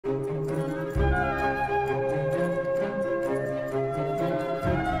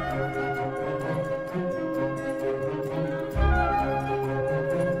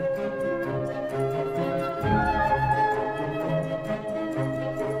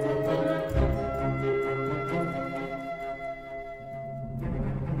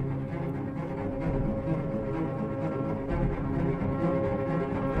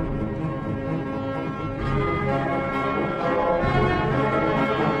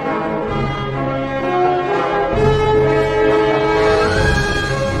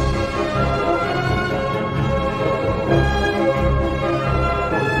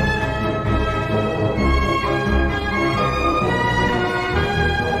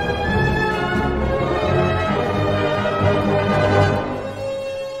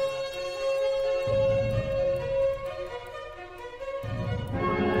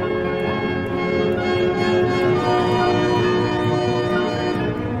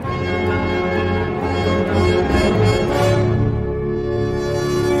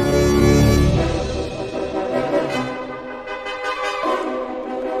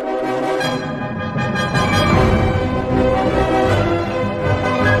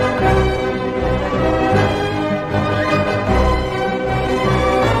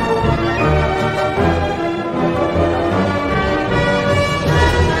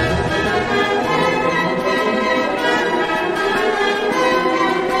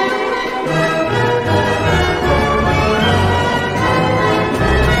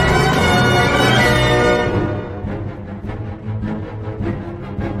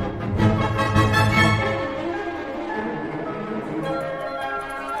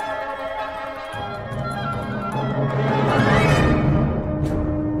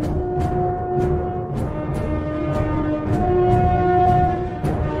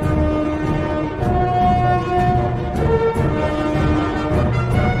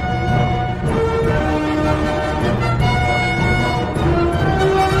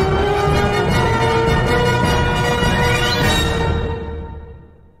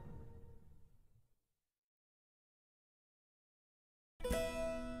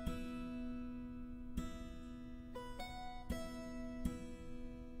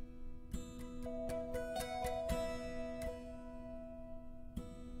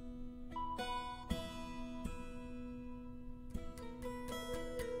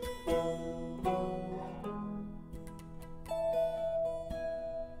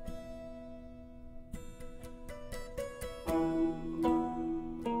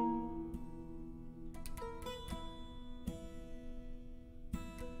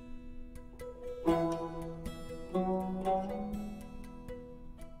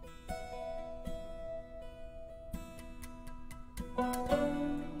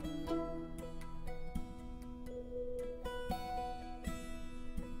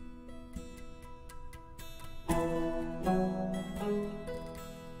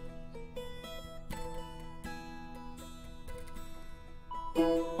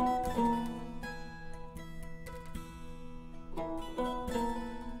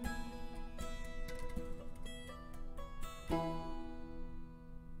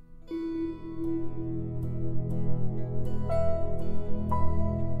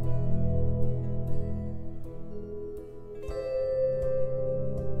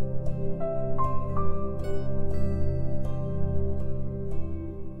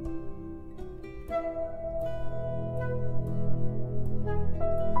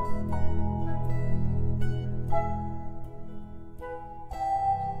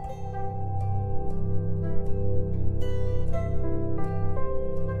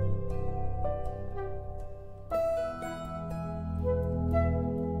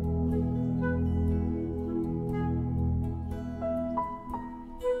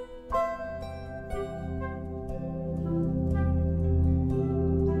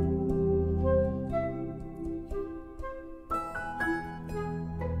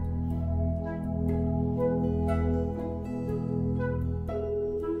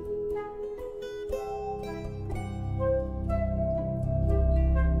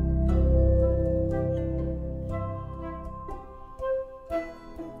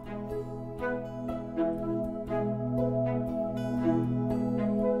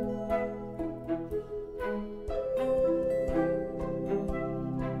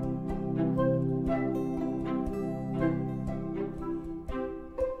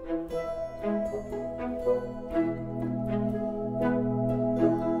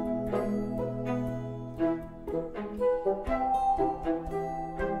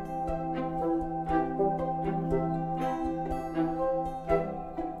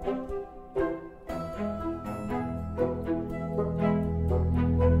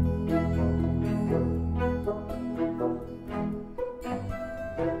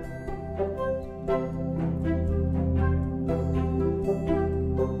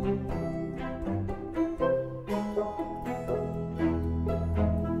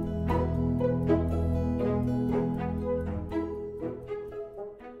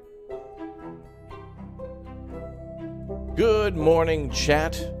Good morning,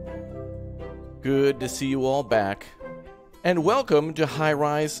 chat. Good to see you all back. And welcome to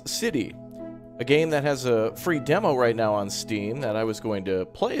Highrise City, a game that has a free demo right now on Steam that I was going to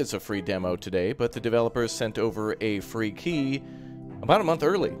play as a free demo today, but the developers sent over a free key about a month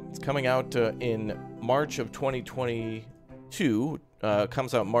early. It's coming out in March of 2022,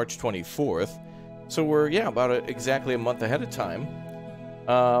 comes out March 24th. So we're, about exactly a month ahead of time.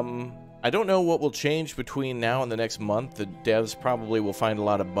 I don't know what will change between now and the next month. The devs probably will find a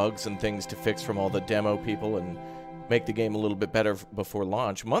lot of bugs and things to fix from all the demo people and make the game a little bit better before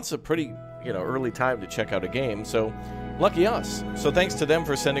launch. Month's a pretty, early time to check out a game, so lucky us. So thanks to them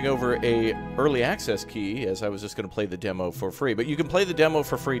for sending over a early access key, as I was just going to play the demo for free. But you can play the demo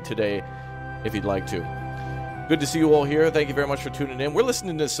for free today if you'd like to. Good to see you all here. Thank you very much for tuning in. We're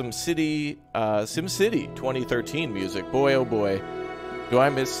listening to some SimCity 2013 music. Boy, oh boy. Do I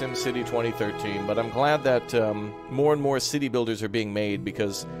miss SimCity 2013, but I'm glad that more and more city builders are being made,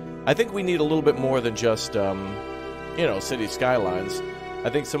 because I think we need a little bit more than just, city skylines. I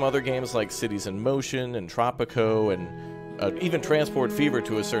think some other games like Cities in Motion and Tropico and even Transport Fever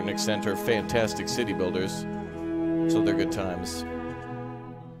to a certain extent are fantastic city builders, so they're good times.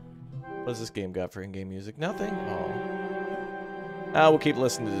 What has this game got for in-game music? Nothing? Oh. We'll keep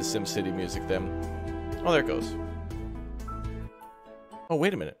listening to the SimCity music then. Oh, there it goes. Oh,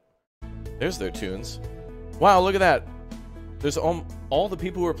 wait a minute. There's their tunes. Wow, look at that. There's all the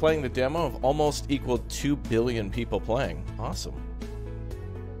people who are playing the demo have almost equaled 2 billion people playing. Awesome.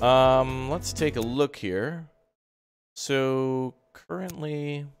 Let's take a look here. So,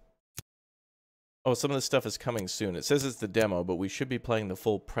 currently... Oh, some of this stuff is coming soon. It says it's the demo, but we should be playing the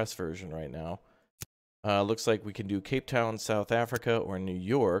full press version right now. Looks like we can do Cape Town, South Africa, or New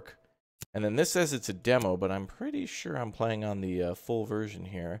York. And then this says it's a demo, but I'm pretty sure I'm playing on the full version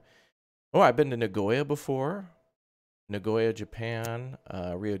here. Oh, I've been to Nagoya before. Nagoya, Japan,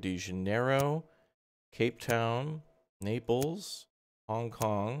 Rio de Janeiro, Cape Town, Naples, Hong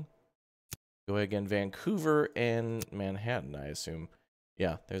Kong, Nagoya again, Vancouver, and Manhattan, I assume.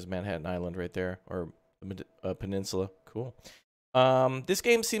 Yeah, there's Manhattan Island right there, or peninsula. Cool. This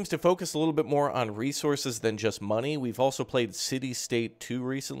game seems to focus a little bit more on resources than just money. We've also played City State 2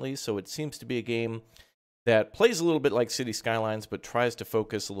 recently, so it seems to be a game that plays a little bit like City Skylines, but tries to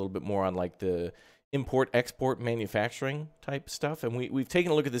focus a little bit more on like the import-export manufacturing type stuff. And we've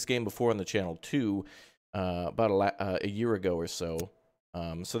taken a look at this game before on the channel too, about a year ago or so.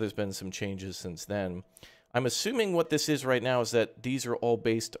 So there's been some changes since then. I'm assuming what this is right now is that these are all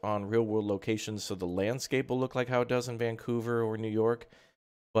based on real-world locations, so the landscape will look like how it does in Vancouver or New York.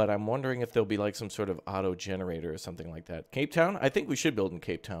 But I'm wondering if there'll be like some sort of auto-generator or something like that. Cape Town? I think we should build in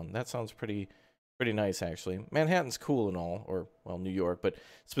Cape Town. That sounds pretty nice, actually. Manhattan's cool and all, or, well, New York, but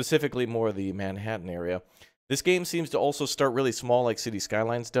specifically more the Manhattan area. This game seems to also start really small like City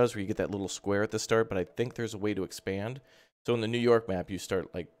Skylines does, where you get that little square at the start, but I think there's a way to expand. So in the New York map, you start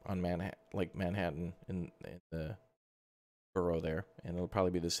like on Manhattan in the borough there, and it'll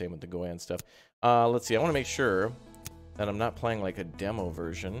probably be the same with the Nagoya and stuff. Let's see. I want to make sure that I'm not playing like a demo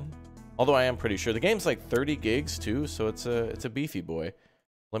version, although I am pretty sure the game's like 30 gigs too, so it's a beefy boy.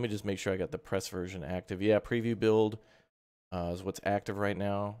 Let me just make sure I got the press version active. Yeah, preview build is what's active right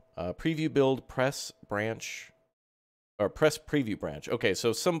now. Preview build, press branch, or press preview branch. Okay,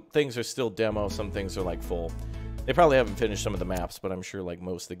 so some things are still demo, some things are like full. They probably haven't finished some of the maps, but I'm sure like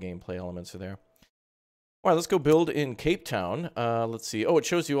most of the gameplay elements are there. All right, let's go build in Cape Town. Let's see. Oh, it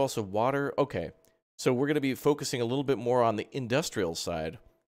shows you also water. Okay, so we're going to be focusing a little bit more on the industrial side,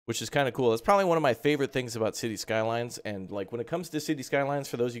 which is kind of cool. That's probably one of my favorite things about City Skylines. And like when it comes to City Skylines,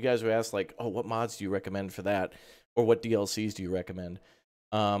 for those of you guys who ask like, oh, what mods do you recommend for that? Or what DLCs do you recommend?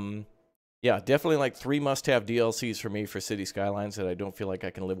 Yeah, definitely like 3 must-have DLCs for me for City Skylines that I don't feel like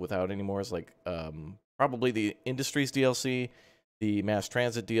I can live without anymore. Is like probably the Industries DLC, the Mass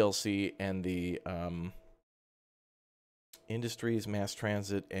Transit DLC, and the Industries, Mass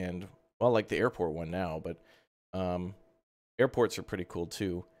Transit, and, well, like the airport one now, but airports are pretty cool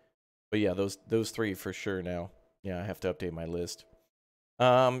too. But yeah, those 3 for sure now. Yeah, I have to update my list.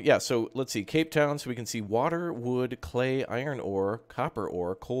 Yeah, so let's see. Cape Town, so we can see water, wood, clay, iron ore, copper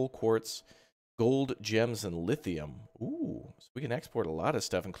ore, coal, quartz, gold, gems, and lithium. Ooh, so we can export a lot of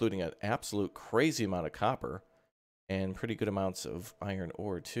stuff, including an absolute crazy amount of copper and pretty good amounts of iron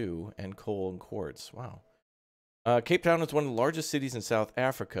ore too, and coal and quartz. Wow. Cape Town is one of the largest cities in South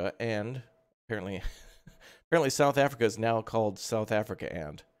Africa, and apparently South Africa is now called South Africa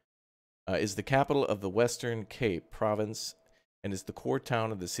and is the capital of the Western Cape province and is the core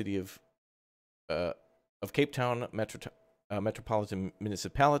town of the city of Cape Town Metropolitan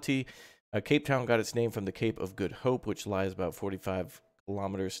Municipality. Cape Town got its name from the Cape of Good Hope, which lies about 45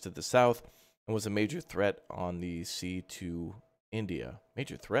 kilometers to the south and was a major threat on the sea to India.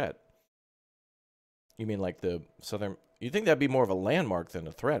 Major threat? You mean like the southern... You think that'd be more of a landmark than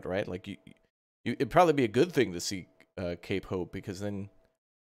a threat, right? Like, it'd probably be a good thing to see Cape Hope, because then...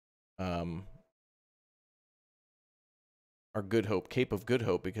 or Good Hope, Cape of Good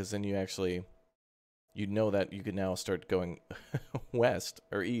Hope, because then you actually... You'd know that you could now start going west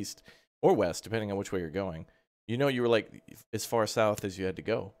or east or west, depending on which way you're going. You know you were like as far south as you had to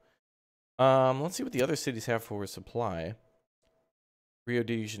go. Let's see what the other cities have for supply. Rio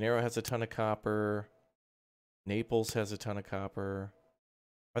de Janeiro has a ton of copper. Naples has a ton of copper.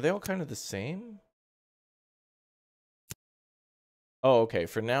 Are they all kind of the same? Oh, okay.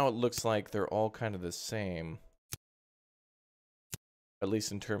 For now, it looks like they're all kind of the same. At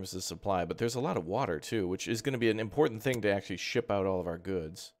least in terms of supply. But there's a lot of water, too, which is going to be an important thing to actually ship out all of our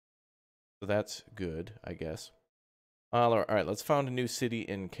goods. So that's good, I guess. All right, let's found a new city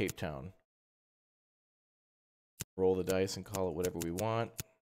in Cape Town. Roll the dice and call it whatever we want.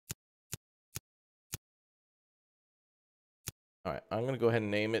 All right, I'm going to go ahead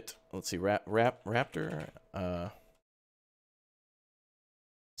and name it. Let's see, Raptor.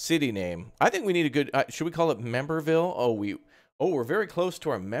 City name. I think we need a good... should we call it Memberville? We're very close to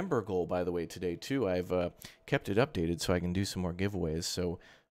our member goal, by the way, today, too. I've kept it updated so I can do some more giveaways. So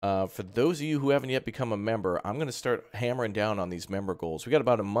for those of you who haven't yet become a member, I'm going to start hammering down on these member goals. We got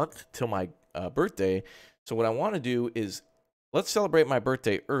about a month till my birthday. So what I want to do is let's celebrate my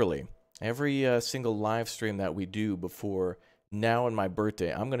birthday early. Every single live stream that we do before now and my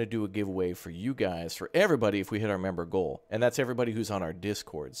birthday, I'm going to do a giveaway for you guys, for everybody, if we hit our member goal. And that's everybody who's on our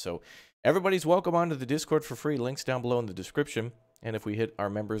Discord. So everybody's welcome onto the Discord for free. Links down below in the description. And if we hit our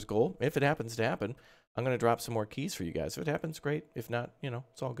members goal, if it happens to happen, I'm going to drop some more keys for you guys. If it happens, great. If not, you know,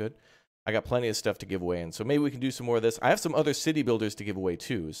 it's all good. I got plenty of stuff to give away, and so maybe we can do some more of this. I have some other city builders to give away,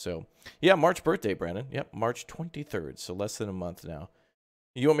 too. So, yeah, March birthday, Brandon. Yep, March 23rd, so less than a month now.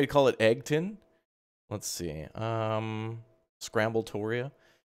 You want me to call it Eggton? Let's see. Scrambletoria.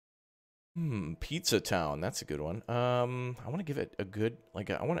 Pizza Town. That's a good one. I want to give it a good,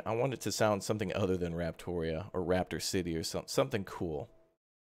 like, I want it to sound something other than Raptoria or Raptor City or something cool.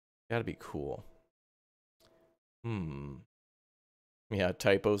 Gotta be cool. Yeah,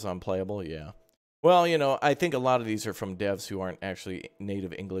 typos unplayable, yeah. Well, you know, I think a lot of these are from devs who aren't actually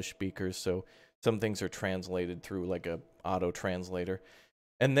native English speakers, so some things are translated through like a auto-translator.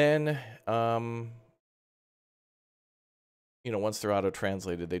 And then, you know, once they're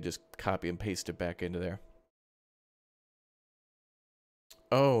auto-translated, they just copy and paste it back into there.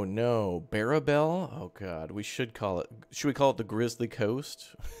 Oh, no. Barabel? Oh, God. We should call it... Should we call it the Grizzly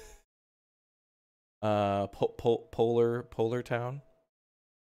Coast? Polar Town?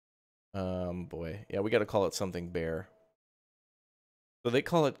 Boy. Yeah, we got to call it something bear. So they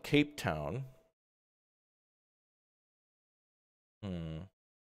call it Cape Town.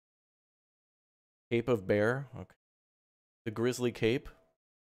 Cape of Bear? Okay. The Grizzly Cape?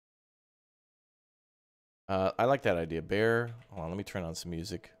 I like that idea. Bear. Hold on, let me turn on some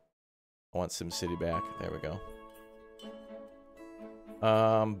music. I want SimCity back. There we go.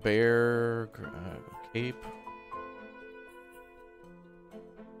 Bear... Cape...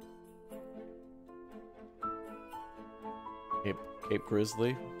 Cape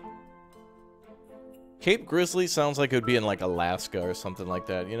Grizzly. Cape Grizzly sounds like it would be in like Alaska or something like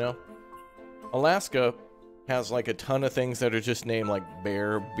that, you know? Alaska has like a ton of things that are just named like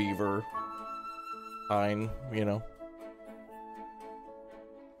bear, beaver, pine, you know?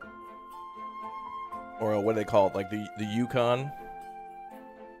 Or what do they call it? Like the Yukon?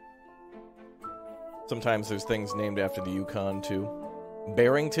 Sometimes there's things named after the Yukon too.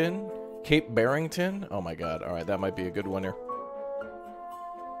 Barrington? Cape Barrington? Oh my god, alright, that might be a good winner.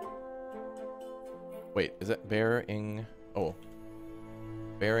 Wait, is that Oh.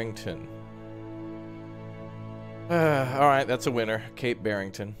 Barrington. Alright, that's a winner. Cape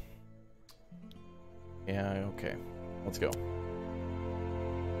Barrington. Yeah, okay. Let's go.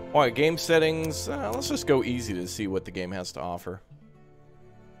 Alright, game settings. Let's just go easy to see what the game has to offer.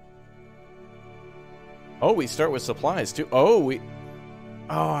 Oh, we start with supplies, too. Oh,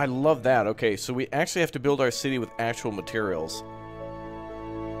 I love that. Okay, so we actually have to build our city with actual materials.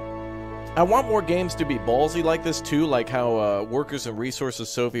 I want more games to be ballsy like this, too, like how Workers and Resources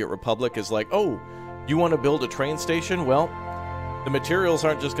Soviet Republic is like, oh, you want to build a train station? Well, the materials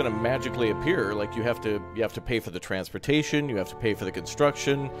aren't just going to magically appear. Like you have to pay for the transportation, you have to pay for the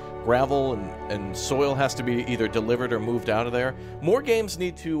construction, gravel and soil has to be either delivered or moved out of there. More games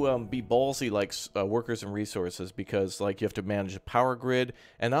need to be ballsy like Workers and Resources, because like you have to manage a power grid,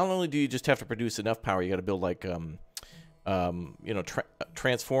 and not only do you just have to produce enough power, you got to build like you know,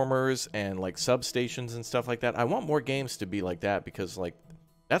 transformers and like substations and stuff like that. I want more games to be like that, because like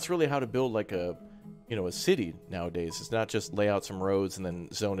that's really how to build like a, you know, a city nowadays. It's not just lay out some roads and then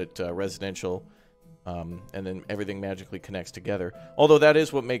zone it residential, and then everything magically connects together. Although that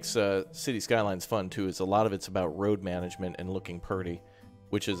is what makes City Skylines fun too, is a lot of it's about road management and looking pretty,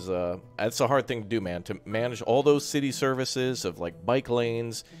 which is that's a hard thing to do, man, to manage all those city services of like bike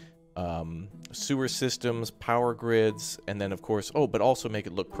lanes, sewer systems, power grids, and then of course, oh, but also make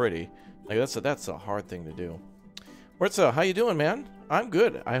it look pretty. Like that's a hard thing to do. What's how you doing, man? I'm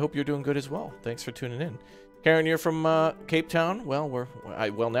good. I hope you're doing good as well. Thanks for tuning in. Karen, you're from Cape Town? Well,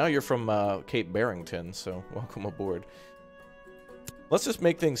 now you're from Cape Barrington, so welcome aboard. Let's just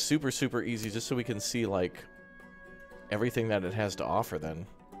make things super, super easy just so we can see, like, everything that it has to offer then,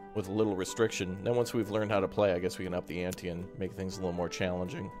 with a little restriction. Then once we've learned how to play, I guess we can up the ante and make things a little more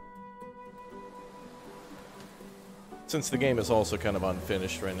challenging. Since the game is also kind of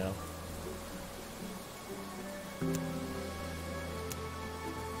unfinished right now.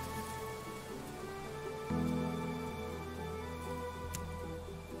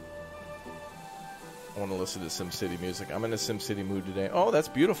 I want to listen to SimCity music. I'm in a SimCity mood today. Oh, that's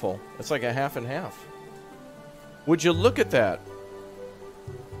beautiful. It's like a half and half. Would you look at that?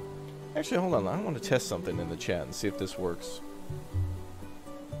 Actually, hold on. I want to test something in the chat and see if this works.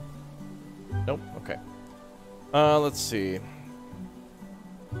 Nope. Okay. Let's see.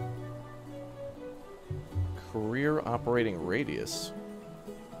 Career operating radius.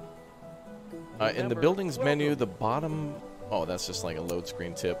 In the buildings menu, the bottom... Oh, that's just like a load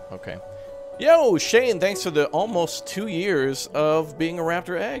screen tip. Okay. Yo, Shane, thanks for the almost 2 years of being a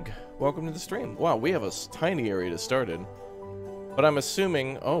Raptor Egg. Welcome to the stream. Wow, we have a tiny area to start in. But I'm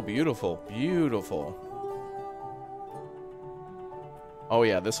assuming... Oh, beautiful. Beautiful. Oh,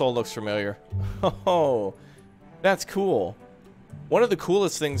 yeah, this all looks familiar. Oh, that's cool. One of the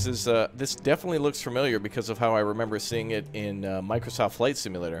coolest things is this definitely looks familiar because of how I remember seeing it in Microsoft Flight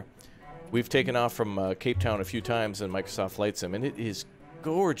Simulator. We've taken off from Cape Town a few times in Microsoft Flight Sim, and it is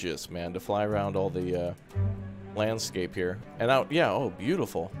gorgeous, man, to fly around all the landscape here. And out, yeah, oh,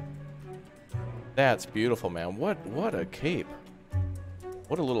 beautiful. That's beautiful, man. What a cape.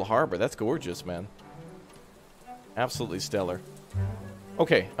 What a little harbor. That's gorgeous, man. Absolutely stellar.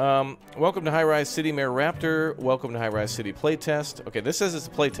 Okay, welcome to Highrise City, Mayor Raptor. Welcome to Highrise City playtest. Okay, this says it's a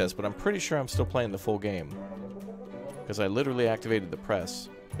playtest, but I'm pretty sure I'm still playing the full game. Because I literally activated the press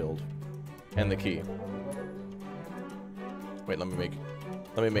build and the key. Wait, let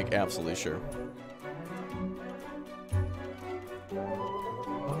me make absolutely sure.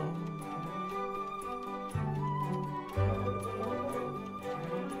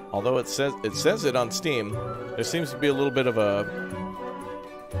 Although it says it on Steam, there seems to be a little bit of a...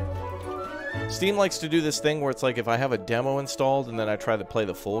 Steam likes to do this thing where it's like if I have a demo installed and then I try to play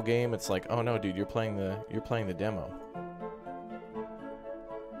the full game, it's like, oh no, dude, you're playing the demo.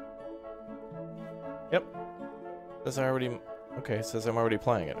 Yep. Says I already... Okay, it says I'm already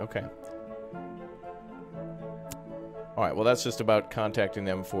playing it. Okay. Alright, well that's just about contacting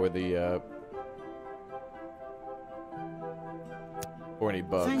them for the, for any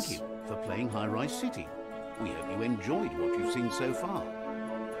bugs. Thank you for playing Highrise City. We hope you enjoyed what you've seen so far.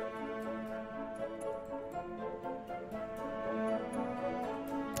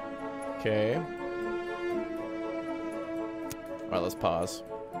 Okay. Alright, let's pause.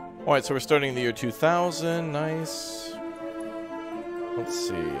 Alright, so we're starting in the year 2000. Nice. Let's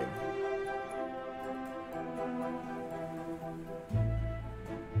see.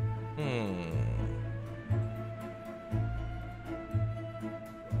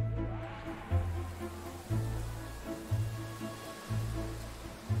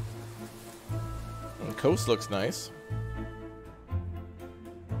 The coast looks nice.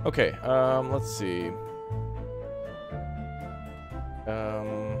 Okay, let's see.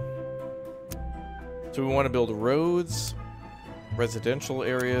 So we want to build roads, residential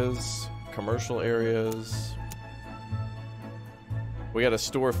areas, commercial areas. We got to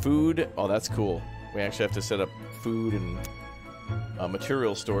store food. Oh, that's cool. We actually have to set up food and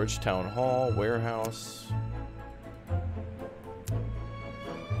material storage, town hall, warehouse.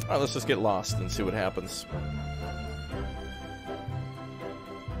 All right, let's just get lost and see what happens.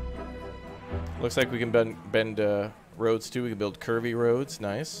 Looks like we can bend roads too. We can build curvy roads.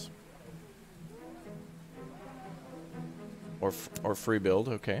 Nice. Or free build,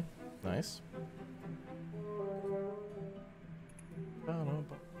 okay. Nice.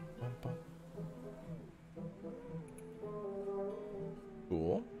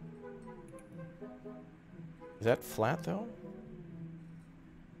 Cool. Is that flat though?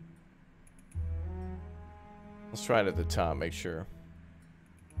 Let's try it at the top, make sure.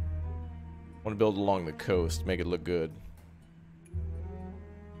 I want to build along the coast, make it look good.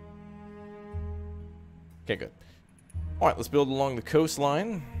 Okay, good. Alright, let's build along the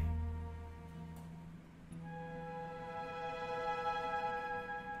coastline.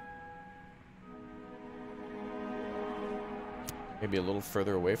 Maybe a little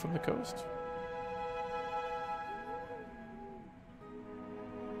further away from the coast.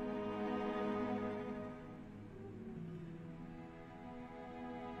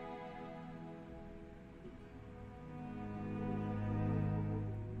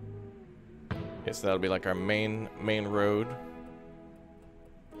 Okay, so that'll be like our main road.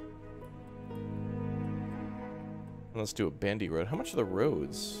 Let's do a bendy road. How much are the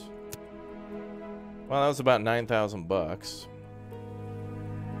roads? Well, that was about 9,000 bucks.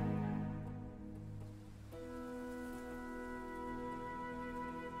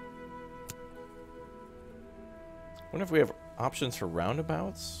 Wonder if we have options for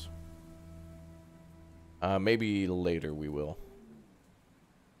roundabouts? Maybe later we will.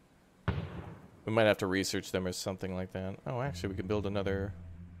 We might have to research them or something like that. Oh, actually, we can build another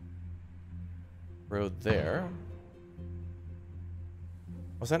road there.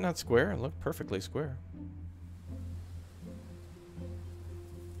 Was that not square? It looked perfectly square.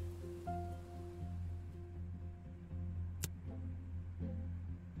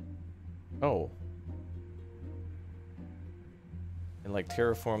 Oh. And like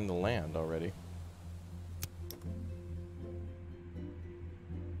terraform the land already.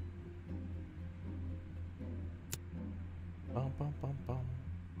 Bum, bum, bum, bum.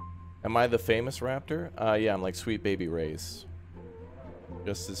 Am I the famous raptor? Yeah, I'm like Sweet Baby Ray's.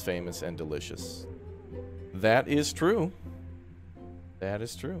 Just as famous and delicious. That is true. That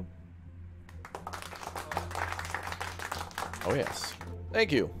is true. Oh, yes.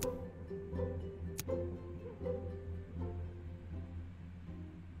 Thank you.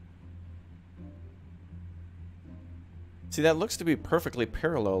 See, that looks to be perfectly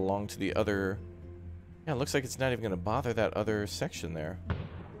parallel along to the other... Yeah, it looks like it's not even going to bother that other section there.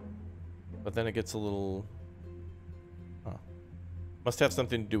 But then it gets a little... Huh. Must have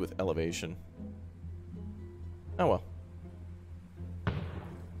something to do with elevation. Oh well.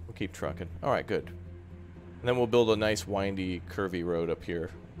 We'll keep trucking. Alright, good. And then we'll build a nice windy, curvy road up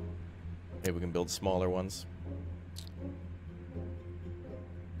here. Maybe we can build smaller ones.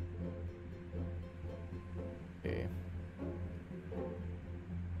 Okay.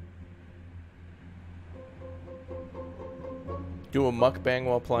 Do a mukbang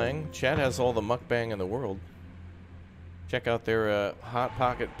while playing. Chat has all the mukbang in the world. Check out their Hot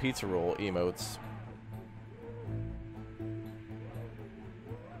Pocket Pizza Roll emotes.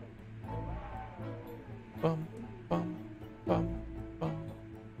 Bum, bum, bum, bum,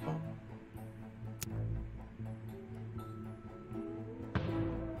 bum.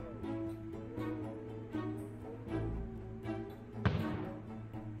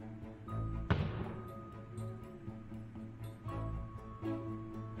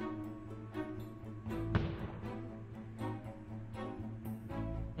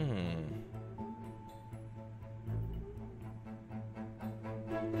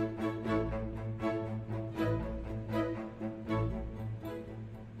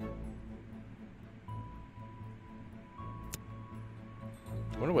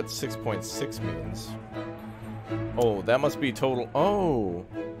 I wonder what 6.6 means. Oh, that must be total. Oh,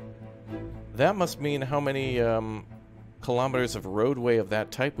 that must mean how many kilometers of roadway of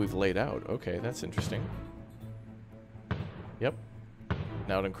that type we've laid out. Okay, that's interesting. Yep.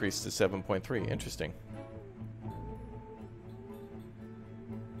 Now it increased to 7.3. Interesting.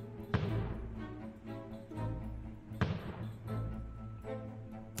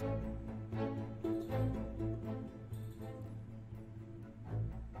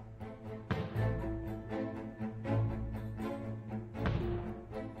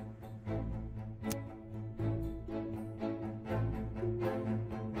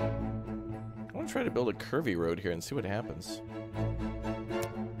 Try to build a curvy road here and see what happens.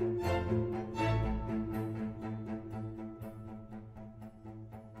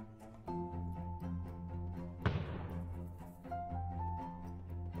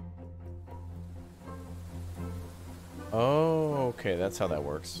 Oh, okay, that's how that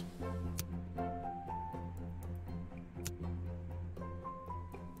works.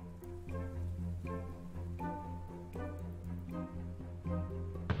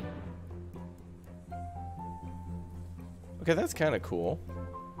 Okay, that's kind of cool.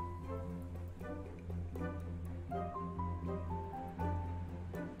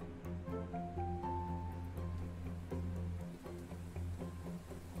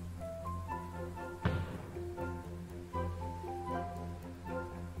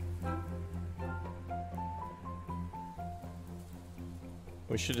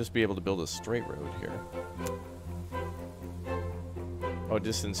 We should just be able to build a straight road here. Oh,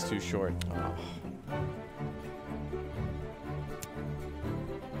 distance too short. Oh.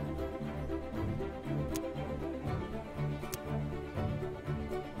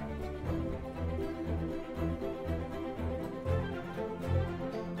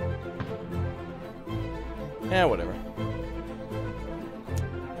 Yeah, whatever.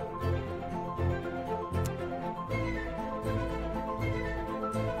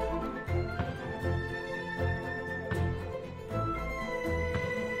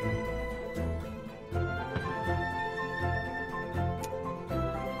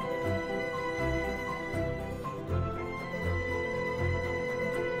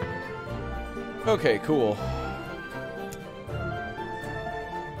 Okay, cool.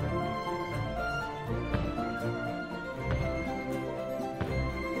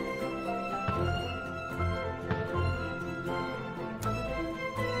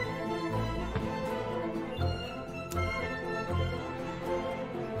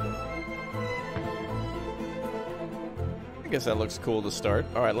 I guess that looks cool to start.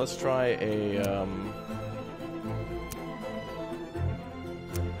 All right, let's try a,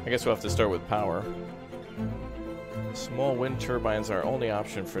 I guess we'll have to start with power. Small wind turbines are our only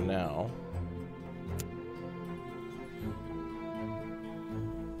option for now.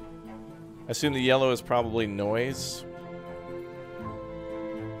 I assume the yellow is probably noise.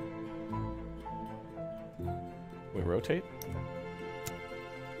 We rotate?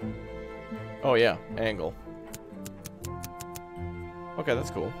 Oh yeah, angle. Okay,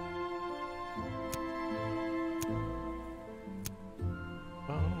 that's cool.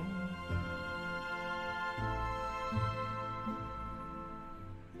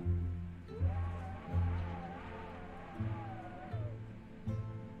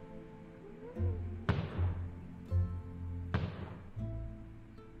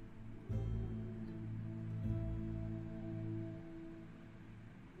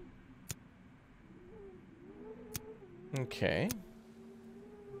 Okay.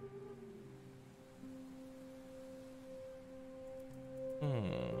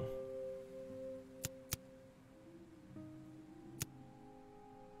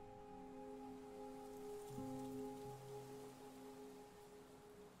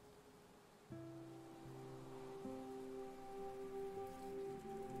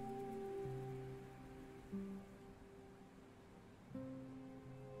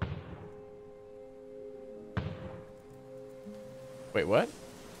 Wait, what?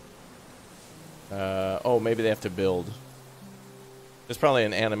 Oh, maybe they have to build. There's probably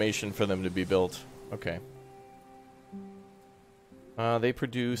an animation for them to be built. Okay. They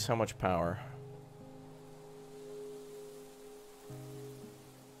produce how much power?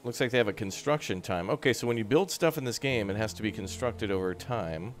 Looks like they have a construction time. Okay, so when you build stuff in this game, it has to be constructed over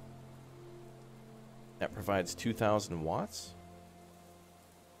time. That provides 2,000 watts?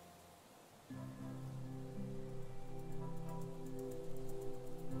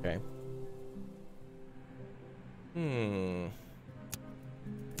 Okay.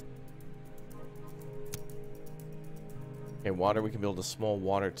 Okay, water. We can build a small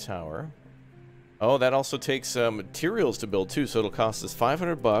water tower. Oh, that also takes materials to build too, so it'll cost us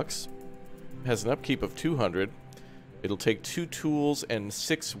 500 bucks. Has an upkeep of 200. It'll take 2 tools and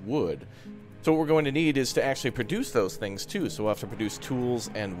 6 wood. So what we're going to need is to actually produce those things too, so we'll have to produce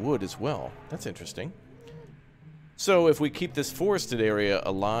tools and wood as well. That's interesting. So if we keep this forested area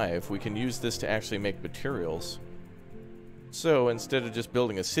alive, we can use this to actually make materials. So instead of just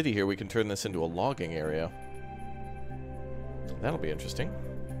building a city here, we can turn this into a logging area. That'll be interesting.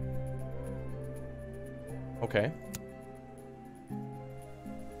 Okay.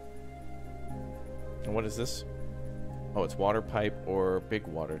 And what is this? Oh, it's water pipe or big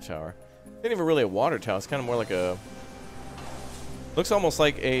water tower. It's not even really a water tower. It's kind of more like a... Looks almost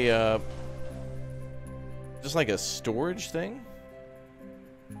like a... just like a storage thing?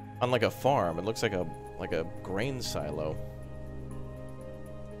 On like a farm. It looks like a grain silo.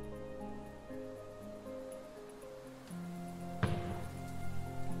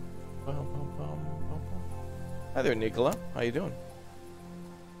 Hi there, Nicola. How you doing?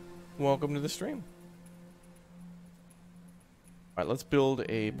 Welcome to the stream. Alright, let's build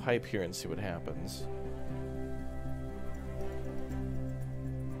a pipe here and see what happens.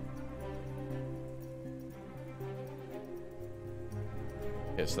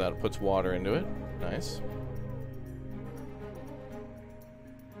 Okay, so that puts water into it. Nice.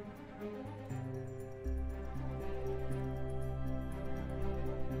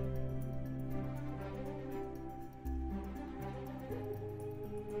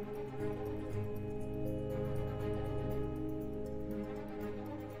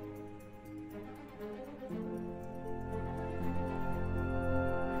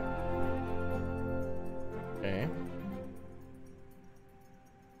 Okay.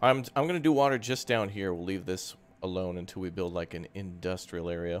 I'm gonna do water just down here. We'll leave this alone until we build like an industrial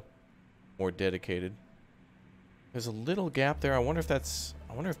area, more dedicated. There's a little gap there. I wonder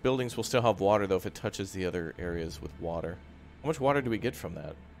if buildings will still have water though if it touches the other areas with water. How much water do we get from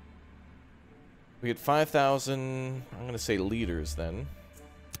that? We get 5,000. I'm gonna say liters then.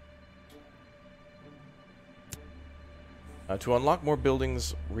 To unlock more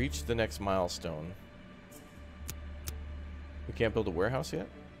buildings, reach the next milestone. We can't build a warehouse yet?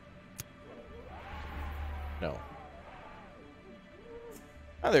 No.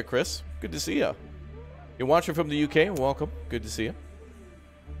 Hi there, Chris. Good to see ya. You're watching from the UK? Welcome. Good to see you.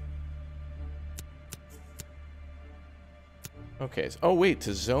 Okay. So, oh, wait.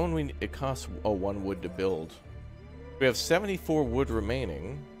 To zone, it costs 1 wood to build. We have 74 wood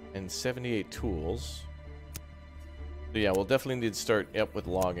remaining and 78 tools. So yeah, we'll definitely need to start with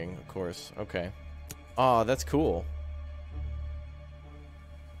logging, of course. Okay. Ah, that's cool.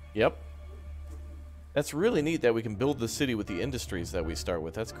 Yep. That's really neat that we can build the city with the industries that we start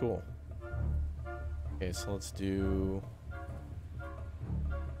with. That's cool. Okay, so let's do...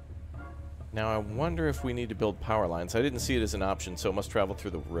 Now I wonder if we need to build power lines. I didn't see it as an option, so it must travel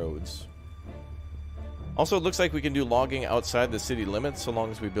through the roads. Also, it looks like we can do logging outside the city limits so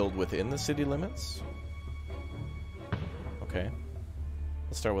long as we build within the city limits. Okay.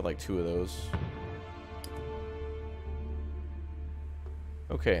 Let's start with like 2 of those.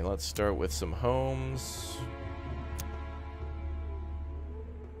 Okay, let's start with some homes.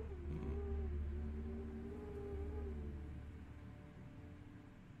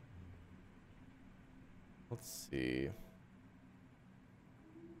 Let's see.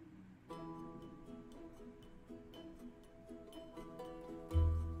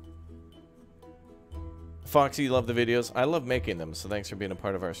 Foxy, you love the videos. I love making them, so thanks for being a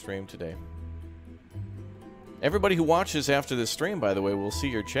part of our stream today. Everybody who watches after this stream, by the way, will see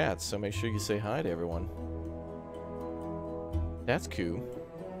your chats, so make sure you say hi to everyone. That's cool.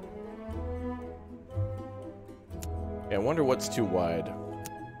 Yeah, I wonder what's too wide.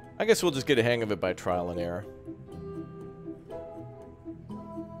 I guess we'll just get a hang of it by trial and error.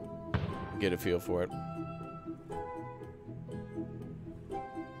 Get a feel for it.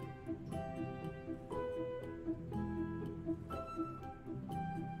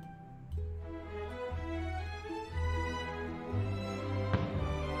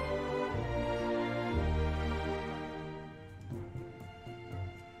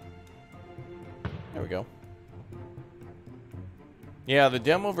 There we go. Yeah, the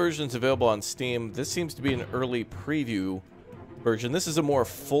demo version's available on Steam. This seems to be an early preview version. This is a more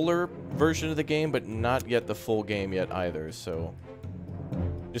fuller version of the game, but not yet the full game yet either, so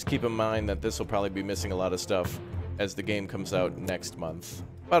just keep in mind that this will probably be missing a lot of stuff as the game comes out next month.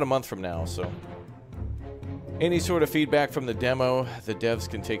 About a month from now, so any sort of feedback from the demo, the devs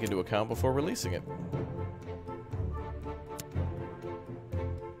can take into account before releasing it.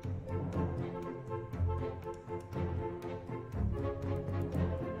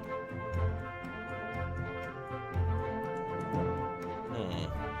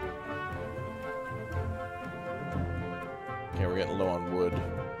 Okay, we're getting low on wood.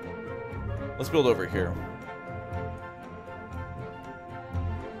 Let's build over here.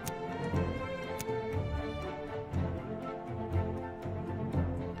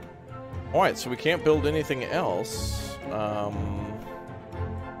 Alright, so we can't build anything else.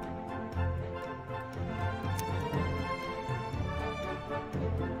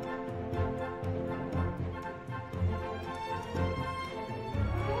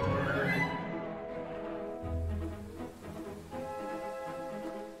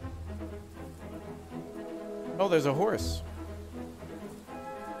 Oh, there's a horse.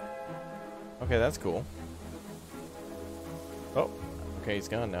 Okay, that's cool. Oh, okay, he's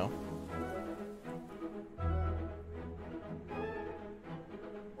gone now.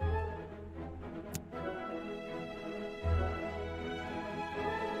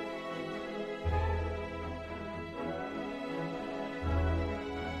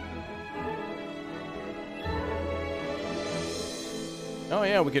 Oh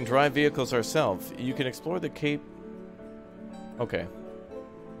yeah, we can drive vehicles ourselves. You can explore the Cape. Okay.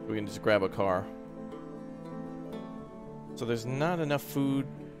 We can just grab a car. So there's not enough food,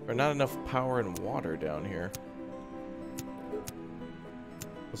 or not enough power and water down here.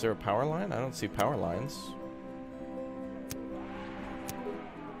 Was there a power line? I don't see power lines.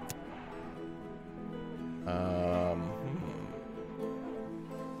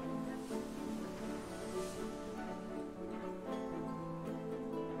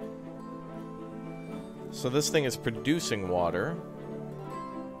 So this thing is producing water.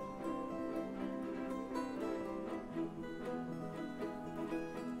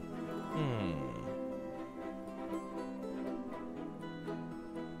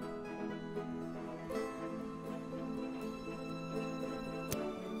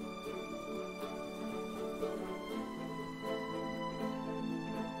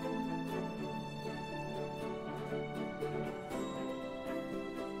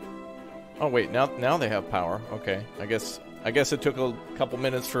 Oh wait, now they have power. Okay, I guess it took a couple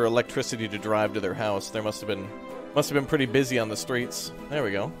minutes for electricity to drive to their house. There must have been pretty busy on the streets. There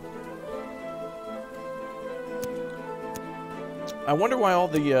we go. I wonder why all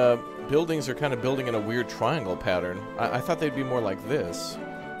the buildings are kind of building in a weird triangle pattern. I thought they'd be more like this.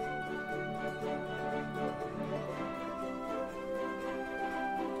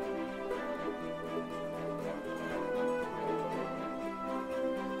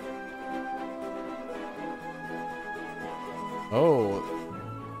 Oh,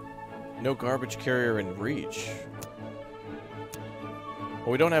 no garbage carrier in reach.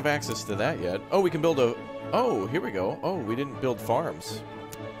 Well, we don't have access to that yet. Oh, we can build a... Oh, here we go. Oh, we didn't build farms.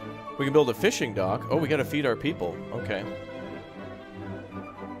 We can build a fishing dock. Oh, we gotta feed our people. Okay.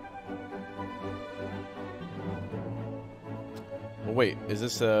 Well, wait, is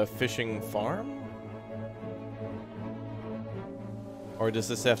this a fishing farm? Or does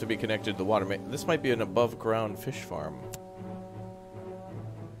this have to be connected to the water? This might be an above-ground fish farm.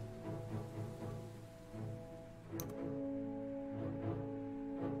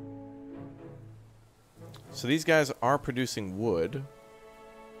 So these guys are producing wood.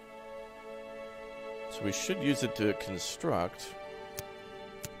 So we should use it to construct.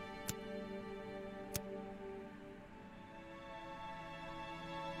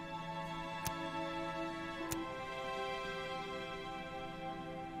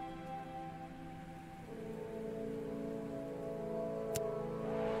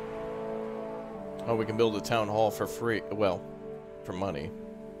 Oh, we can build a town hall for free. Well, for money.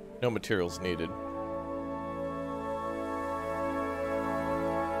 No materials needed.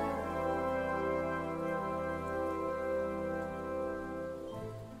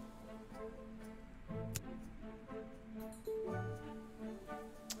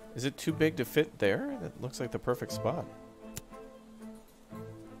 Is it too big to fit there? That looks like the perfect spot.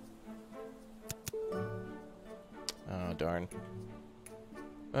 Oh, darn.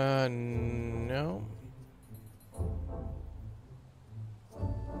 No.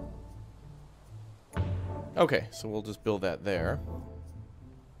 Okay, so we'll just build that there.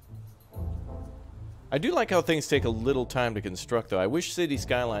 I do like how things take a little time to construct, though. I wish City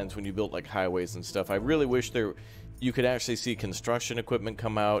Skylines, when you built, like, highways and stuff, I really wish you could actually see construction equipment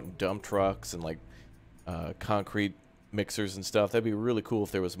come out, and dump trucks, and, like, concrete mixers and stuff. That'd be really cool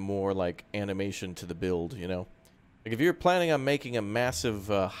if there was more, like, animation to the build, you know? Like, if you're planning on making a massive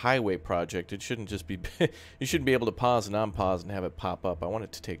highway project, it shouldn't just be... you shouldn't be able to pause and unpause and have it pop up. I want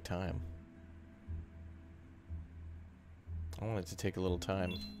it to take time. I want it to take a little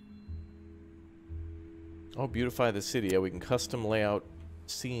time. Oh, beautify the city. Yeah, we can custom layout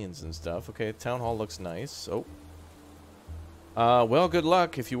scenes and stuff. Okay, town hall looks nice. Oh. Well, good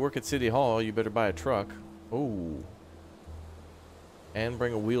luck. If you work at City Hall, you better buy a truck. Oh. And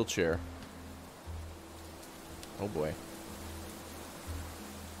bring a wheelchair. Oh, boy.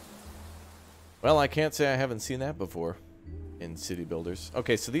 Well, I can't say I haven't seen that before in City Builders.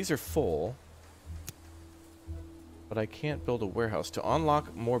 Okay, so these are full. But I can't build a warehouse. To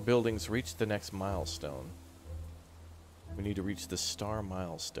unlock more buildings, reach the next milestone. We need to reach the star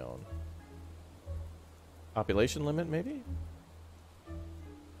milestone. Population limit, maybe?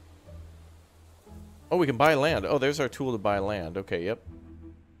 Oh, we can buy land. Oh, there's our tool to buy land. Okay, yep.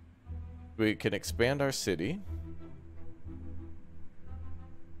 We can expand our city.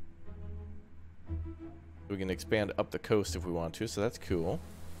 We can expand up the coast if we want to, so that's cool.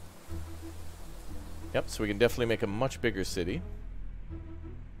 Yep, so we can definitely make a much bigger city.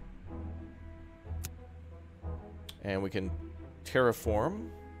 And we can terraform.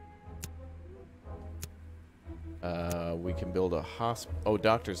 We can build a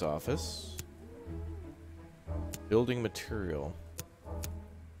doctor's office. Building material.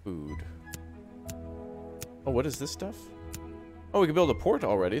 Food. Oh, what is this stuff? Oh, we can build a port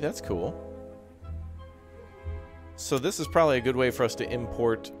already. That's cool. So this is probably a good way for us to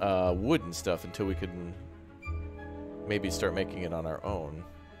import wood and stuff until we can maybe start making it on our own.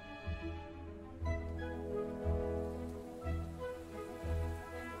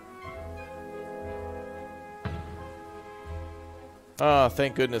 Ah,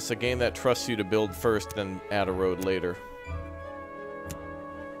 thank goodness, a game that trusts you to build first, then add a road later.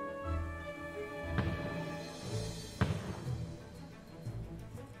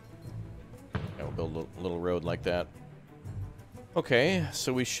 Yeah, we'll build a little road like that. Okay,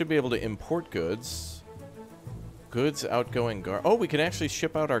 so we should be able to import goods. Goods, outgoing oh, we can actually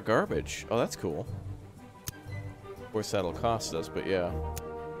ship out our garbage. Oh, that's cool. Of course, that'll cost us, but yeah.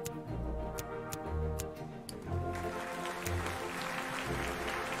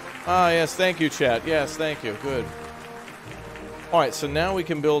 Ah, yes, thank you, chat. Yes, thank you. Good. Alright, so now we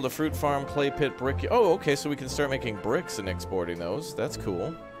can build a fruit farm, clay pit, brick... Oh, okay, so we can start making bricks and exporting those. That's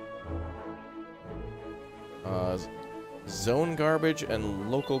cool. Zone garbage and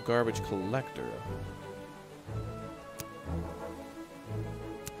local garbage collector.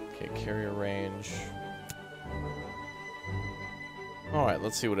 Okay, carrier range. Alright,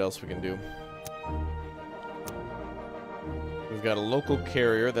 let's see what else we can do. We've got a local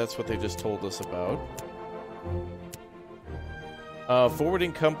carrier. That's what they just told us about.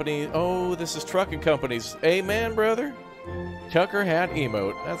 Forwarding company. Oh, this is trucking companies. Amen, brother. Tucker hat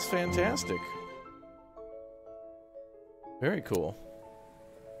emote. That's fantastic. Very cool.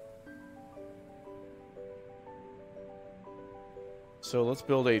 So let's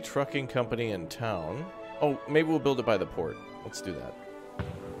build a trucking company in town. Oh, maybe we'll build it by the port. Let's do that.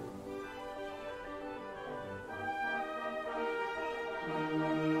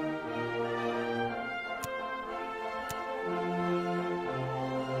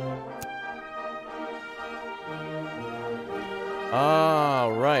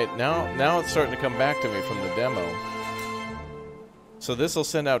 Ah, right. Now it's starting to come back to me from the demo. So this will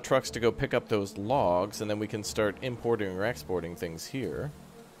send out trucks to go pick up those logs, and then we can start importing or exporting things here.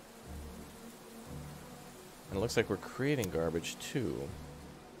 And it looks like we're creating garbage too.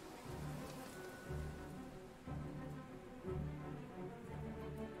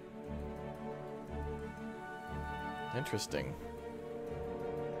 Interesting.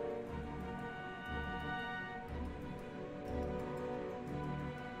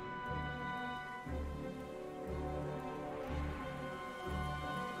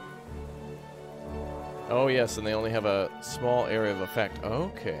 Oh yes, and they only have a small area of effect.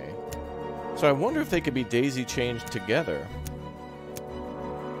 Okay. So I wonder if they could be daisy chained together.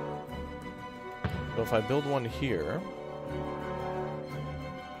 So if I build one here...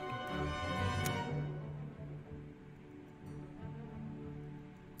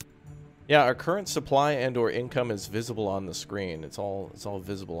 Yeah, our current supply and or income is visible on the screen. It's all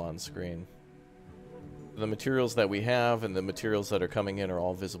visible on screen. The materials that we have and the materials that are coming in are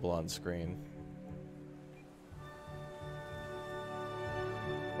all visible on screen.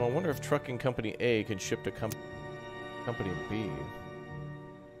 Well, I wonder if trucking company A can ship to company B.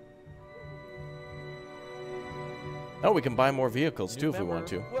 Oh, we can buy more vehicles too if we want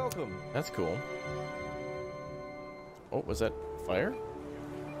to. Welcome. That's cool. Oh, was that fire?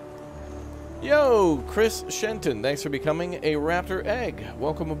 Yo, Chris Shenton, thanks for becoming a Raptor Egg.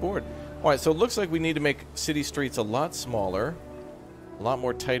 Welcome aboard. Alright, so it looks like we need to make city streets a lot smaller. A lot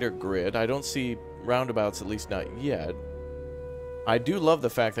more tighter grid. I don't see roundabouts, at least not yet. I do love the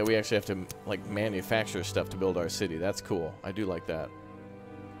fact that we actually have to, like, manufacture stuff to build our city. That's cool. I do like that.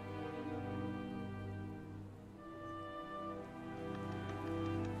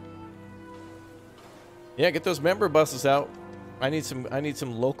 Yeah, get those member buses out. I need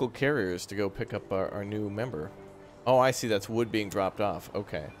some local carriers to go pick up our new member. Oh, I see. That's wood being dropped off.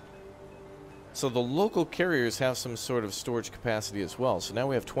 Okay. So the local carriers have some sort of storage capacity as well. So now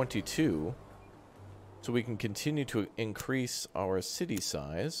we have 22. So we can continue to increase our city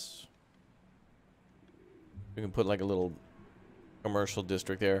size. We can put like a little commercial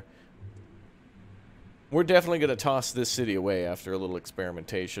district there. We're definitely going to toss this city away after a little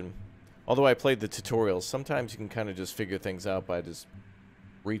experimentation. Although I played the tutorials, sometimes you can kind of just figure things out by just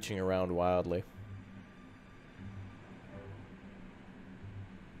reaching around wildly.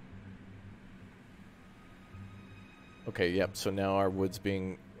 Okay, yep, so now our wood's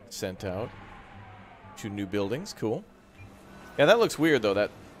being sent out. 2 new buildings, cool. Yeah, that looks weird though,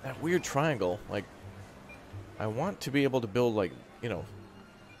 that weird triangle. Like, I want to be able to build, like, you know,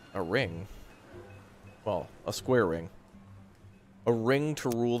 a ring. Well, a square ring. A ring to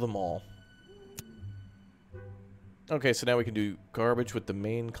rule them all. Okay, so now we can do garbage with the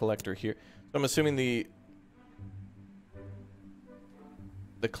main collector here. So I'm assuming the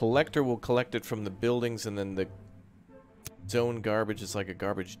collector will collect it from the buildings, and then the Zone garbage is like a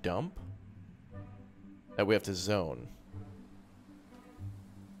garbage dump? That we have to zone.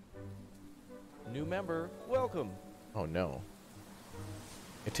 New member, welcome. Oh no.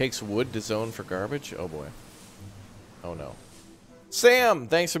 It takes wood to zone for garbage? Oh boy. Oh no. Sam,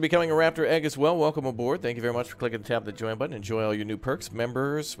 thanks for becoming a Raptor Egg as well. Welcome aboard. Thank you very much for clicking the tab the join button. Enjoy all your new perks.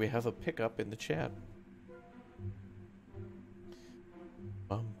 Members, we have a pickup in the chat.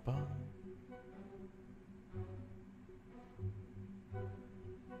 Bum, bum.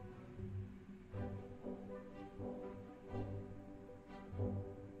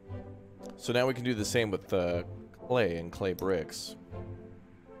 So now we can do the same with clay and clay bricks.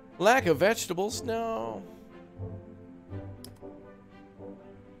 Lack of vegetables? No.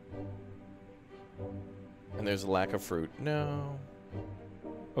 And there's a lack of fruit. No.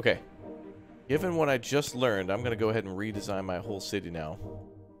 Okay. Given what I just learned, I'm going to go ahead and redesign my whole city now.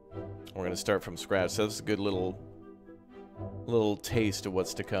 We're going to start from scratch. So this is a good little taste of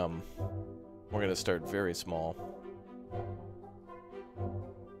what's to come. We're going to start very small.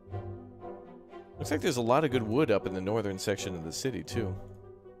 Looks like there's a lot of good wood up in the northern section of the city, too.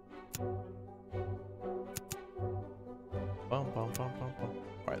 Bum, bum, bum, bum, bum.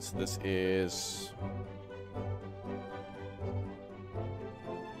 Alright, so this is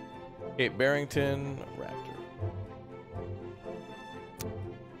Cape Barrington, Raptor.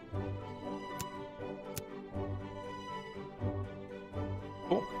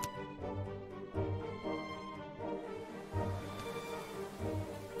 Cool.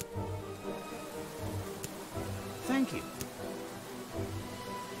 Thank you.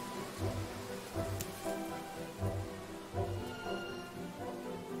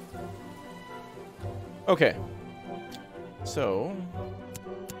 Okay. So...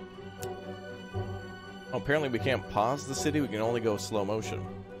 oh, apparently we can't pause the city. We can only go slow motion.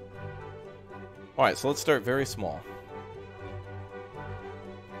 Alright, so let's start very small.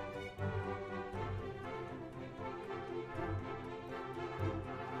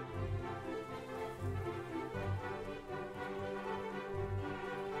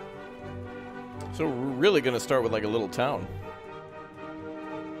 So we're really going to start with like a little town.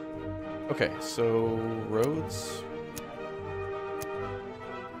 Okay, so roads.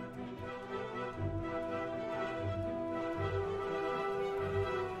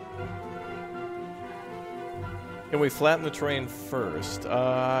 Can we flatten the terrain first?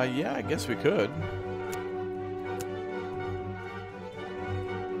 Yeah, I guess we could.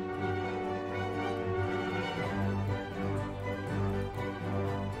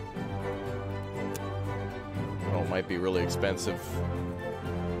 Oh, it might be really expensive.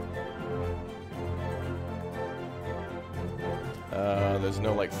 There's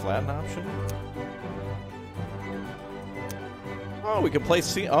no, like, flatten option? Oh, we can place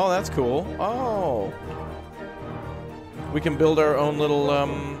scene. Oh, that's cool. Oh. We can build our own little,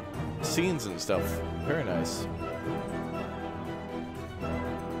 scenes and stuff. Very nice.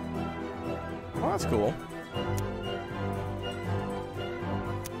 Oh, that's cool.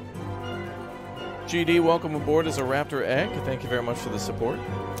 GD, welcome aboard as a Raptor Egg. Thank you very much for the support.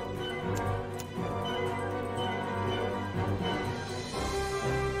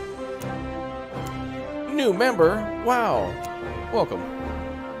 New member. Wow. Welcome.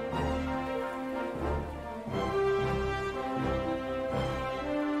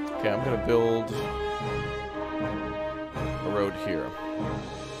 Okay, I'm going to build a road here.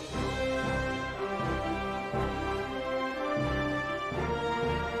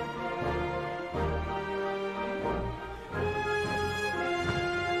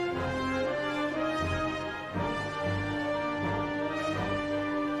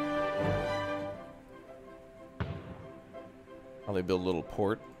 Probably build a little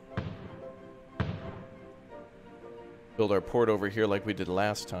port. Build our port over here like we did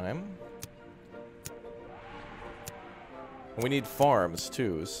last time. And we need farms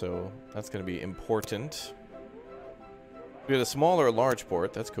too, so that's going to be important. We had a small or a large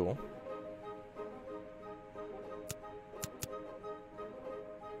port, that's cool.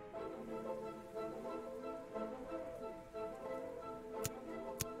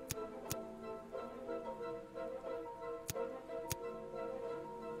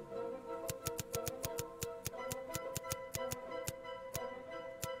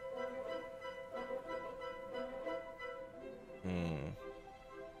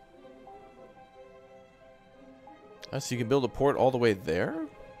 So you can build a port all the way there?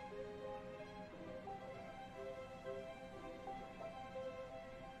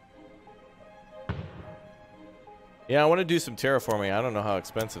 Yeah, I want to do some terraforming. I don't know how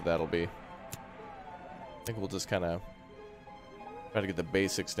expensive that'll be. I think we'll just kind of try to get the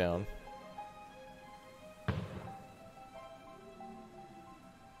basics down.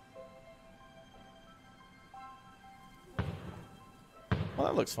 Well,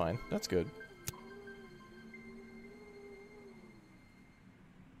 that looks fine. That's good.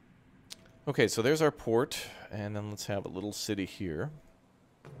 Okay, so there's our port, and then let's have a little city here.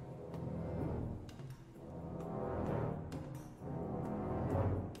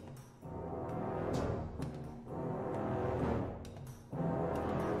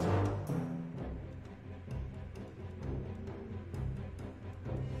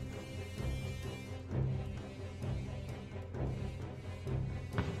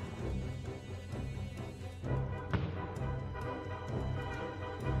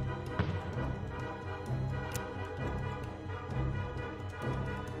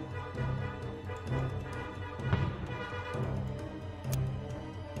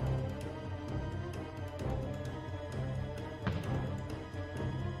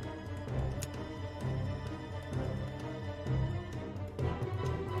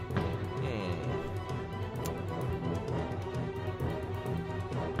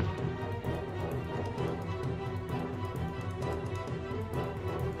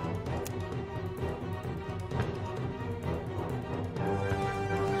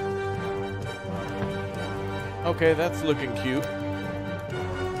 Okay, that's looking cute.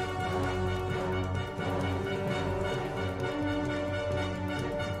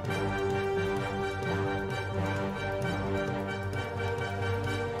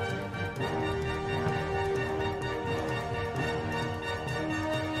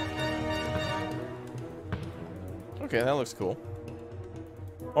 Okay, that looks cool.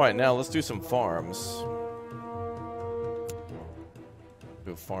 Alright, now let's do some farms.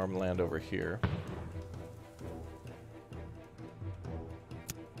 Do farmland over here.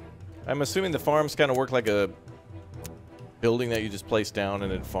 I'm assuming the farms kind of work like a building that you just place down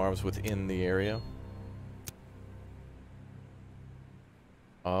and it farms within the area.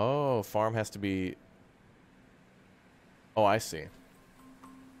 Oh, farm has to be... Oh, I see.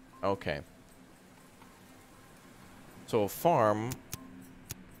 Okay. So a farm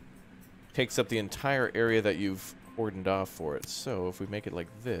takes up the entire area that you've cordoned off for it. So if we make it like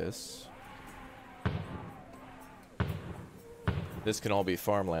this... This can all be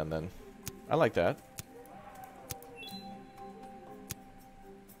farmland then. I like that.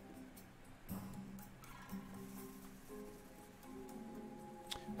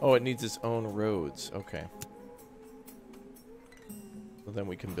 Oh, it needs its own roads. Okay. So then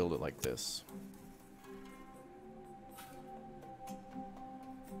we can build it like this.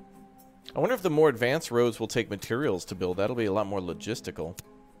 I wonder if the more advanced roads will take materials to build. That'll be a lot more logistical.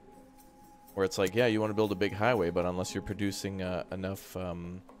 Where it's like, yeah, you want to build a big highway, but unless you're producing enough,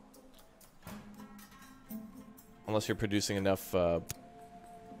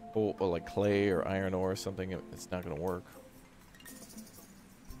 like clay or iron ore or something, it's not going to work.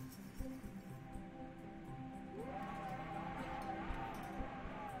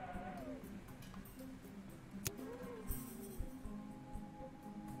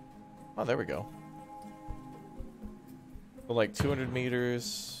 Oh, there we go. So like 200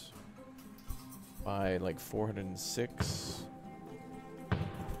 meters. By like 406.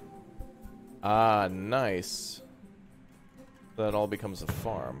 Ah, nice. That all becomes a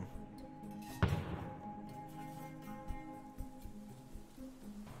farm.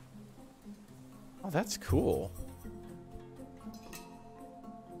 Oh, that's cool.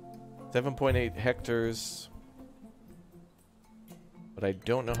 7.8 hectares. But I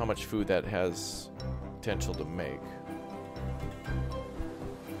don't know how much food that has potential to make.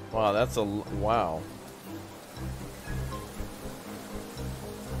 Wow, that's a... Wow.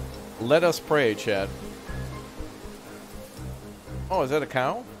 Let us pray, chat. Oh, is that a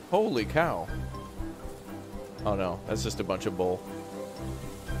cow? Holy cow. Oh no, that's just a bunch of bull.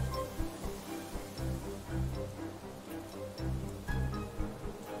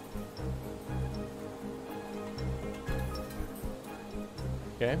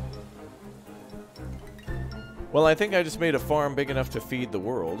 Okay. Well, I think I just made a farm big enough to feed the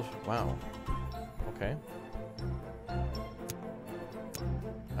world. Wow. Okay.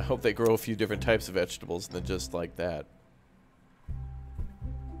 I hope they grow a few different types of vegetables than just like that.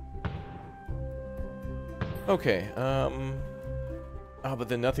 Okay, oh, but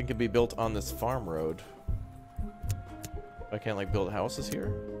then nothing can be built on this farm road. I can't, like, build houses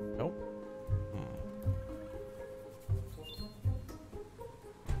here? Nope.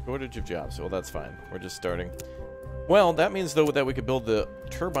 Shortage of jobs. Well, that's fine. We're just starting. Well, that means, though, that we could build the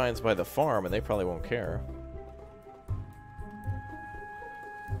turbines by the farm, and they probably won't care.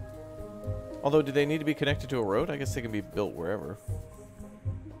 Although, do they need to be connected to a road? I guess they can be built wherever.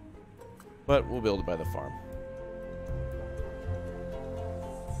 But we'll build it by the farm.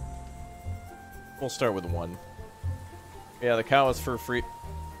 We'll start with one. Yeah, the cow is for free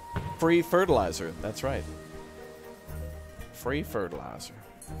fertilizer. That's right. Free fertilizer.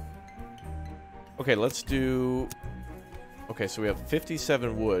 Okay, let's do... Okay, so we have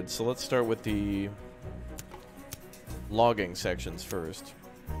 57 wood, so let's start with the logging sections first.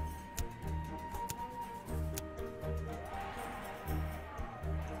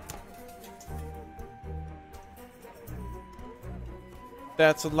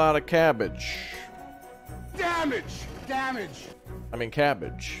 That's a lot of cabbage. Damage! Damage! I mean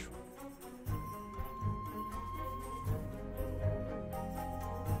cabbage.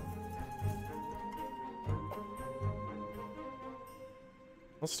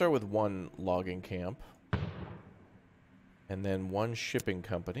 Let's start with one logging camp. And then one shipping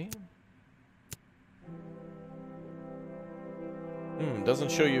company.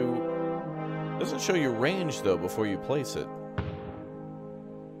 Doesn't show you range though before you place it.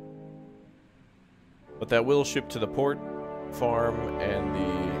 But that will ship to the port, farm, and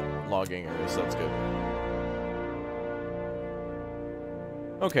the logging area, so that's good.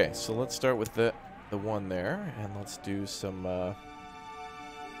 Okay, so let's start with the one there, and let's do some, yeah,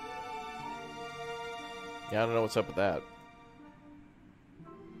 I don't know what's up with that.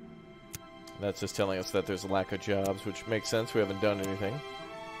 That's just telling us that there's a lack of jobs, which makes sense. We haven't done anything.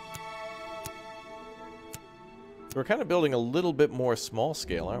 We're kind of building a little bit more small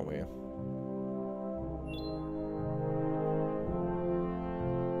scale, aren't we?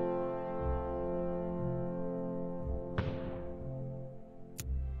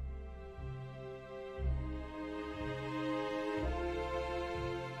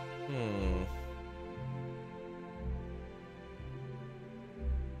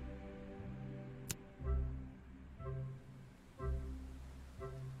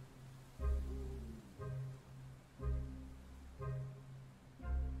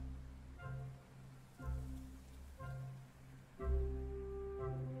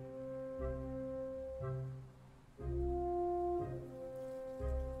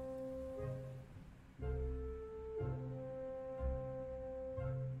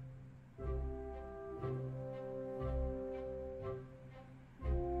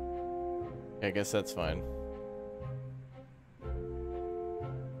 I guess that's fine.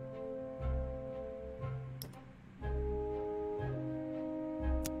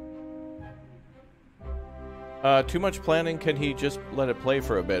 Too much planning, can he just let it play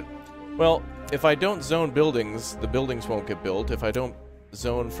for a bit? Well, if I don't zone buildings, the buildings won't get built. If I don't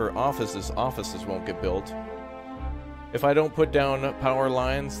zone for offices, offices won't get built. If I don't put down power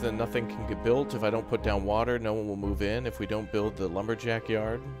lines, then nothing can get built. If I don't put down water, no one will move in. If we don't build the lumberjack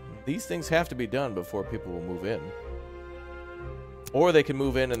yard, these things have to be done before people will move in. Or they can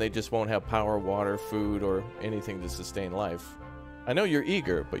move in and they just won't have power, water, food, or anything to sustain life. I know you're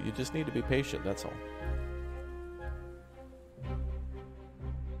eager, but you just need to be patient, that's all.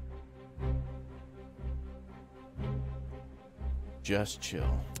 Just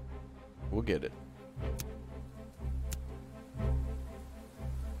chill. We'll get it.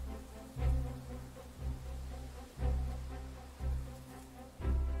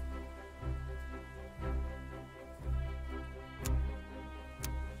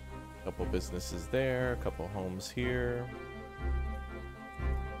 Couple businesses there, a couple homes here.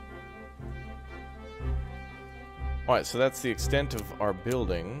 Alright, so that's the extent of our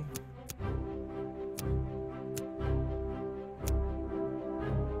building.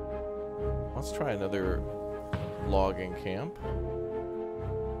 Let's try another logging camp.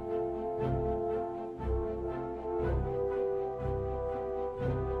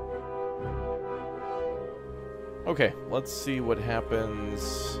 Okay, let's see what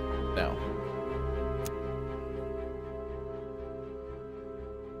happens now.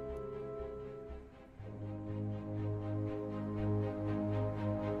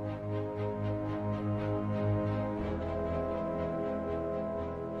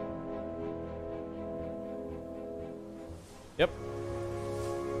 Yep.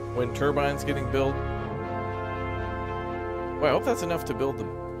 Wind turbines getting built. Well, I hope that's enough to build the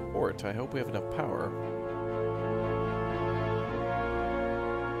port. I hope we have enough power.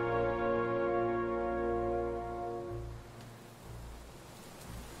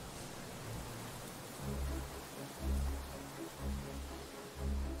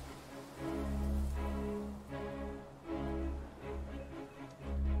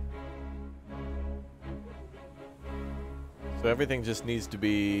 So everything just needs to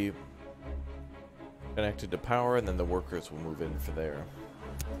be connected to power, and then the workers will move in for there.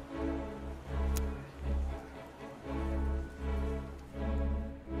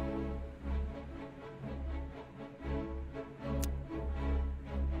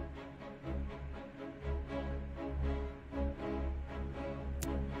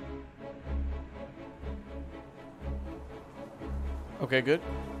 Okay, good.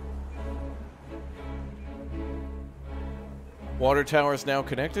 Water tower is now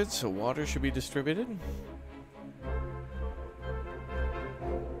connected, so water should be distributed.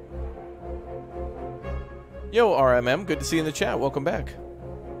 Yo, RMM, good to see you in the chat. Welcome back.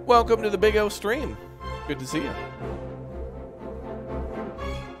 Welcome to the Big O stream. Good to see you.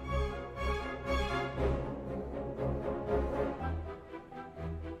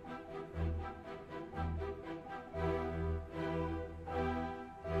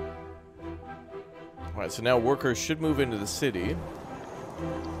 Alright, so now workers should move into the city.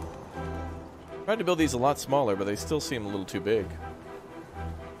 Tried to build these a lot smaller, but they still seem a little too big.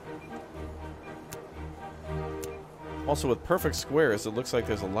 Also, with perfect squares, it looks like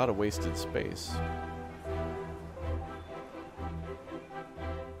there's a lot of wasted space.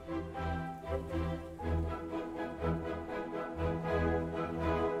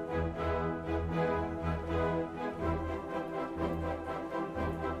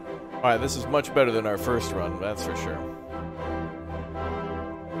 Alright, this is much better than our first run, that's for sure.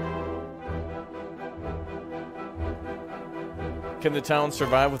 Can the town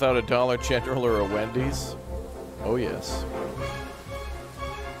survive without a Dollar General or a Wendy's? Oh, yes.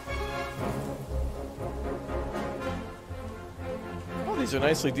 Oh, these are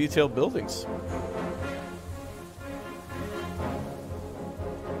nicely detailed buildings.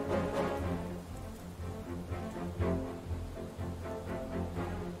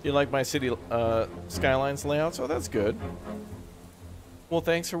 Do you like my city skylines layouts? Oh, that's good. Well,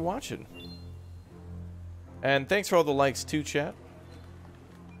 thanks for watching. And thanks for all the likes too, chat.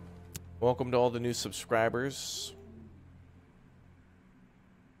 Welcome to all the new subscribers.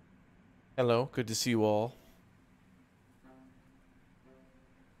 Hello, good to see you all.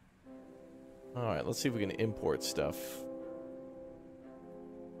 Alright, let's see if we can import stuff.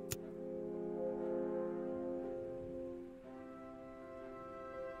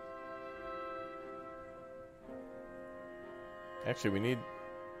 Actually, we need...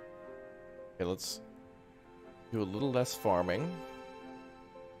 Okay, let's do a little less farming.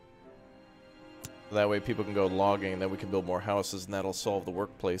 That way people can go logging, and then we can build more houses, and that'll solve the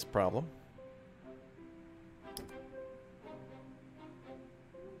workplace problem.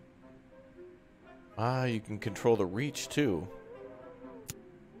 Ah, you can control the reach, too.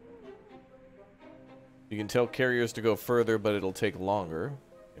 You can tell carriers to go further, but it'll take longer.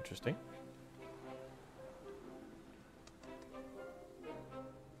 Interesting.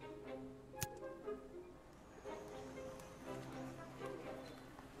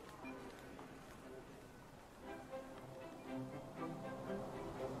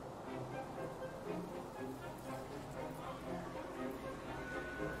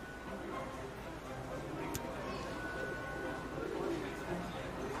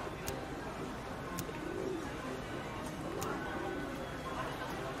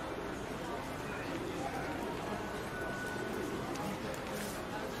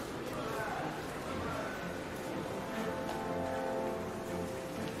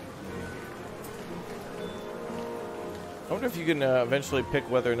 I wonder if you can eventually pick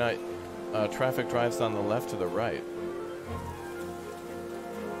whether or not traffic drives on the left or the right.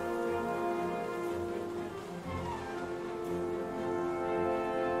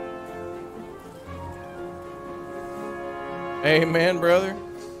 Amen, brother.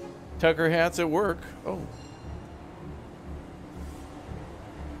 Tucker hats at work. Oh.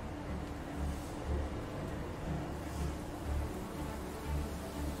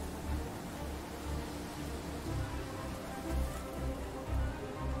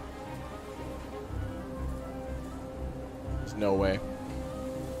 No way.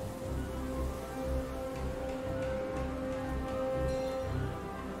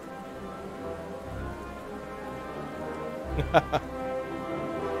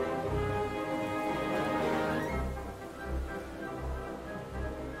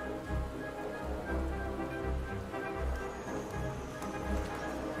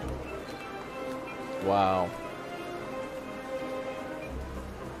 Wow.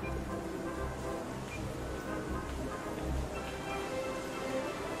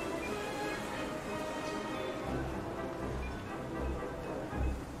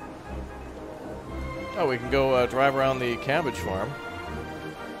 Oh, we can go drive around the cabbage farm.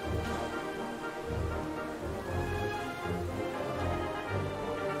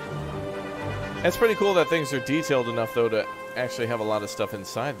 It's pretty cool that things are detailed enough, though, to actually have a lot of stuff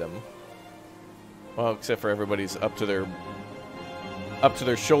inside them. Well, except for everybody's up to their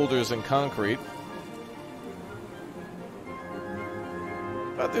shoulders in concrete.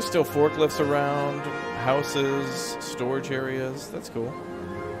 But there's still forklifts around, houses, storage areas. That's cool.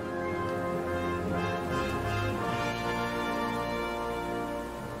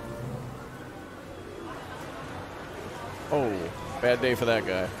 Bad day for that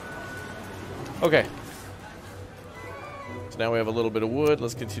guy. Okay. So now we have a little bit of wood.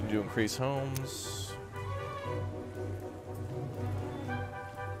 Let's continue to increase homes.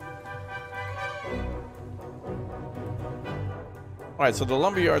 Alright, so the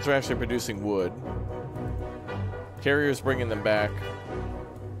lumber yards are actually producing wood. Carrier's bringing them back.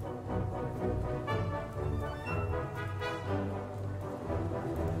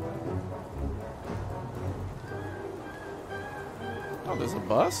 Oh, there's a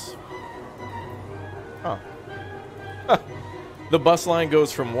bus? Huh. The bus line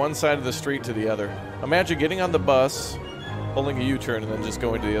goes from one side of the street to the other. Imagine getting on the bus, pulling a U-turn, and then just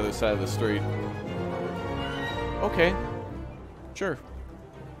going to the other side of the street. Okay. Sure.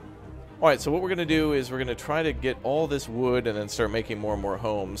 Alright, so what we're going to do is we're going to try to get all this wood and then start making more and more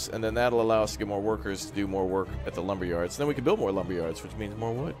homes, and then that'll allow us to get more workers to do more work at the lumber yards. Then we can build more lumber yards, which means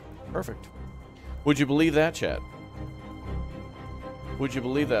more wood. Perfect. Would you believe that, chat? Would you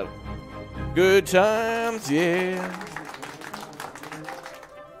believe that? Good times, yeah.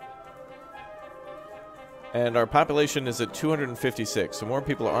 And our population is at 256, so more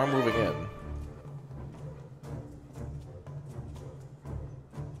people are moving in.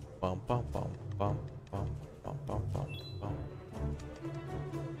 Bum, bum, bum, bum, bum, bum, bum, bum, bum.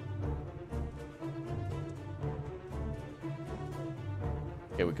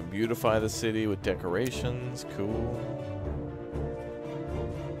 Okay, we can beautify the city with decorations. Cool.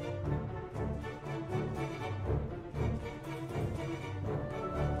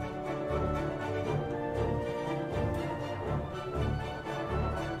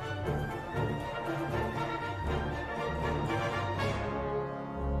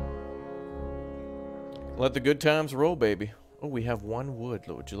 Let the good times roll, baby. Oh, we have one wood.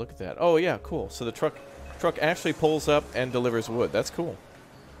 Would you look at that? Oh, yeah, cool. So the truck actually pulls up and delivers wood. That's cool.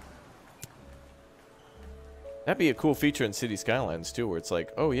 That'd be a cool feature in City Skylines, too, where it's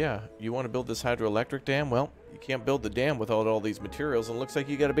like, oh, yeah, you want to build this hydroelectric dam? Well, you can't build the dam without all these materials, and it looks like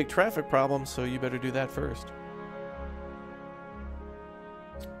you got a big traffic problem, so you better do that first.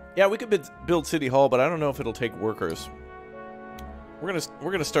 Yeah, we could build City Hall, but I don't know if it'll take workers. We're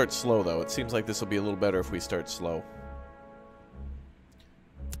gonna start slow, though. It seems like this will be a little better if we start slow.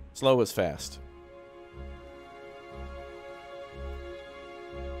 Slow is fast.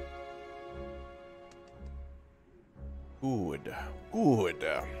 Good. Good.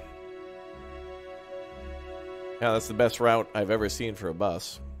 Yeah, that's the best route I've ever seen for a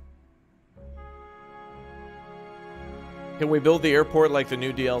bus. Can we build the airport like the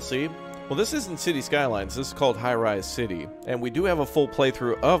new DLC? Well, this isn't City Skylines. This is called Highrise City. And we do have a full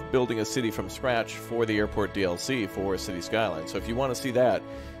playthrough of building a city from scratch for the airport DLC for City Skylines. So if you want to see that,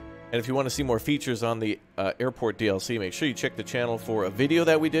 and if you want to see more features on the airport DLC, make sure you check the channel for a video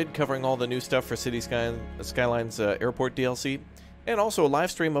that we did covering all the new stuff for City Skylines airport DLC. And also a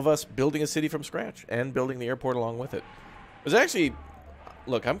live stream of us building a city from scratch and building the airport along with it. It was actually...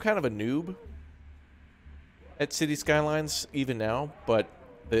 Look, I'm kind of a noob at City Skylines even now, but...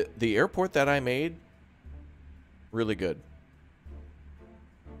 The airport that I made, really good.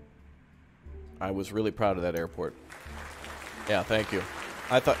 I was really proud of that airport. Yeah, thank you.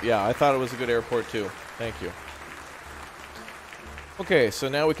 I thought it was a good airport too. Thank you. Okay, so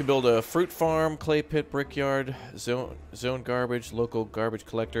now we can build a fruit farm, clay pit, brickyard, zone garbage, local garbage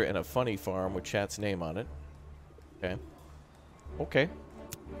collector, and a funny farm with chat's name on it. Okay. Okay.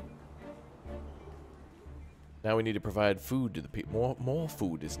 Now we need to provide food to the people. More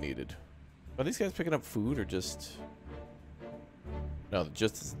food is needed. Are these guys picking up food or just... No,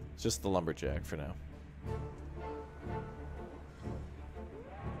 just the lumberjack for now.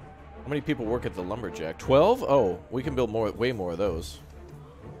 How many people work at the lumberjack? 12? Oh, we can build way more of those.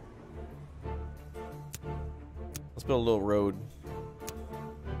 Let's build a little road.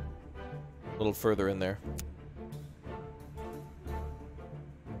 A little further in there.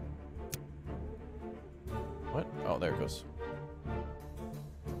 What? Oh, there it goes.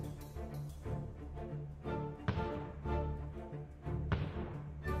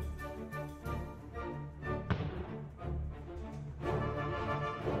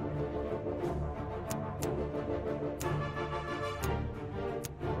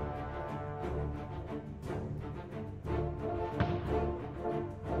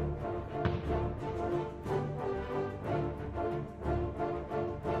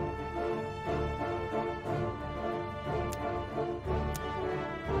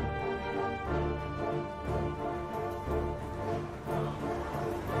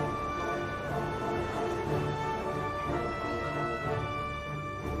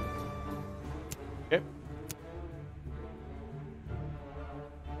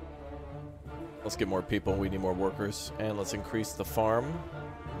 Let's get more people. We need more workers. And let's increase the farm.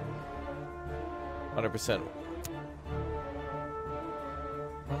 100%.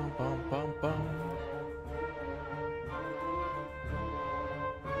 Bum, bum, bum, bum.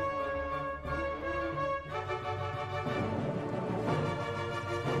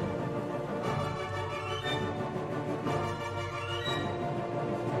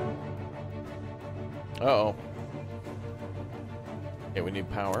 Uh-oh. Okay, we need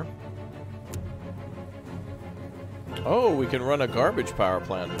power. Oh, we can run a garbage power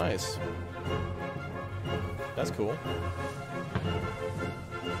plant. Nice. That's cool.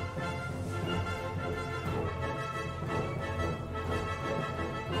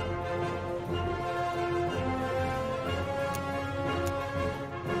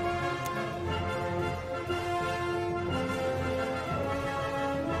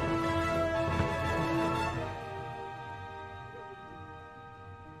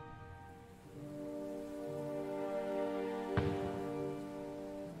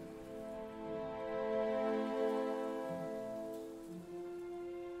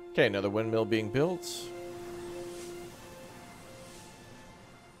 Okay, another windmill being built.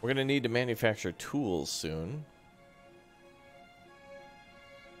 We're going to need to manufacture tools soon.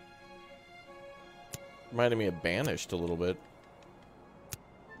 Reminded me of Banished a little bit.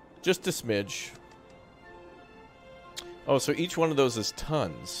 Just a smidge. Oh, so each one of those is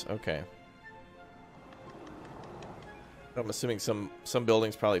tons. Okay. I'm assuming some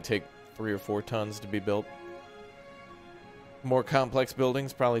buildings probably take 3 or 4 tons to be built. More complex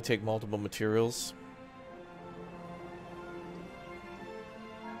buildings probably take multiple materials.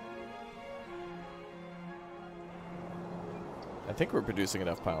 I think we're producing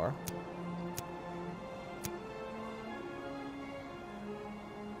enough power.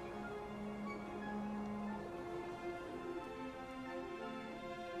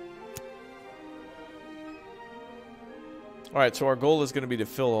 Alright, so our goal is going to be to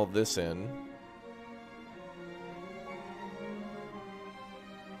fill all this in.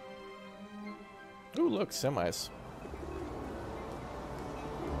 Ooh, look, semis.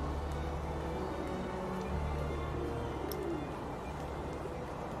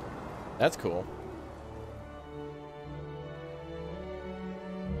 That's cool.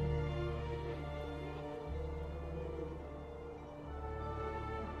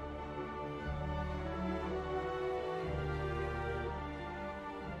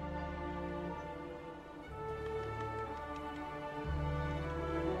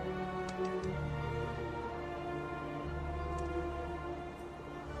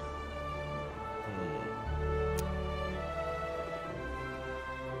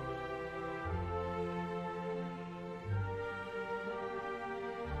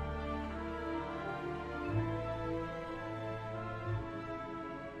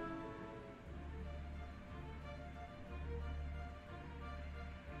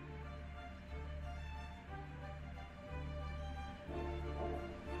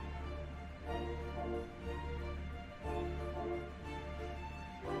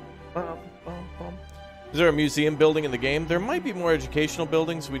 Is there a museum building in the game? There might be more educational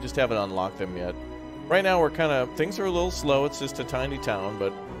buildings. We just haven't unlocked them yet. Right now, we're kind of... Things are a little slow. It's just a tiny town,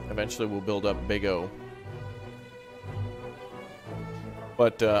 but eventually we'll build up Big O.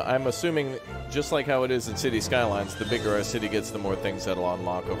 But I'm assuming, just like how it is in City Skylines, the bigger our city gets, the more things that'll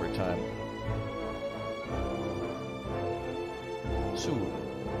unlock over time. Soon.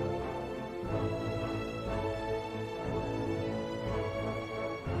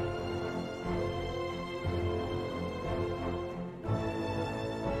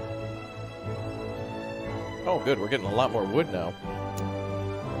 Oh, good. We're getting a lot more wood now.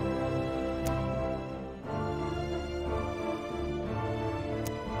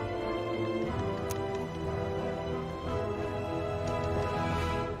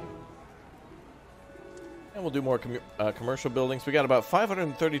 And we'll do more commercial buildings. We got about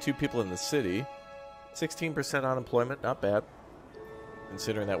 532 people in the city. 16% unemployment. Not bad,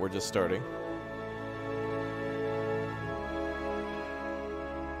 considering that we're just starting.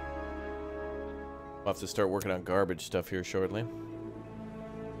 I'll have to start working on garbage stuff here shortly.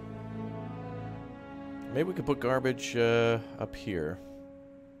 Maybe we could put garbage up here.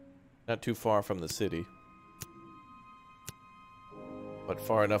 Not too far from the city. But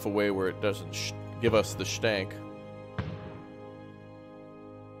far enough away where it doesn't give us the stank.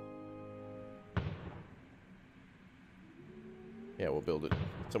 Yeah, we'll build it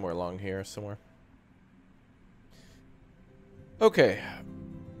somewhere along here, somewhere. Okay.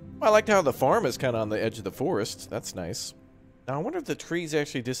 I liked how the farm is kind of on the edge of the forest. That's nice. Now, I wonder if the trees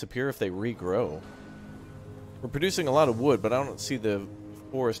actually disappear if they regrow. We're producing a lot of wood, but I don't see the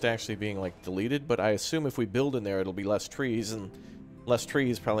forest actually being like deleted, but I assume if we build in there, it'll be less trees, and less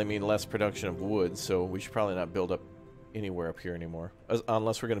trees probably mean less production of wood, so we should probably not build up anywhere up here anymore.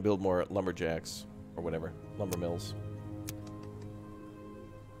 Unless we're going to build more lumberjacks or whatever, lumber mills.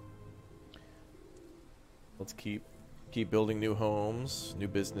 Let's keep building new homes, new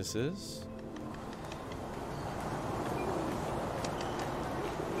businesses.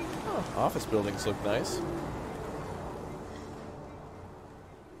 Oh, office buildings look nice.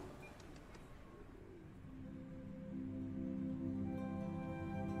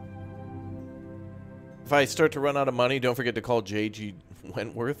 If I start to run out of money, don't forget to call J.G.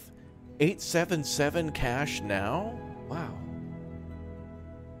 Wentworth. 877 cash now? Wow.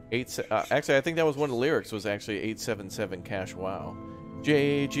 Actually, I think that was one of the lyrics, was actually 877 cash wow.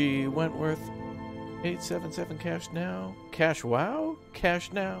 J.G. Wentworth. 877 cash now? Cash wow?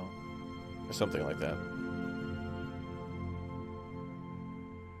 Cash now? Or something like that.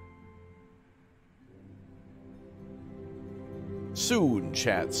 Soon,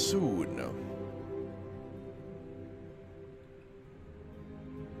 chat, soon.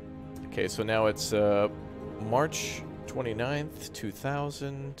 Okay, so now it's March 29th,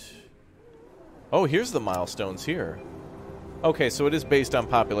 2000. Oh, here's the milestones here. Okay, so it is based on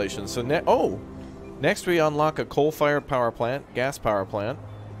population. So next we unlock a coal-fired power plant, gas power plant,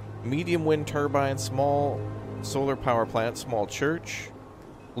 medium wind turbine, small solar power plant, small church,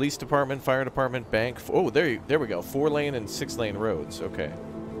 police department, fire department, bank. Oh, there we go. 4-lane and 6-lane roads. Okay.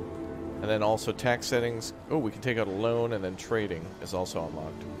 And then also tax settings. Oh, we can take out a loan, and then trading is also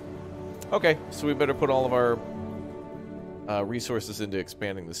unlocked. Okay, so we better put all of our resources into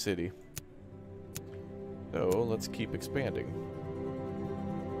expanding the city. So let's keep expanding.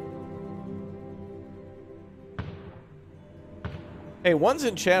 Hey, one's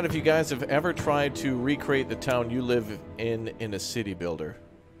in chat if you guys have ever tried to recreate the town you live in a city builder.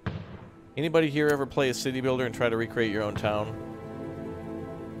 Anybody here ever play a city builder and try to recreate your own town?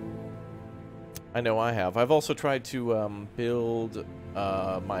 I know I have. I've also tried to build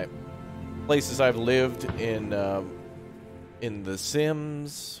my places I've lived in The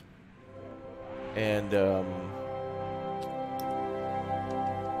Sims, and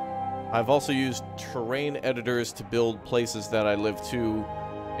I've also used terrain editors to build places that I lived to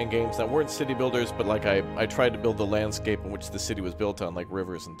in games that weren't city builders, but like I tried to build the landscape in which the city was built on, like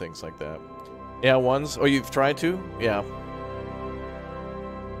rivers and things like that. Yeah, ones. Oh, you've tried to? Yeah.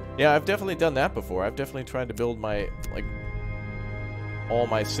 Yeah, I've definitely done that before. I've definitely tried to build my, like, all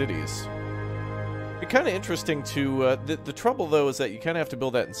my cities. It'd be kind of interesting to, the trouble though is that you kind of have to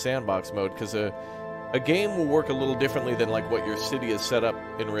build that in sandbox mode, because a game will work a little differently than like what your city is set up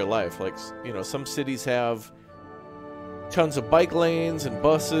in real life. Like, you know, some cities have tons of bike lanes and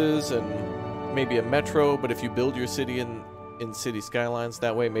buses and maybe a metro, but if you build your city in city skylines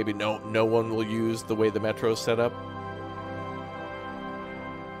that way, maybe no one will use the way the metro's set up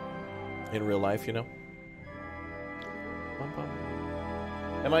in real life, you know? Bum, bum.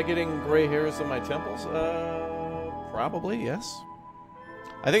 Am I getting gray hairs on my temples? Probably, yes.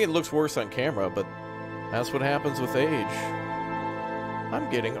 I think it looks worse on camera, but that's what happens with age.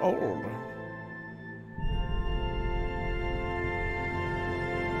 I'm getting old.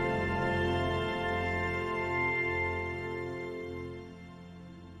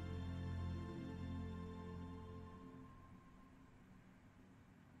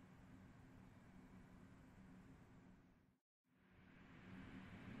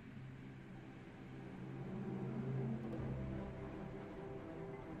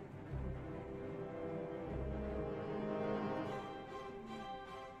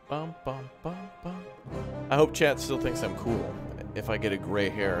 Bum, bum, bum, bum. I hope chat still thinks I'm cool if I get a gray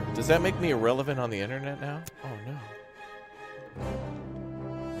hair. Does that make me irrelevant on the internet now? Oh no.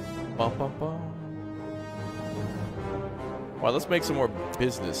 Bum, bum, bum. Well, let's make some more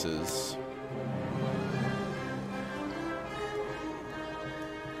businesses.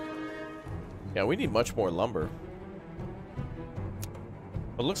 Yeah, we need much more lumber.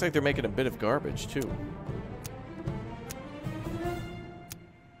 It looks like they're making a bit of garbage too.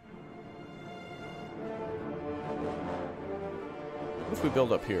 What if we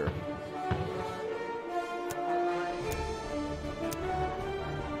build up here?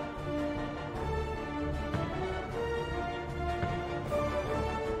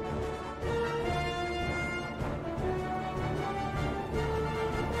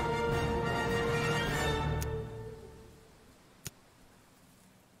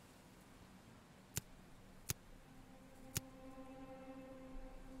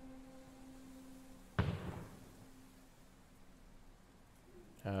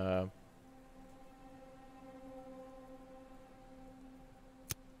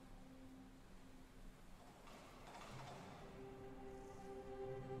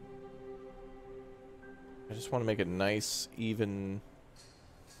 just want to make a nice, even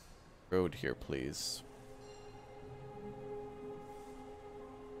road here, please.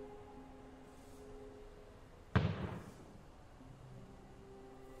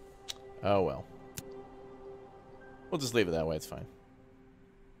 Oh, well. We'll just leave it that way. It's fine.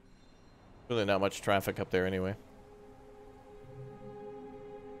 Really not much traffic up there anyway.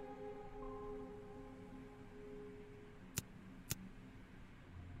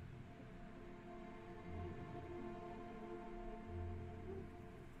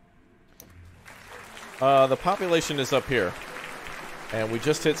 The population is up here. And we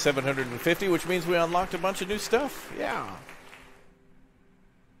just hit 750, which means we unlocked a bunch of new stuff. Yeah.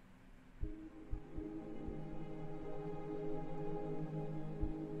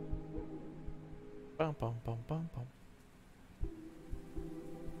 Bum, bum, bum, bum,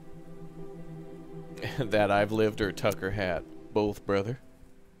 bum. That I've lived or Tucker hat. Both, brother.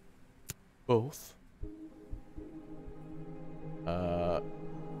 Both.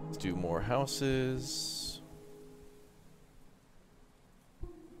 Let's do more houses.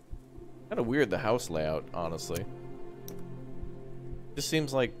 Kind of weird, the house layout, honestly. Just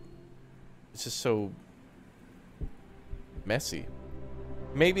seems like it's just so messy.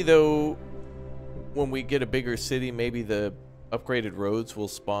 Maybe, though, when we get a bigger city, maybe the upgraded roads will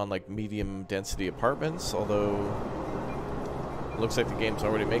spawn like medium density apartments, although it looks like the game's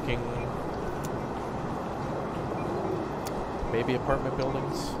already making maybe apartment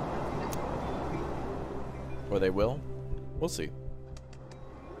buildings. Or they will. We'll see.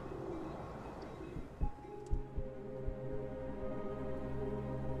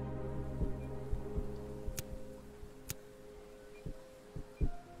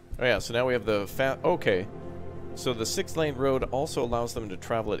 Oh yeah, so now we have the okay. So the 6-lane road also allows them to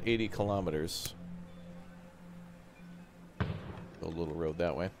travel at 80 kilometers. A little road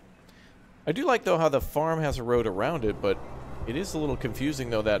that way. I do like, though, how the farm has a road around it, but it is a little confusing,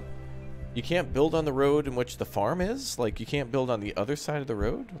 though, that you can't build on the road in which the farm is. Like, you can't build on the other side of the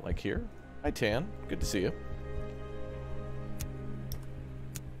road, like here. Hi, Tan. Good to see you.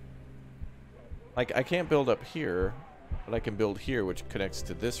 Like, I can't build up here, but I can build here, which connects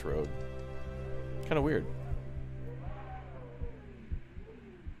to this road. Kind of weird.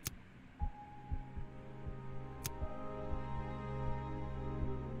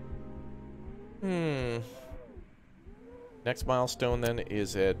 Next milestone, then,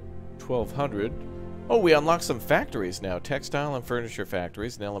 is at 1200. Oh, we unlocked some factories now. Textile and furniture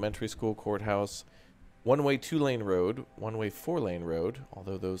factories, an elementary school, courthouse, one-way 2-lane road, one-way 4-lane road,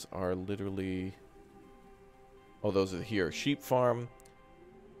 although those are literally... Oh, those are here. Sheep farm.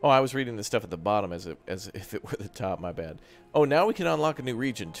 Oh, I was reading the stuff at the bottom as if it were the top. My bad. Oh, now we can unlock a new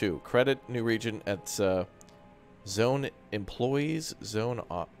region, too. Credit new region at zone employees, zone...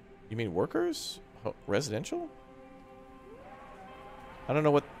 You mean workers? Oh, residential? I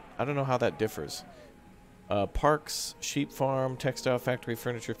don't know how that differs. Parks, sheep farm, textile factory,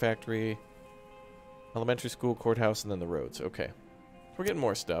 furniture factory, elementary school, courthouse, and then the roads. Okay. So we're getting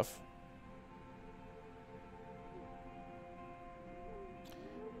more stuff.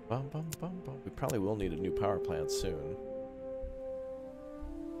 Bum, bum, bum, bum. We probably will need a new power plant soon.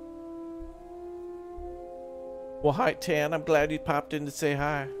 Well, hi, Tan. I'm glad you popped in to say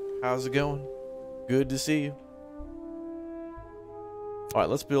hi. How's it going? Good to see you. Alright,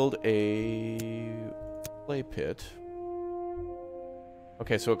 let's build a clay pit.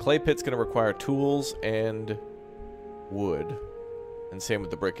 Okay, so a clay pit's going to require tools and wood. And same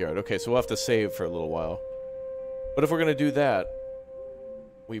with the brickyard. Okay, so we'll have to save for a little while. But if we're going to do that,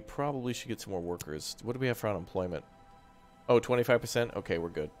 we probably should get some more workers. What do we have for unemployment? Oh, 25%? Okay, we're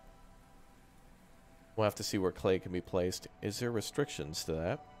good. We'll have to see where clay can be placed. Is there restrictions to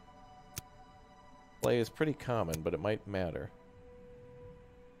that? Clay is pretty common, but it might matter.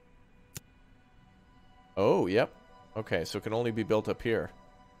 Oh, yep. Okay, so it can only be built up here.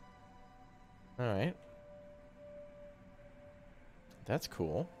 Alright. That's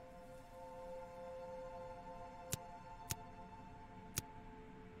cool.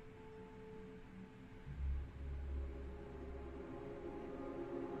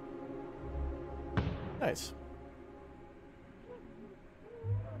 Nice.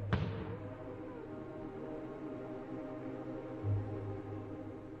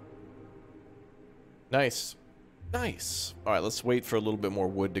 Nice. Nice. Alright, let's wait for a little bit more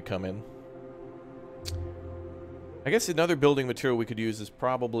wood to come in. I guess another building material we could use is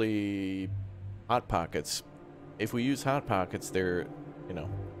probably Hot Pockets. If we use Hot Pockets, they're, you know,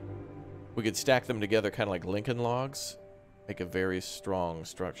 we could stack them together kind of like Lincoln logs. Make a very strong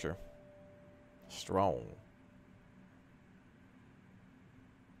structure. Strong.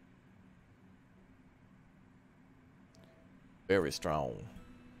 Very strong.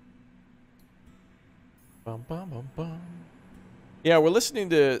 Bum, bum, bum, bum. Yeah, we're listening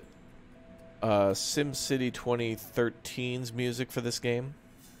to SimCity 2013's music for this game.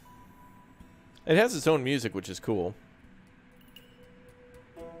 It has its own music, which is cool.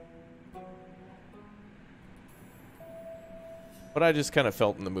 But I just kind of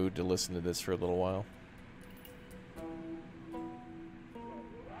felt in the mood to listen to this for a little while.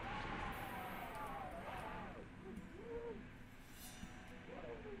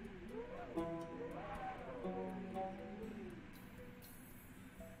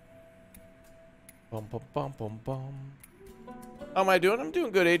 Bum, bum, bum, bum, bum. How am I doing? I'm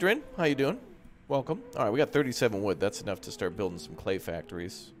doing good, Adrian. How you doing? Welcome. All right, we got 37 wood. That's enough to start building some clay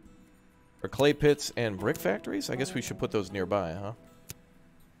factories. Or clay pits and brick factories? I guess we should put those nearby, huh?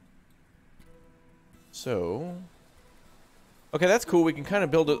 So... okay, that's cool. We can kind of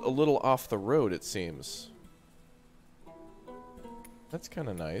build it a little off the road, it seems. That's kind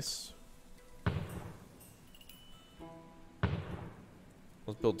of nice.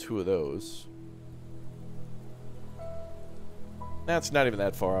 Let's build 2 of those. That's not even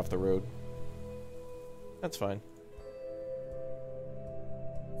that far off the road. That's fine.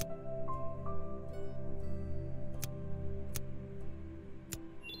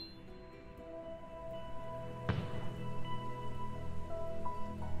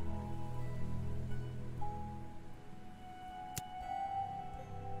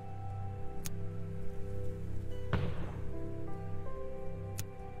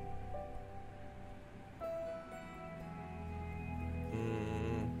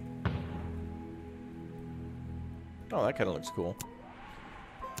 Oh, that kind of looks cool.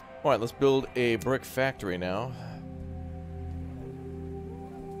 Alright, let's build a brick factory now.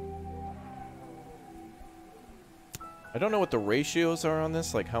 I don't know what the ratios are on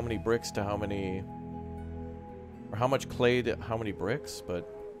this, like how many bricks to how many... or how much clay to how many bricks,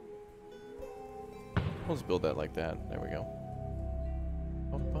 but... we'll just build that like that. There we go.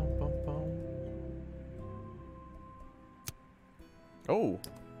 Bum, bum, bum, bum. Oh!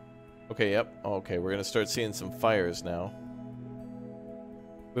 Okay, yep. Okay, we're gonna start seeing some fires now.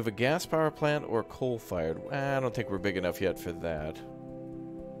 We have a gas power plant or coal-fired. I don't think we're big enough yet for that.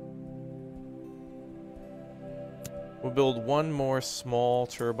 We'll build one more small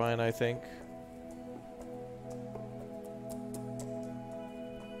turbine, I think.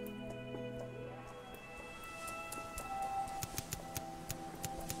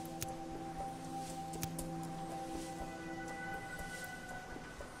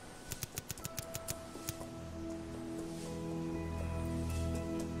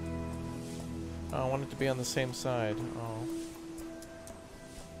 Oh, I want it to be on the same side. Oh.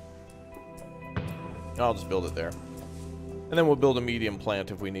 I'll just build it there. And then we'll build a medium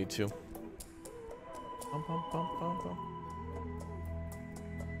plant if we need to. Bum, bum, bum, bum, bum.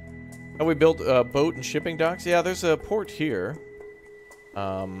 Oh, we built boat and shipping docks? Yeah, there's a port here.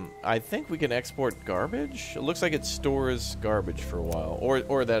 I think we can export garbage? It looks like it stores garbage for a while.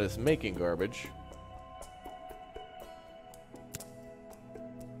 Or that it's making garbage.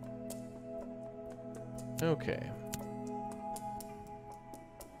 Okay.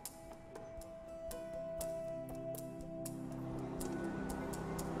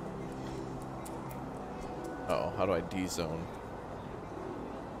 Uh-oh, how do I D-zone?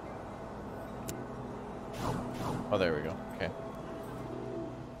 Oh, there we go. Okay.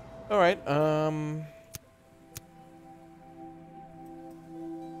 Alright,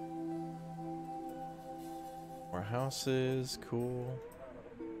 more houses, cool.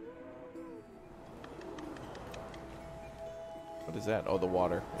 What is that? Oh, the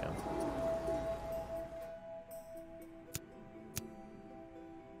water, yeah.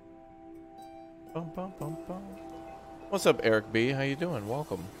 Bum, bum, bum, bum. What's up, Eric B? How you doing?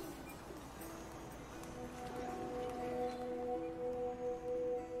 Welcome.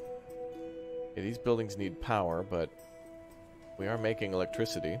 Okay, these buildings need power, but we are making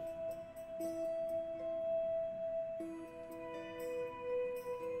electricity.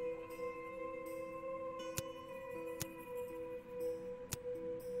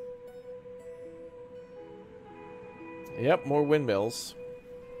 Yep, more windmills.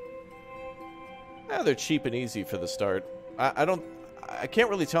 They're cheap and easy for the start. I can't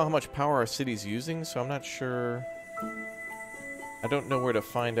really tell how much power our city's using, so I'm not sure. I don't know where to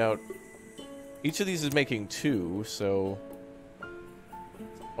find out. Each of these is making 2, so...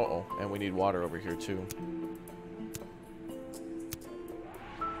 uh-oh, and we need water over here, too.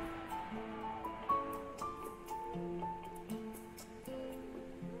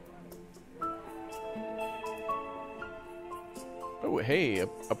 Oh, hey,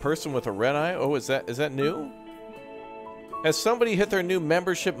 a person with a red eye? Oh, is that new? Has somebody hit their new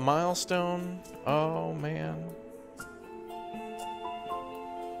membership milestone? Oh, man.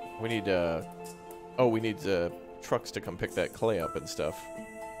 We need, oh, we need, trucks to come pick that clay up and stuff.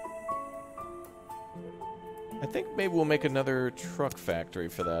 I think maybe we'll make another truck factory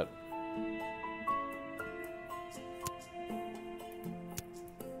for that.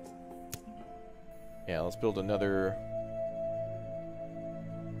 Yeah, let's build another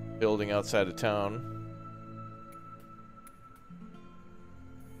building outside of town.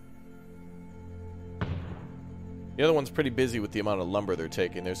 The other one's pretty busy with the amount of lumber they're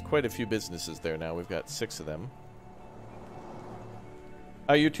taking. There's quite a few businesses there now. We've got 6 of them.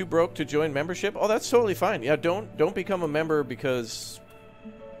 You're too broke to join membership? Oh, that's totally fine. Yeah, don't become a member because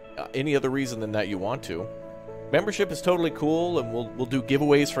any other reason than that you want to. Membership is totally cool, and we'll do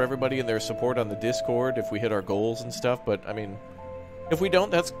giveaways for everybody and their support on the Discord if we hit our goals and stuff. But I mean, if we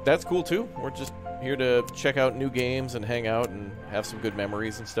don't, that's cool too. We're just here to check out new games and hang out and have some good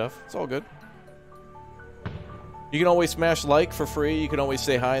memories and stuff. It's all good. You can always smash like for free. You can always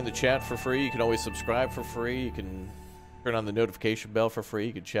say hi in the chat for free. You can always subscribe for free. You can turn on the notification bell for free.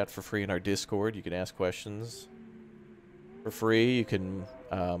 You can chat for free in our Discord. You can ask questions for free. You can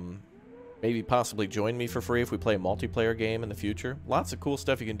maybe possibly join me for free if we play a multiplayer game in the future. Lots of cool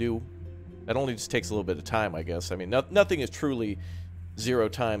stuff you can do. That only just takes a little bit of time, I guess. I mean, nothing is truly 0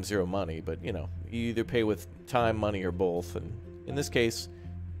 time, 0 money. But, you know, you either pay with time, money, or both. And in this case,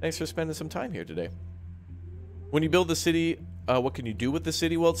 thanks for spending some time here today. When you build the city, what can you do with the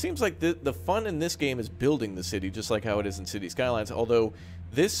city? Well, it seems like the fun in this game is building the city, just like how it is in City Skylines. Although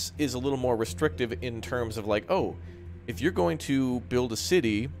this is a little more restrictive in terms of like, oh, if you're going to build a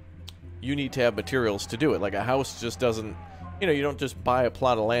city, you need to have materials to do it. Like a house just doesn't, you know, you don't just buy a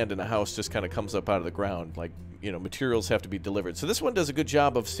plot of land and a house just kind of comes up out of the ground. Like, you know, materials have to be delivered. So this one does a good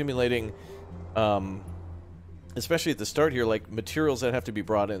job of simulating, especially at the start here, like materials that have to be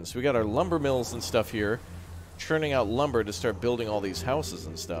brought in. So we got our lumber mills and stuff here, churning out lumber to start building all these houses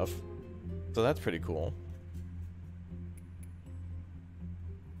and stuff. So that's pretty cool.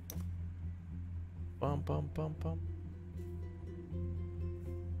 Bum, bum, bum, bum.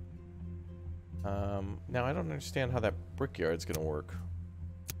 Now I don't understand how that brickyard's gonna work.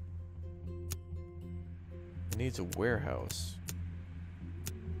 It needs a warehouse.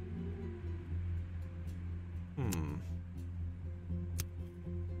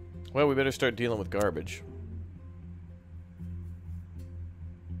 Well, we better start dealing with garbage.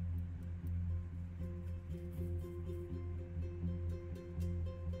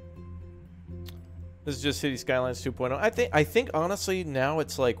 This is just City Skylines 2.0. I think honestly now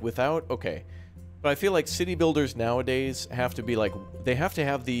it's like without but I feel like city builders nowadays have to be like they have to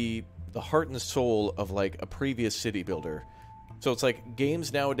have the heart and soul of like a previous city builder. So it's like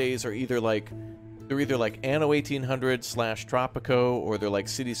games nowadays are either like they're either like Anno 1800 / Tropico, or they're like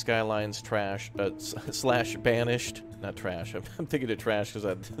City Skylines trash / Banished. Not trash. I'm thinking of trash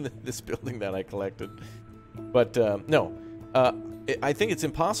because this building that I collected. But no. I think it's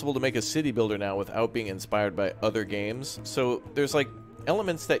impossible to make a city builder now without being inspired by other games. So there's like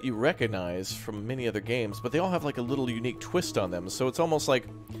elements that you recognize from many other games, but they all have like a little unique twist on them. So it's almost like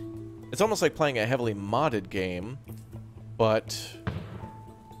playing a heavily modded game, but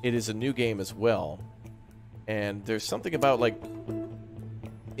it is a new game as well. And there's something about like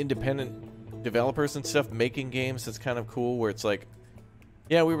independent developers and stuff making games that's kind of cool, where it's like,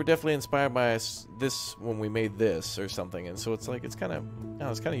 yeah, we were definitely inspired by this when we made this or something, and so it's like it's kind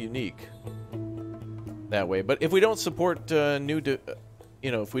of unique that way. But if we don't support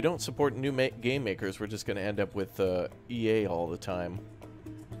if we don't support new game makers, we're just going to end up with EA all the time.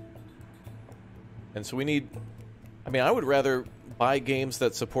 And so we need. I mean, I would rather buy games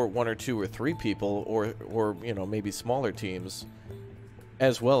that support 1 or 2 or 3 people, or you know, maybe smaller teams,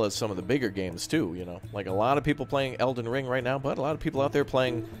 as well as some of the bigger games too, you know. Like a lot of people playing Elden Ring right now, but a lot of people out there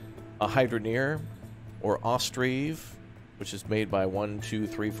playing a Hydroneer or Ostrive, which is made by 1, 2,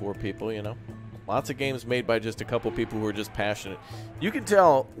 3, 4 people, you know. Lots of games made by just a couple people who are just passionate. You can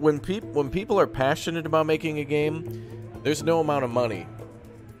tell when people are passionate about making a game, there's no amount of money.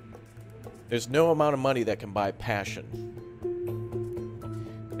 There's no amount of money that can buy passion.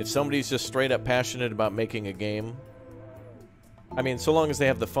 If somebody's just straight up passionate about making a game, I mean, so long as they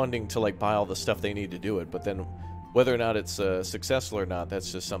have the funding to like buy all the stuff they need to do it, but then whether or not it's successful or not, that's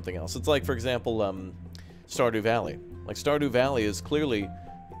just something else. It's like, for example, Stardew Valley. Like Stardew Valley is clearly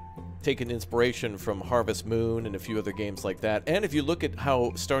taken inspiration from Harvest Moon and a few other games like that. And if you look at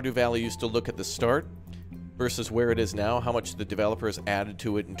how Stardew Valley used to look at the start versus where it is now, how much the developers added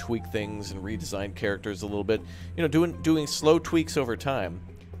to it and tweaked things and redesigned characters a little bit, you know, doing slow tweaks over time.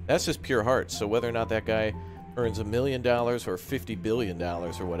 That's just pure heart. So whether or not that guy earns $1 million or $50 billion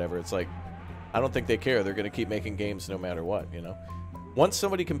or whatever, it's like, I don't think they care. They're going to keep making games no matter what, you know? Once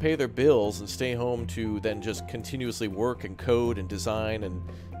somebody can pay their bills and stay home to then just continuously work and code and design and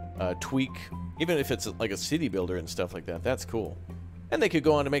tweak, even if it's like a city builder and stuff like that, that's cool. And they could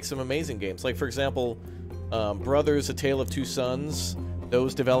go on to make some amazing games. Like, for example, Brothers, A Tale of Two Sons,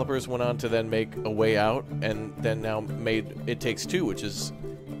 those developers went on to then make A Way Out, and then now made It Takes Two, which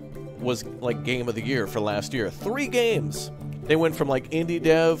was like Game of the Year for last year. 3 games! They went from like indie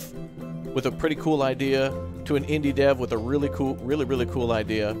dev with a pretty cool idea to an indie dev with a really cool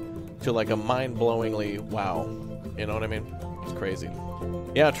idea to like a mind-blowingly wow. You know what I mean? It's crazy.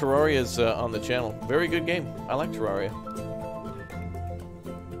 Yeah, Terraria is on the channel. Very good game. I like Terraria.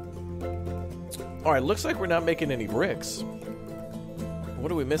 Alright, looks like we're not making any bricks.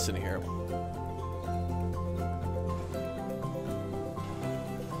 What are we missing here?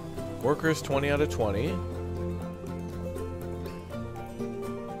 Workers 20 out of 20.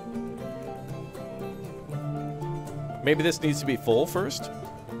 Maybe this needs to be full first?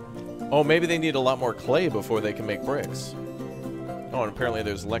 Oh, maybe they need a lot more clay before they can make bricks. Oh, and apparently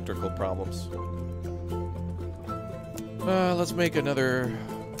there's electrical problems. Let's make another...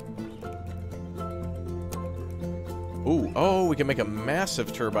 Ooh, oh, we can make a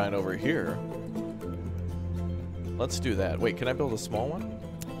massive turbine over here. Let's do that. Wait, can I build a small one?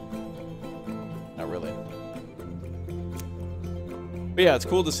 Not really. But yeah, it's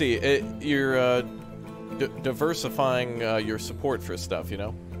cool to see. You're diversifying your support for stuff, you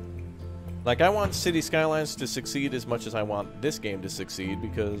know? Like, I want City Skylines to succeed as much as I want this game to succeed,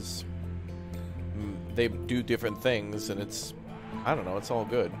 because they do different things, and it's... I don't know, it's all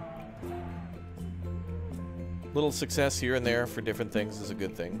good. Little success here and there for different things is a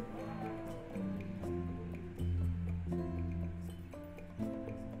good thing.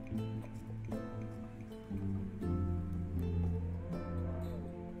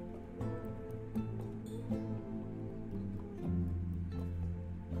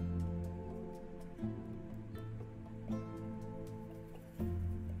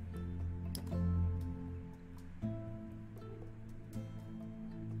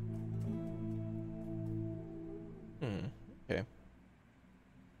 Okay.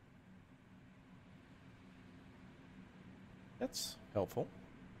 That's helpful.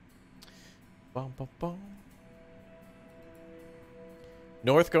 Bum, bum, bum.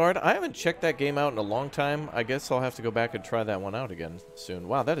 Northgard? I haven't checked that game out in a long time. I guess I'll have to go back and try that one out again soon.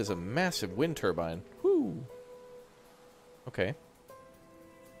 Wow, that is a massive wind turbine. Whoo! Okay.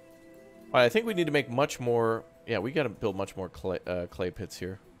 Alright, I think we need to make much more... Yeah, we gotta build much more clay pits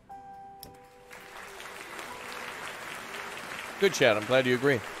here. Good chat, I'm glad you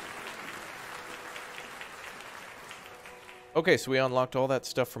agree. Okay, so we unlocked all that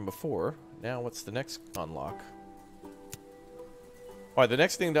stuff from before. Now what's the next unlock? Alright, the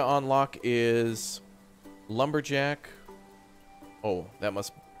next thing to unlock is Lumberjack. Oh, that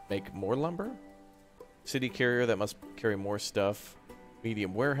must make more lumber? City Carrier, that must carry more stuff.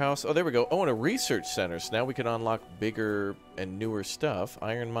 Medium Warehouse. Oh, there we go. Oh, and a research center. So now we can unlock bigger and newer stuff.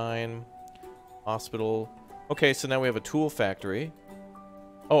 Iron Mine. Hospital. Okay, so now we have a tool factory.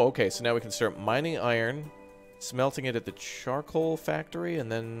 Oh, okay, so now we can start mining iron, smelting it at the charcoal factory, and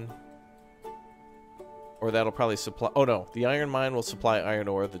then... Or that'll probably supply... Oh, no. The iron mine will supply iron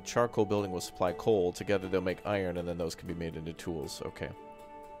ore. The charcoal building will supply coal. Together they'll make iron, and then those can be made into tools. Okay.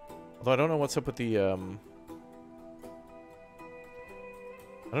 Although I don't know what's up with the, I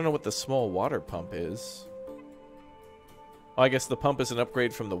don't know what the small water pump is. Oh, I guess the pump is an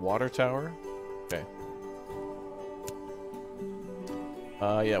upgrade from the water tower? Okay.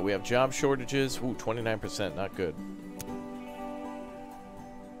 Yeah, we have job shortages. Ooh, 29%, not good.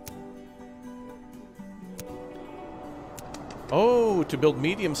 Oh, to build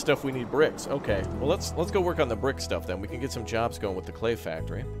medium stuff we need bricks. Okay, well let's go work on the brick stuff then. We can get some jobs going with the clay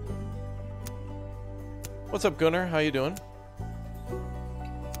factory. What's up, Gunnar? How you doing?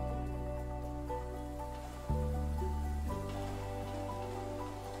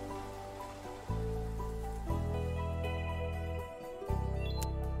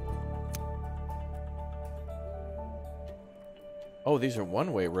 Oh, these are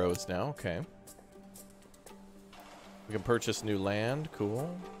one-way roads now. Okay. We can purchase new land.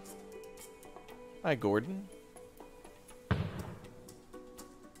 Cool. Hi, Gordon. Yeah,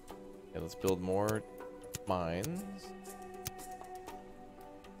 let's build more mines.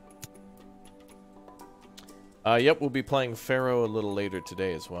 Yep, we'll be playing Pharaoh a little later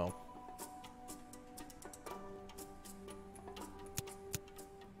today as well.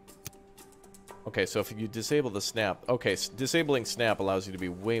 Okay, so if you disable the snap... Okay, disabling snap allows you to be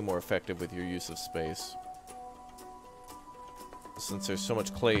way more effective with your use of space. since there's so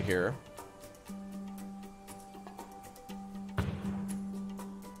much clay here.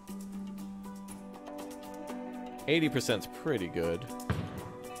 %'s pretty good.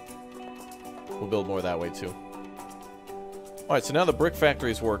 We'll build more that way too. Alright, so now the brick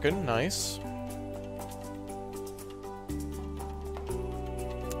factory's working. Nice.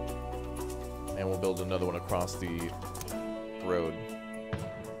 And we'll build another one across the road.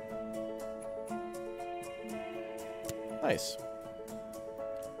 Nice.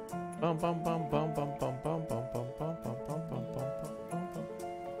 Bum bum bum bum bum bum bum bum bum bum bum bum bum bum bum bum.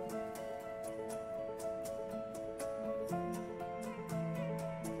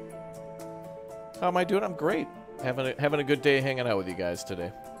 How am I doing? I'm great. Having a good day hanging out with you guys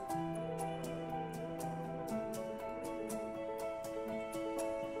today.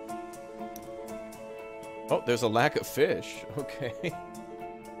 Oh, there's a lack of fish. Okay.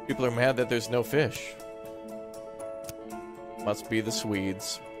 People are mad that there's no fish. Must be the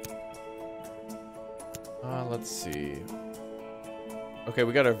Swedes. Let's see. Okay,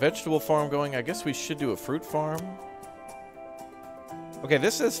 we got our vegetable farm going. I guess we should do a fruit farm. Okay,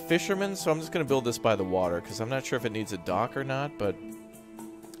 this says fisherman, so I'm just going to build this by the water, because I'm not sure if it needs a dock or not, but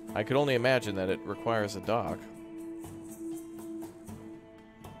I could only imagine that it requires a dock.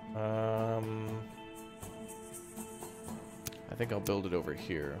 I think I'll build it over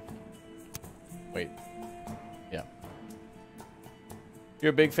here. Wait. Yeah.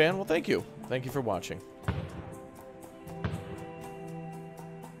 You're a big fan? Well, thank you. Thank you for watching.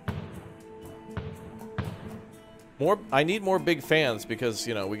 I need more big fans because,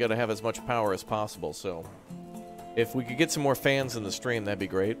 you know, we got to have as much power as possible, so if we could get some more fans in the stream, that'd be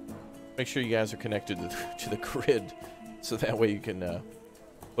great. Make sure you guys are connected to the grid so that way you can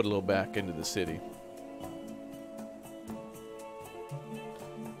put a little back into the city.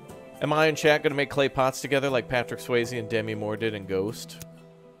 Am I in chat going to make clay pots together like Patrick Swayze and Demi Moore did in Ghost?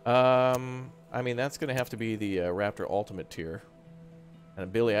 I mean, that's going to have to be the Raptor Ultimate tier.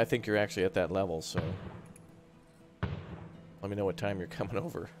 And Billy, I think you're actually at that level, so let me know what time you're coming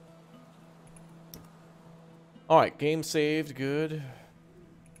over. Alright, game saved, good.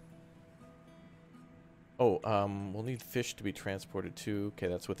 Oh, we'll need fish to be transported too. Okay,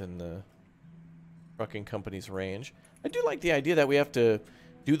 that's within the trucking company's range. I do like the idea that we have to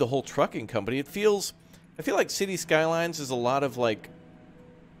do the whole trucking company. I feel like City Skylines is a lot of like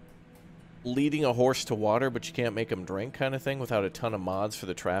leading a horse to water, but you can't make him drink kind of thing without a ton of mods for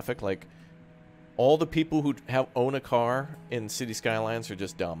the traffic. Like, all the people who own a car in City Skylines are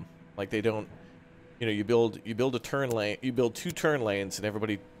just dumb. Like, they don't, you know, you build a turn lane, you build 2 turn lanes, and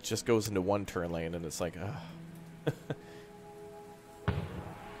everybody just goes into 1 turn lane, and it's like, ugh.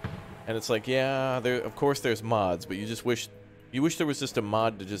 And it's like, yeah, of course there's mods, but you wish there was just a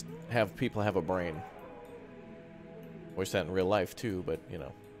mod to just have people have a brain. Wish that in real life too, but you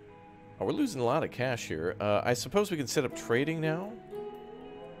know. Oh, we're losing a lot of cash here. I suppose we can set up trading now.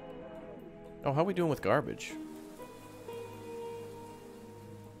 Oh, how are we doing with garbage?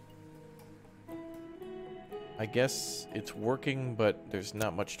 I guess it's working, but there's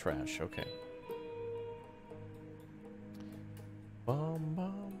not much trash. Okay. Bum,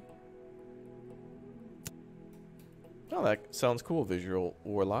 bum. Oh, that sounds cool, Visual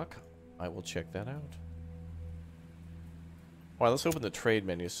Warlock. I will check that out. All right, let's open the trade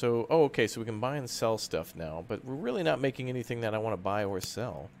menu. So, oh, okay, so we can buy and sell stuff now, but we're really not making anything that I want to buy or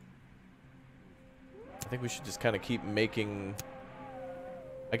sell. I think we should just kind of keep making...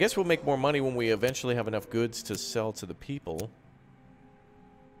 I guess we'll make more money when we eventually have enough goods to sell to the people.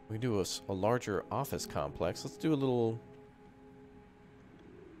 We can do a larger office complex. Let's do a little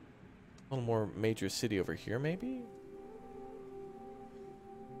more major city over here, maybe?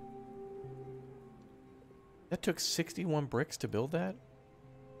 That took 61 bricks to build that?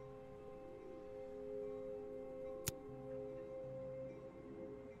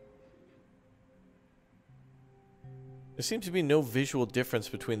 There seems to be no visual difference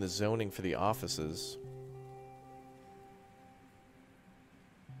between the zoning for the offices.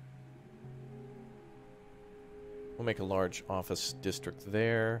 We'll make a large office district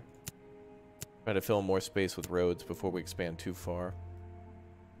there. Try to fill more space with roads before we expand too far.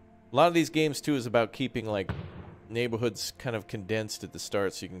 A lot of these games, too, is about keeping, like, neighborhoods kind of condensed at the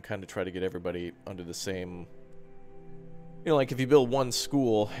start so you can kind of try to get everybody under the same... You know, like if you build one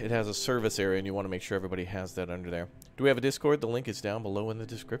school, it has a service area and you want to make sure everybody has that under there. Do we have a Discord? The link is down below in the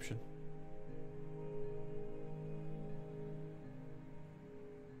description.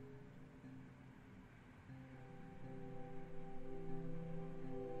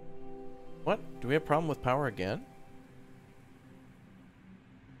 What? Do we have a problem with power again?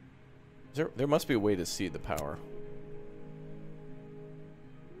 There must be a way to see the power.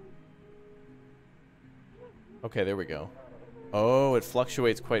 Okay, there we go. Oh, it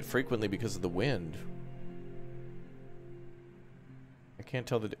fluctuates quite frequently because of the wind. I can't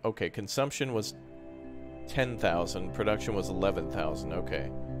tell the... Okay, consumption was 10,000. Production was 11,000.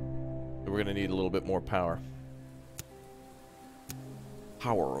 Okay. So we're going to need a little bit more power.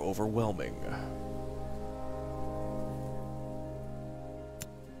 Power overwhelming.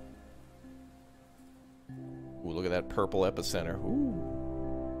 Ooh, look at that purple epicenter. Ooh.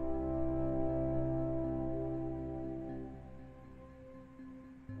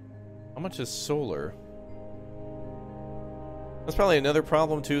 How much is solar? That's probably another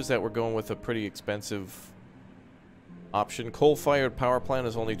problem too, is that we're going with a pretty expensive option. Coal-fired power plant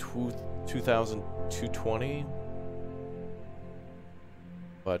is only 2,220.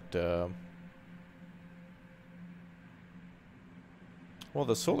 But, well,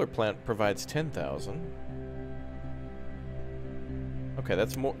 the solar plant provides 10,000. Okay,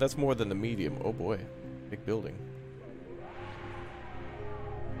 that's more than the medium. Oh boy, big building.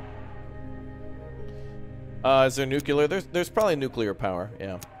 Is there nuclear? There's probably nuclear power,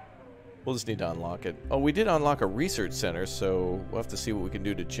 yeah. We'll just need to unlock it. Oh, we did unlock a research center, so we'll have to see what we can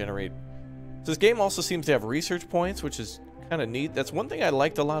do to generate... So this game also seems to have research points, which is kind of neat. That's one thing I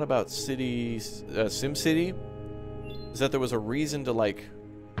liked a lot about SimCity, is that there was a reason to, like...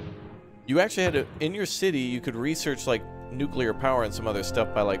 You actually had to... In your city, you could research, like, nuclear power and some other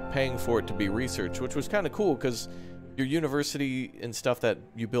stuff by, like, paying for it to be researched, which was kind of cool, because... Your university and stuff that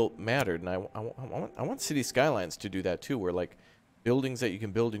you built mattered, and I want City Skylines to do that too, where like buildings that you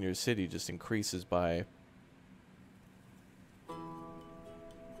can build in your city just increases by,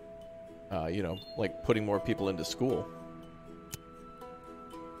 you know, like putting more people into school,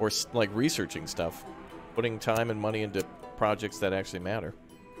 or like researching stuff, putting time and money into projects that actually matter.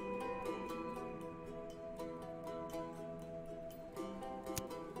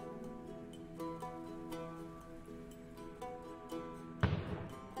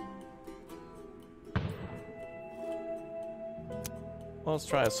 Well, let's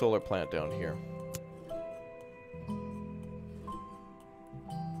try a solar plant down here.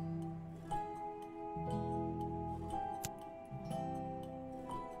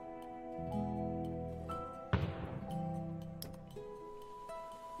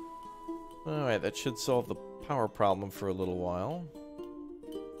 Alright, that should solve the power problem for a little while.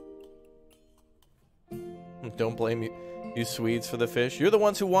 Don't blame you Swedes for the fish. You're the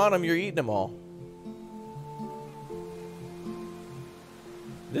ones who want them, you're eating them all.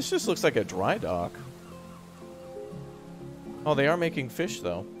 This just looks like a dry dock. Oh, they are making fish,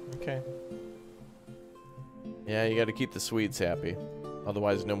 though. Okay. Yeah, you gotta keep the Swedes happy.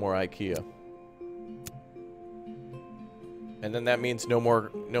 Otherwise, no more IKEA. And then that means no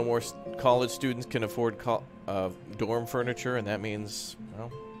more college students can afford dorm furniture, and that means, well...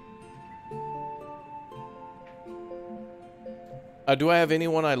 do I have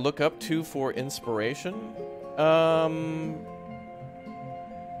anyone I look up to for inspiration?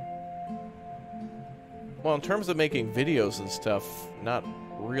 Well, in terms of making videos and stuff, not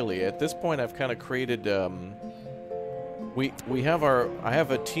really. At this point, I've kind of created, I have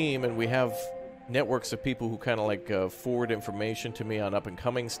a team, and we have networks of people who kind of like forward information to me on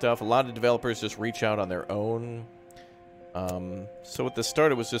up-and-coming stuff. A lot of developers just reach out on their own. So at the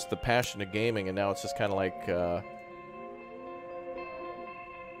start, it was just the passion of gaming, and now it's just kind of like, kind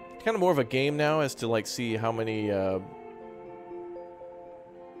of more of a game now, as to like see how many, you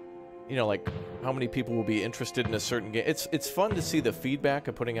know, like how many people will be interested in a certain game. It's fun to see the feedback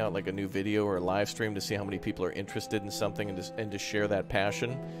of putting out like a new video or a live stream, to see how many people are interested in something, and to share that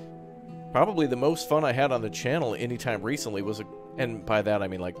passion. Probably the most fun I had on the channel anytime recently was, and by that I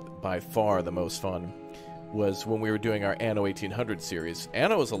mean like by far the most fun, was when we were doing our Anno 1800 series.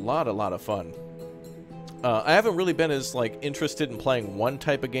 Anno is a lot of fun. I haven't really been as like interested in playing one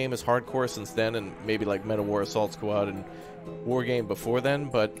type of game as hardcore since then, and maybe like Meta War Assault Squad and Wargame before then,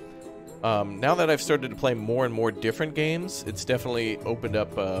 but now that I've started to play more and more different games, it's definitely opened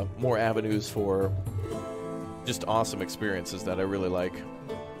up more avenues for just awesome experiences that I really like.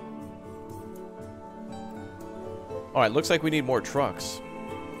 Alright, looks like we need more trucks.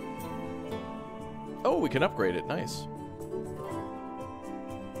 Oh, we can upgrade it. Nice.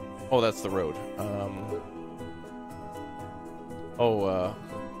 Oh, that's the road.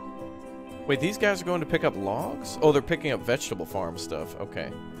 Wait, these guys are going to pick up logs? Oh, they're picking up vegetable farm stuff.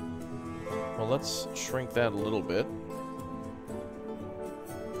 Okay. Well, let's shrink that a little bit.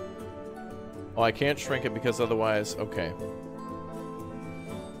 Oh, I can't shrink it because otherwise... Okay.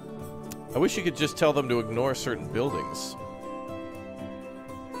 I wish you could just tell them to ignore certain buildings.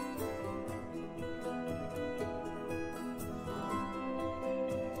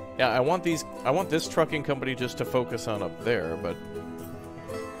 Yeah, I want this trucking company just to focus on up there, but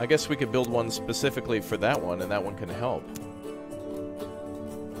I guess we could build one specifically for that one, and that one can help.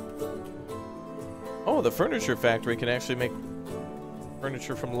 Oh, the furniture factory can actually make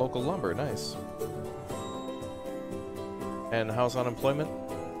furniture from local lumber. Nice. And how's unemployment?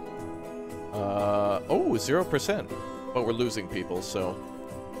 Oh, 0%. But we're losing people, so.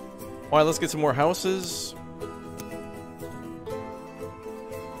 Alright, let's get some more houses.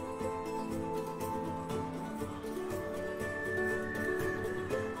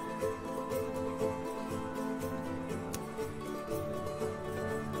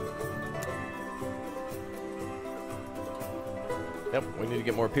 Yep, we need to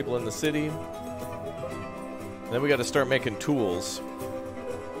get more people in the city. And then we got to start making tools.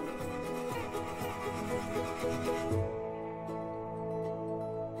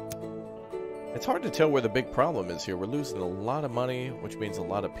 It's hard to tell where the big problem is here. We're losing a lot of money, which means a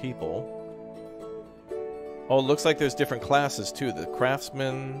lot of people. Oh, it looks like there's different classes too. The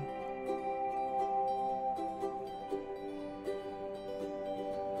craftsman.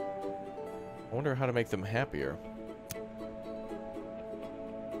 I wonder how to make them happier.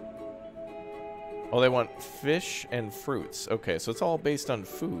 Oh, they want fish and fruits. Okay, so it's all based on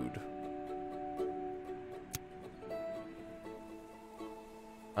food.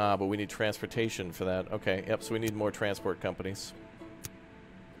 But we need transportation for that. Okay, yep, so we need more transport companies.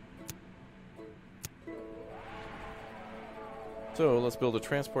 So, let's build a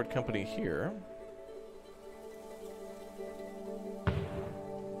transport company here.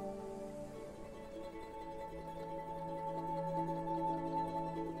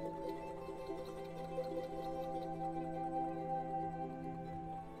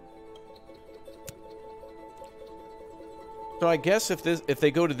 So I guess if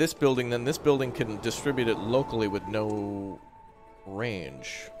they go to this building, then this building can distribute it locally with no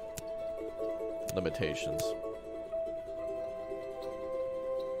range limitations.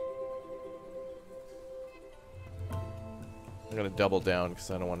 I'm gonna double down because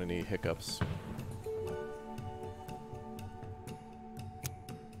I don't want any hiccups.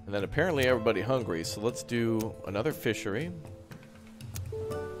 And then apparently everybody hungry, so let's do another fishery.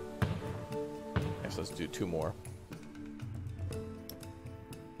 Actually, let's do 2 more.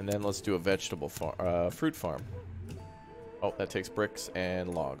 And then let's do a vegetable farm, fruit farm. Oh, that takes bricks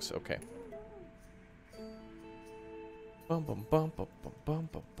and logs. Okay. Bum bum bum bum bum bum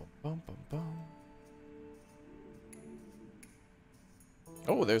bum bum bum bum.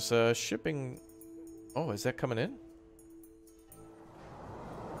 Oh, there's shipping. Oh, is that coming in?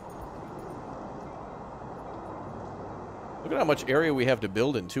 Look at how much area we have to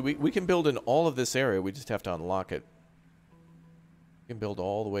build in too. We can build in all of this area. We just have to unlock it. Can build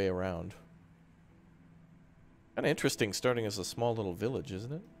all the way around. Kind of interesting starting as a small little village,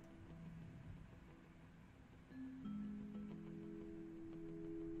 isn't it?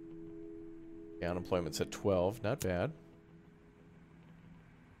 Yeah, unemployment's at 12. Not bad.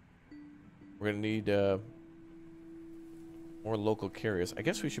 We're going to need more local carriers. I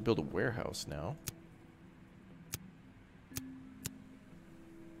guess we should build a warehouse now.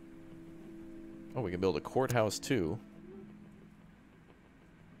 Oh, we can build a courthouse too.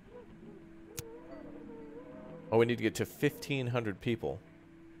 Oh, we need to get to 1,500 people.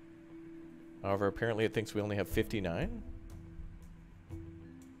 However, apparently it thinks we only have 59.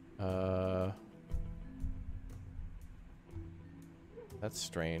 That's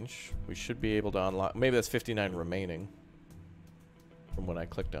strange. We should be able to unlock... Maybe that's 59 remaining from when I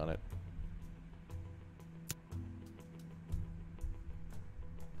clicked on it.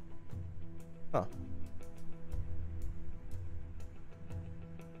 Huh.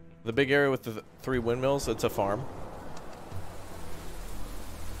 The big area with the 3 windmills, it's a farm.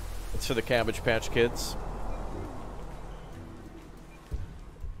 It's for the Cabbage Patch Kids.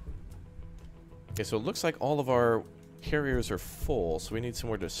 Okay, so it looks like all of our carriers are full, so we need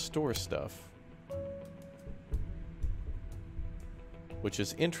somewhere to store stuff. Which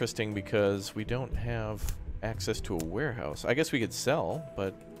is interesting because we don't have access to a warehouse. I guess we could sell,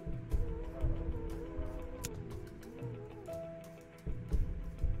 but...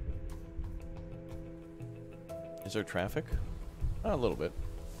 Is there traffic? A little bit.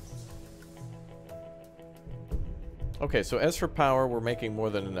 Okay, so as for power, we're making more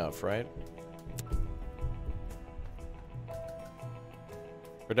than enough, right?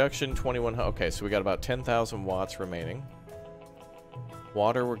 Production, 2100. Okay, so we got about 10,000 watts remaining.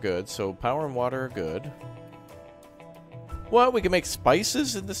 Water, we're good. So power and water are good. What? We can make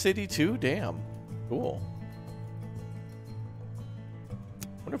spices in the city too? Damn. Cool.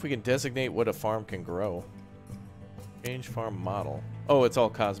 Wonder if we can designate what a farm can grow. Change farm model. Oh, it's all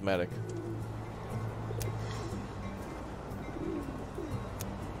cosmetic.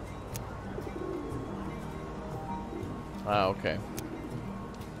 Ah, okay.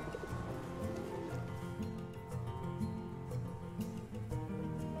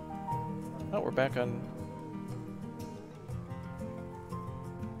 Oh, we're back on...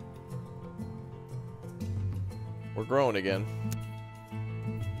 We're growing again.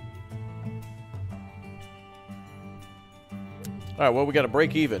 Alright, well, we got to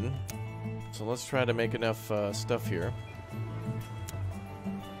break even. So let's try to make enough stuff here.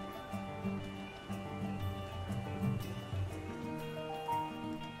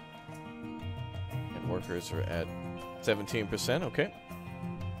 And workers are at 17%, okay.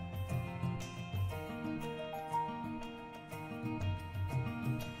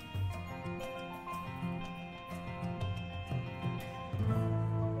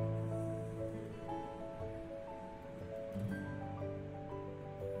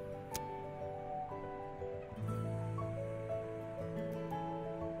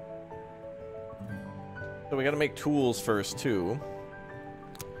 So we got to make tools first, too.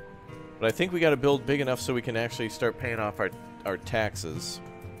 But I think we got to build big enough so we can actually start paying off our taxes.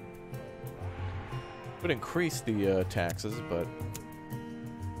 Would increase the taxes, but...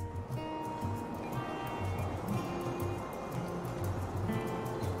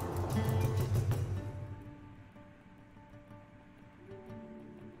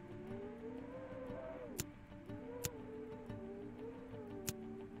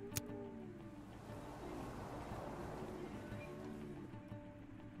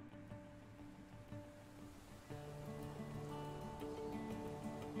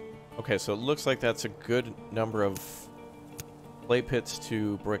 Okay, so it looks like that's a good number of clay pits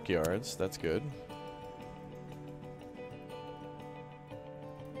to brickyards. That's good.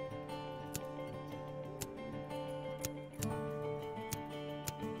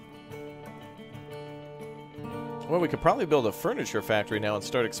 Well, we could probably build a furniture factory now and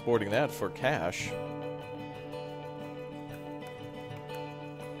start exporting that for cash.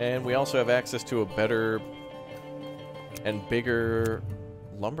 And we also have access to a better and bigger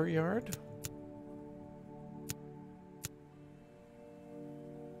lumber yard?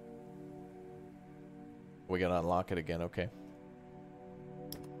 We gotta unlock it again, okay.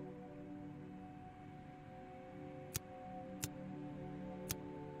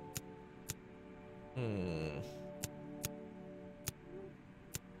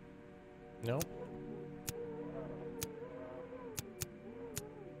 Nope.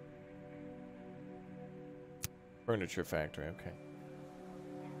 Furniture factory, okay.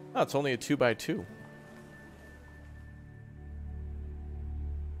 Oh, it's only a 2x2.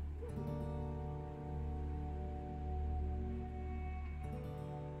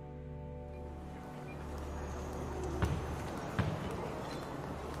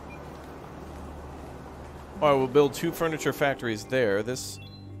 Alright, we'll build 2 furniture factories there. This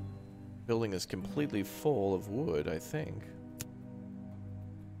building is completely full of wood, I think.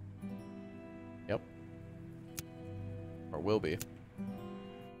 Yep. Or will be.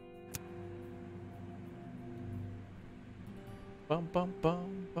 Bum bum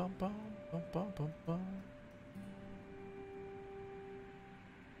bum bum bum bum bum bum bum.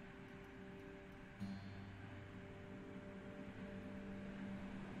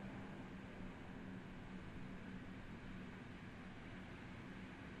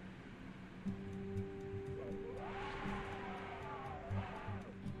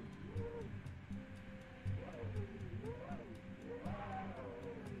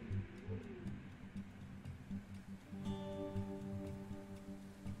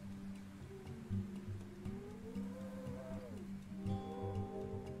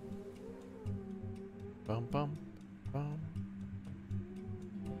 Bum bum bum.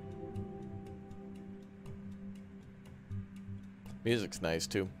 Music's nice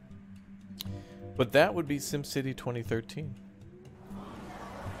too. But that would be SimCity 2013.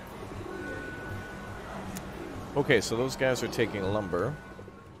 Okay, so those guys are taking lumber.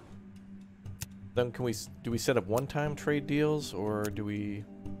 Then can do we set up one-time trade deals, or do we...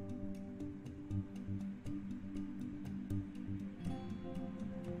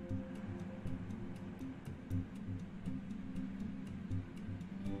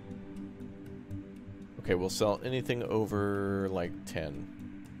 Okay, we'll sell anything over, like, 10.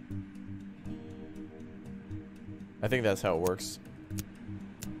 I think that's how it works.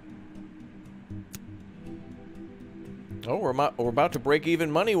 Oh, we're about to break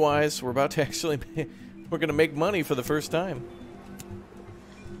even money-wise. We're about to actually... we're going to make money for the first time.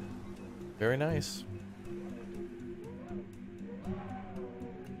 Very nice.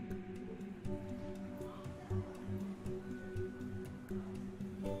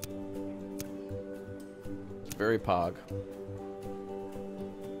 very pog.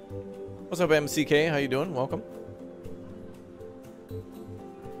 What's up, MCK? How you doing? Welcome.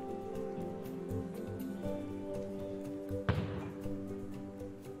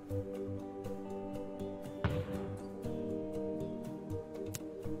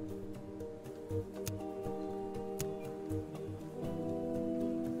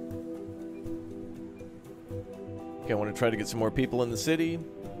 Okay, I want to try to get some more people in the city.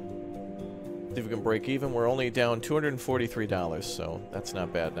 See if we can break even. We're only down $243, so that's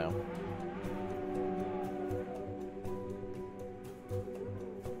not bad now.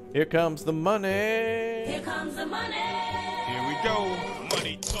 Here comes the money. Here comes the money. Here we go.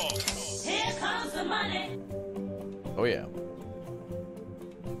 Money talk. Here comes the money. Oh yeah.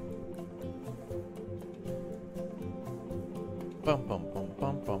 Bum bum bum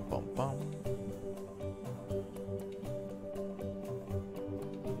bum bum bum bum.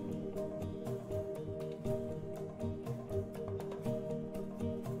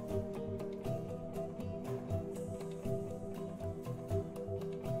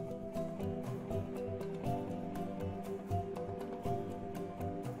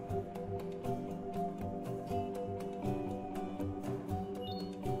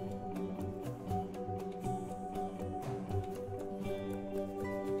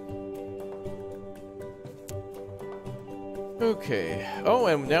 Okay. Oh,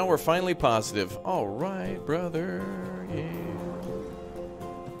 and now we're finally positive. All right, brother. Yeah.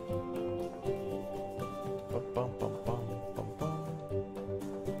 Bum, bum, bum, bum, bum, bum.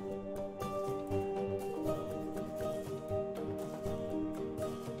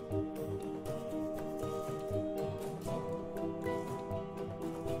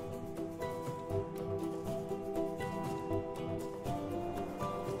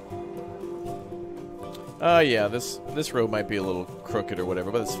 Yeah, this road might be a little crooked or whatever,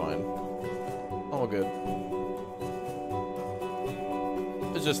 but it's fine. All good.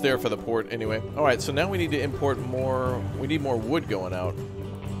 It's just there for the port anyway. Alright, so now we need to import more. We need more wood going out.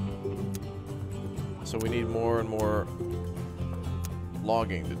 So we need more and more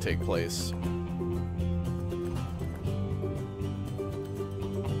logging to take place.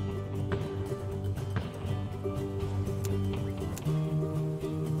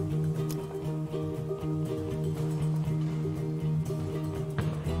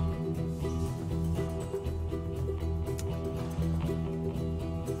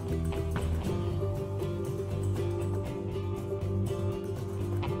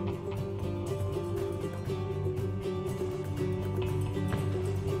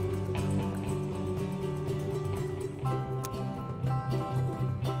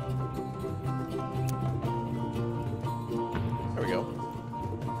 There we go.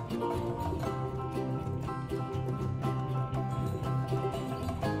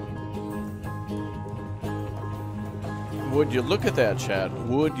 Would you look at that, chat?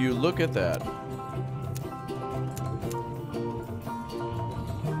 Would you look at that?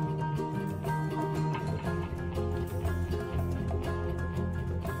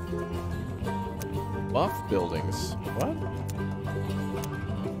 Buff buildings. What?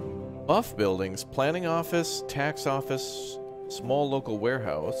 Buff buildings. Planning office, tax office, small local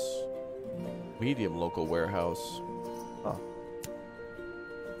warehouse, medium local warehouse. Huh.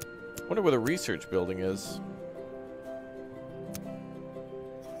 Wonder where the research building is.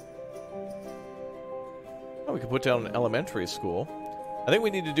 Oh, we could put down an elementary school. I think we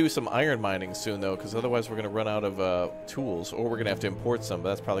need to do some iron mining soon, though, because otherwise we're going to run out of tools, or we're going to have to import some, but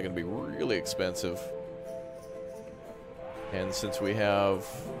that's probably going to be really expensive. And since we have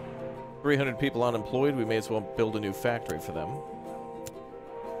 300 people unemployed, we may as well build a new factory for them.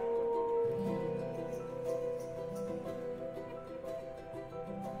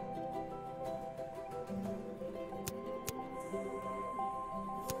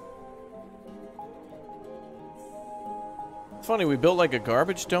 It's funny, we built like a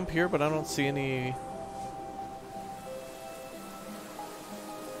garbage dump here, but I don't see any...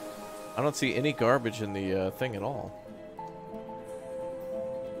 I don't see any garbage in the thing at all.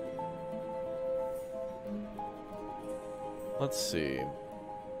 Let's see.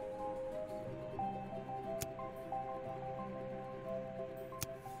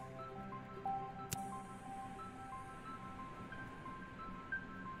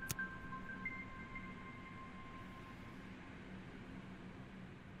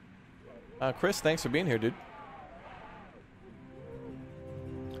 Chris, thanks for being here, dude.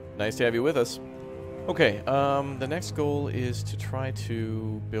 Nice to have you with us. Okay, the next goal is to try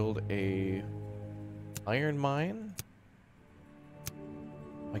to build a iron mine.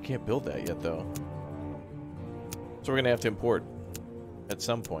 I can't build that yet, though. So we're going to have to import at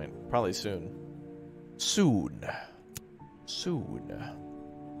some point, probably soon. Soon. Soon.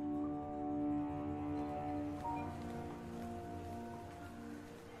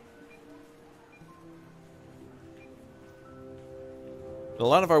 A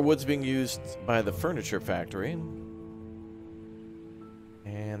lot of our wood's being used by the furniture factory.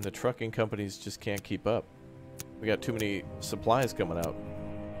 And the trucking companies just can't keep up. We got too many supplies coming out.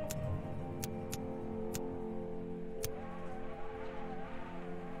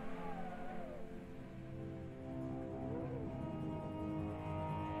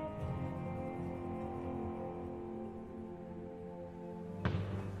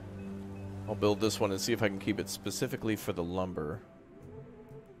 I'll build this one and see if I can keep it specifically for the lumber.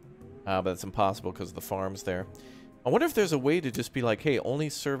 But it's impossible because the farm's there. I wonder if there's a way to just be like, hey, only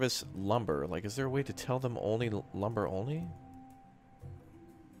service lumber. Like, is there a way to tell them only lumber only?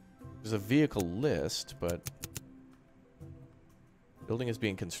 There's a vehicle list, but... Building is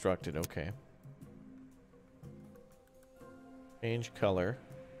being constructed, okay. Change color.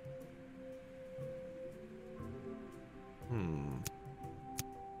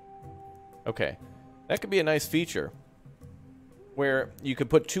 Okay. That could be a nice feature. Where you could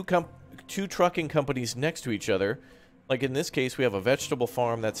put two trucking companies next to each other. Like in this case, we have a vegetable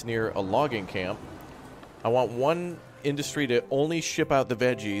farm that's near a logging camp. I want one industry to only ship out the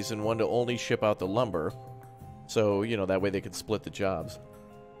veggies and one to only ship out the lumber. So, you know, that way they can split the jobs.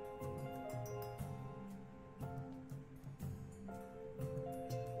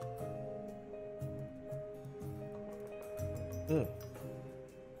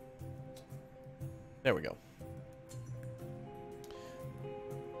 There we go.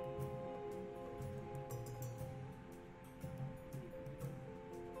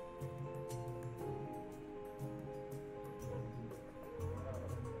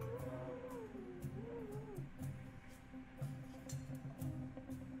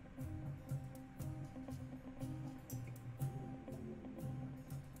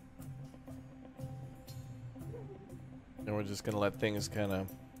 And we're just going to let things kind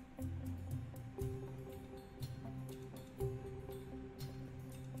of...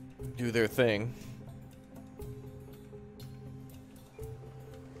 do their thing.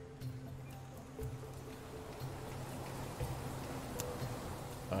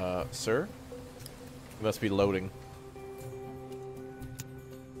 Sir? You must be loading.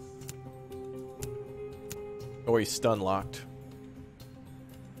 Or he's stun locked.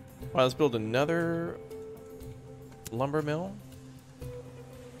 Well, let's build another lumber mill.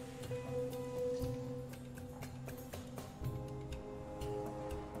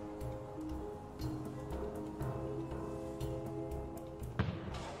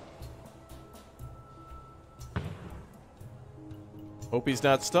 Hope he's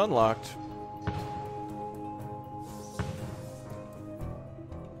not stun locked.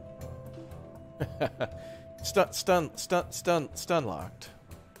 Stun locked.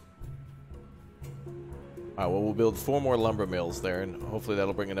 Alright, well, we'll build 4 more lumber mills there, and hopefully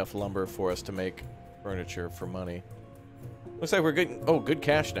that'll bring enough lumber for us to make furniture for money. Looks like we're getting... oh, good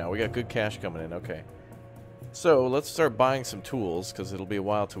cash now. We got good cash coming in. Okay. So, let's start buying some tools, because it'll be a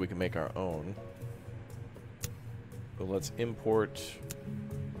while till we can make our own. So let's import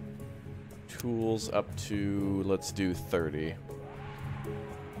tools up to, let's do 30.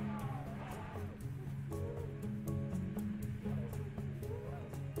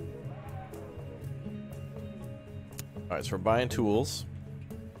 Alright, so we're buying tools.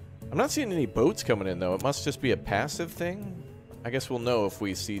 I'm not seeing any boats coming in, though. It must just be a passive thing. I guess we'll know if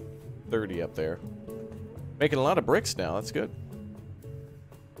we see 30 up there. Making a lot of bricks now. That's good.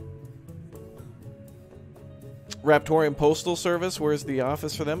 Raptorian Postal Service, where's the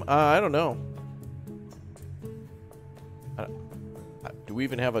office for them? I don't know. Do we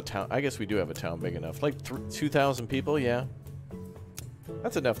even have a town? I guess we do have a town big enough. Like 2,000 people, yeah.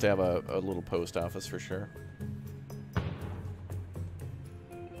 That's enough to have a little post office for sure.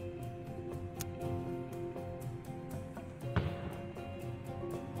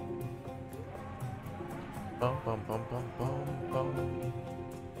 Bum, bum, bum, bum, bum, bum.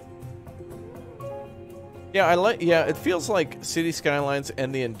 Yeah, I like. Yeah, it feels like City Skylines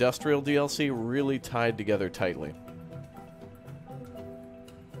and the Industrial DLC really tied together tightly.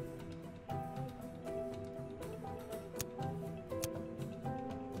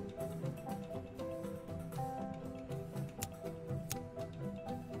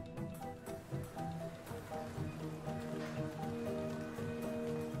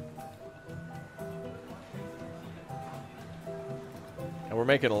 And we're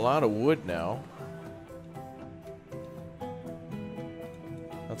making a lot of wood now.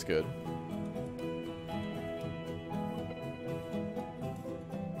 That's good.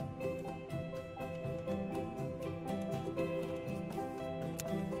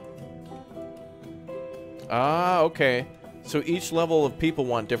 Ah, okay. So each level of people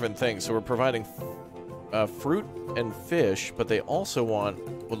want different things. So we're providing fruit and fish, but they also want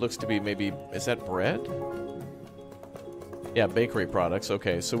what looks to be maybe... Is that bread? Yeah, bakery products.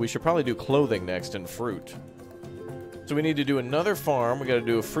 Okay, so we should probably do clothing next and fruit. So we need to do another farm. We got to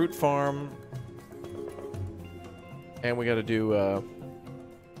do a fruit farm. And we got to do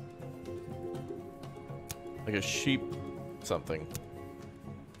like a sheep something.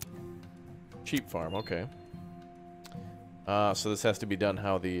 Sheep farm, okay. So this has to be done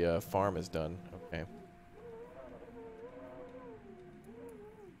how the farm is done. Okay.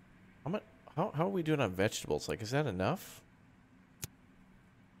 How are we doing on vegetables? Like, is that enough?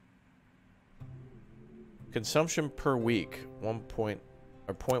 Consumption per week,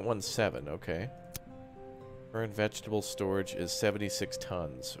 0.17. Okay. Current vegetable storage is 76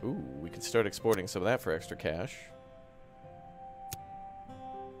 tons. Ooh, we could start exporting some of that for extra cash.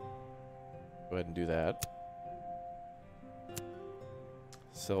 Go ahead and do that.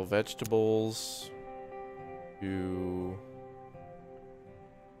 Sell vegetables to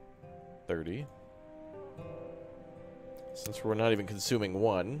 30. Since we're not even consuming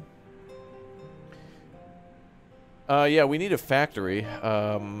one. Yeah, we need a factory.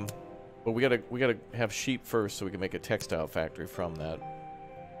 But we gotta have sheep first so we can make a textile factory from that.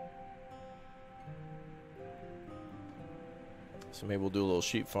 So maybe we'll do a little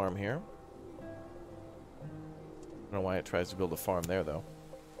sheep farm here. I don't know why it tries to build a farm there, though.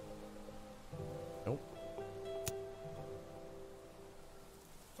 Nope.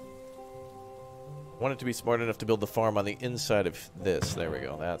 I want it to be smart enough to build the farm on the inside of this. There we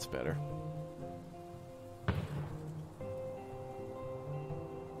go. That's better.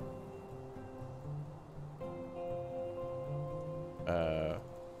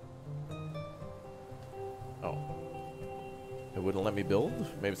 Oh. It wouldn't let me build?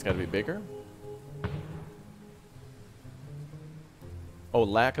 Maybe it's got to be bigger? Oh,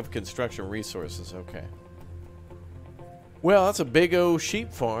 lack of construction resources. Okay. Well, that's a big old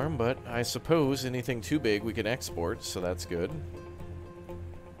sheep farm, but I suppose anything too big we can export, so that's good.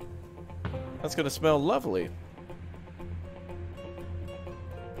 That's going to smell lovely.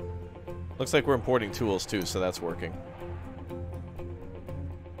 Looks like we're importing tools too, so that's working.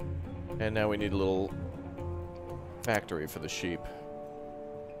 And now we need a little factory for the sheep.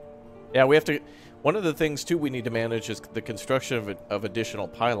 Yeah, we have to... One of the things, too, we need to manage is the construction of additional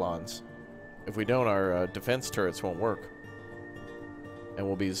pylons. If we don't, our defense turrets won't work. And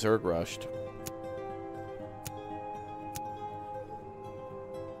we'll be Zerg rushed.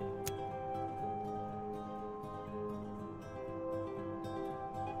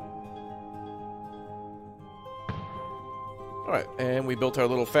 Alright, and we built our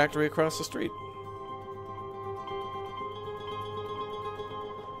little factory across the street.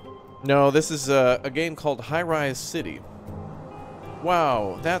 No, this is a game called Highrise City.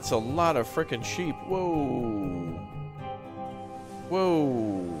 Wow, that's a lot of frickin' sheep. Whoa.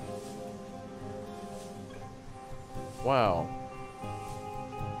 Whoa. Wow.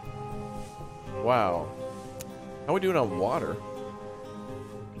 Wow. How are we doing on water?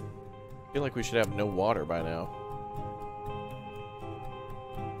 I feel like we should have no water by now.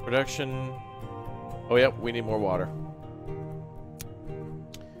 Production. Oh, yep, we need more water.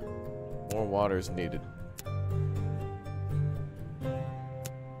 More water is needed.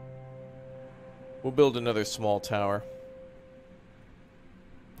 We'll build another small tower.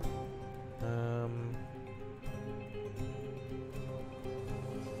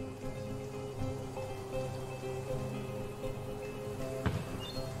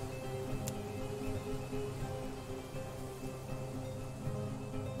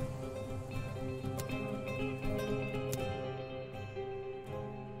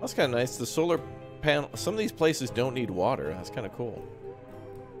 That's kind of nice. The solar panel... Some of these places don't need water. That's kind of cool.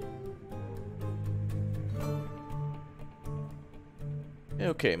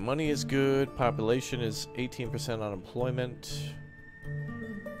 Okay, money is good. Population is 18% unemployment.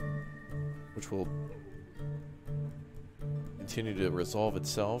 Which will continue to resolve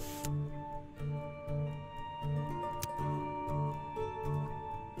itself.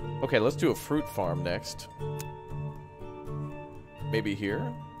 Okay, let's do a fruit farm next. Maybe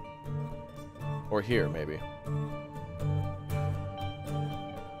here? Or here, maybe.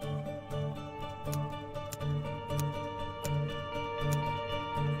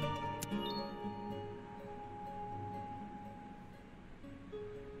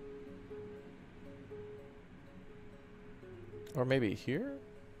 Or maybe here?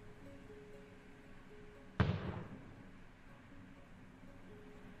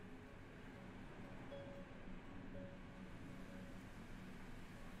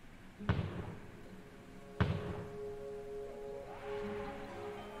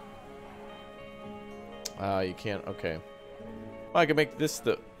 You can't. Okay. Well, I can make this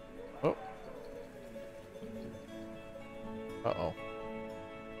the... Oh. Uh-oh.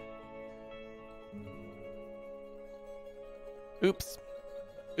 Oops.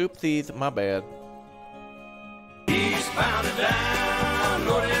 Oopsies. My bad. Eastbound and down,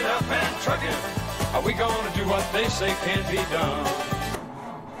 loading up and trucking. Are we gonna do what they say can't be done?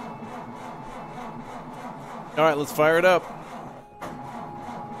 All right, let's fire it up.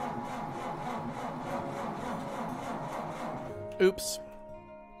 Oops.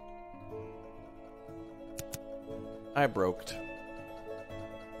 I broked.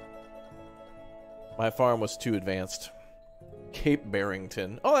 My farm was too advanced. Cape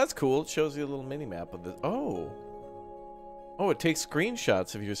Barrington. Oh, that's cool. It shows you a little mini map of the. Oh. Oh, it takes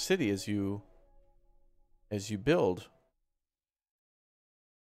screenshots of your city as you build.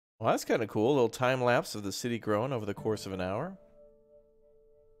 Well, that's kind of cool. A little time lapse of the city growing over the course of an hour.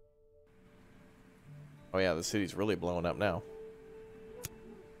 Oh yeah, the city's really blowing up now.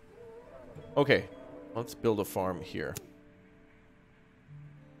 Okay, let's build a farm here.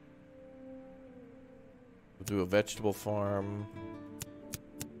 We'll do a vegetable farm.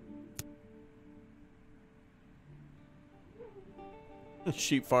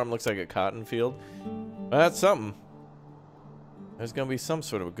 Sheep farm looks like a cotton field. That's something. There's gonna be some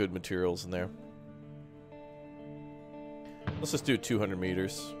sort of good materials in there. Let's just do 200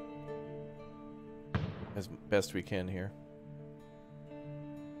 meters. As best we can here.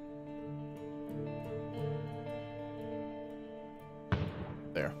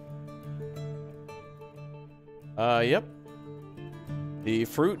 There. Yep. The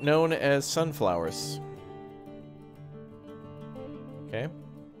fruit known as sunflowers. Okay.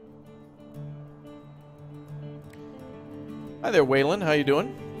 Hi there, Waylon. How you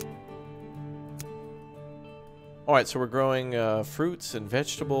doing? Alright, so we're growing fruits and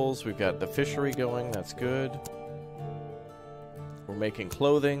vegetables. We've got the fishery going. That's good. We're making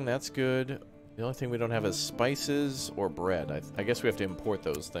clothing. That's good. The only thing we don't have is spices or bread. I guess we have to import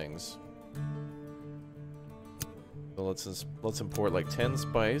those things. So let's import like 10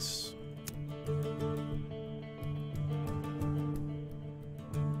 spice.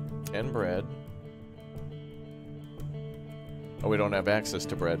 10 bread. Oh, we don't have access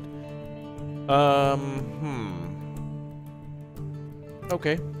to bread.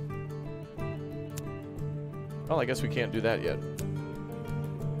 Okay. Well, I guess we can't do that yet.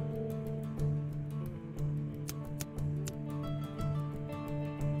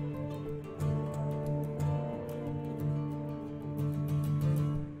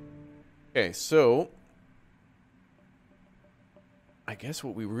 Okay, so I guess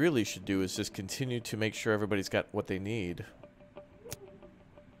what we really should do is just continue to make sure everybody's got what they need.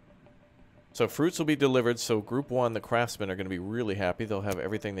 So fruits will be delivered, so Group 1, the craftsmen, are going to be really happy. They'll have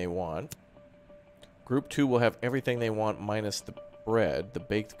everything they want. Group 2 will have everything they want minus the bread, the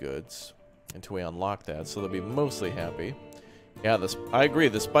baked goods, until we unlock that, so they'll be mostly happy. Yeah, I agree.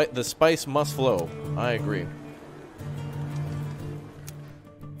 The spice must flow. I agree.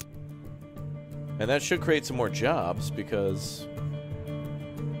 And that should create some more jobs, because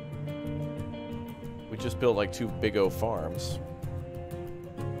we just built like 2 big O farms.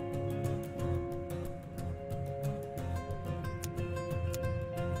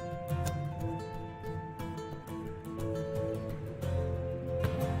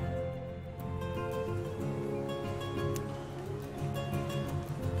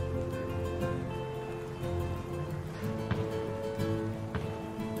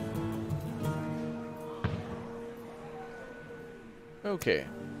 Okay.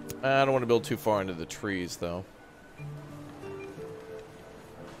 I don't want to build too far into the trees, though.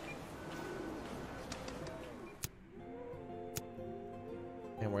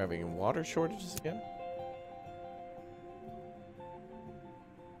 And we're having water shortages again?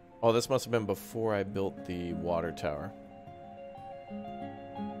 Oh, this must have been before I built the water tower.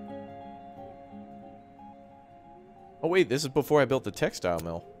 Oh, wait, this is before I built the textile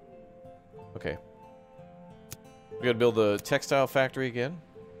mill. Okay. We gotta build the textile factory again.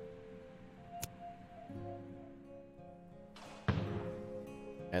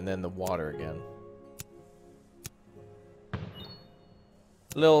 And then the water again.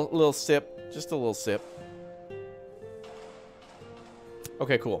 Little sip. Just a little sip.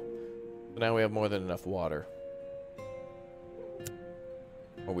 Okay, cool. So now we have more than enough water.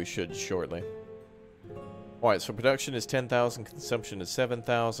 Or we should shortly. Alright, so production is 10,000, consumption is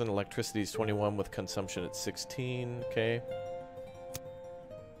 7,000, electricity is 21 with consumption at 16, okay.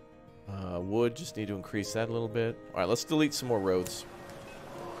 Wood, just need to increase that a little bit. Alright, let's delete some more roads.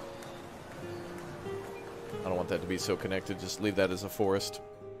 I don't want that to be so connected, just leave that as a forest.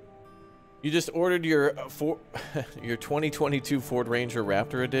 You just ordered your your 2022 Ford Ranger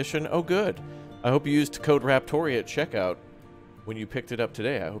Raptor Edition? Oh, good. I hope you used code RAPTORIA at checkout when you picked it up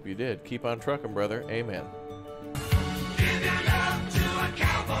today. I hope you did. Keep on trucking, brother. Amen. Give your love to a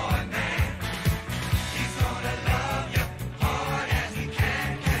cowboy man. He's gonna love you hard as he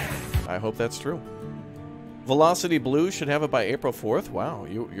can. I hope that's true. Velocity Blue should have it by April 4th. Wow,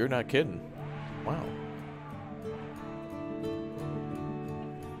 you're not kidding. Wow.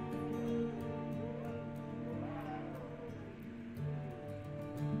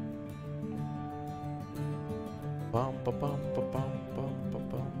 Bum, ba, bum, ba, bum, bum, ba,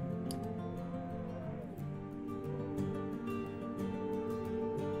 bum.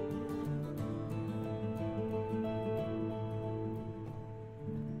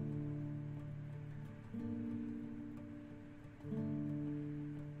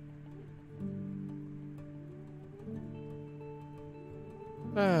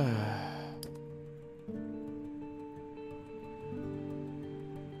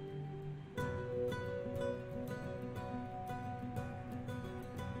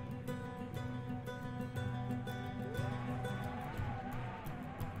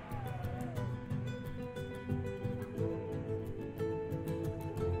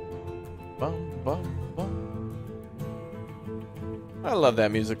 Bum, bum, bum. I love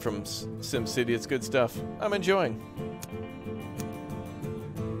that music from SimCity. It's good stuff. I'm enjoying.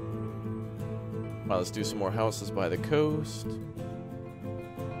 Well, let's do some more houses by the coast. Do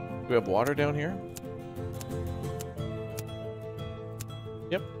we have water down here?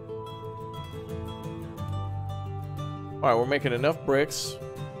 Yep. Alright, we're making enough bricks.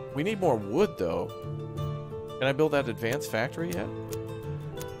 We need more wood, though. Can I build that advanced factory yet?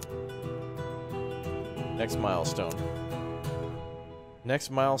 Next milestone.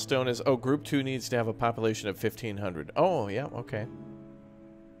 Next milestone is... Oh, Group 2 needs to have a population of 1,500. Oh, yeah, okay.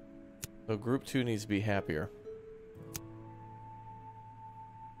 So Group 2 needs to be happier.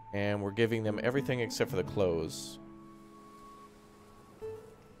 And we're giving them everything except for the clothes.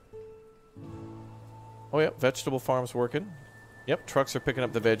 Oh, yep, vegetable farm's working. Yep, trucks are picking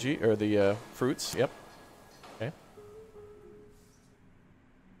up the veggie, or the fruits, yep. Okay.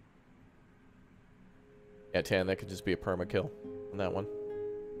 Yeah, Tan, that could just be a permakill on that one.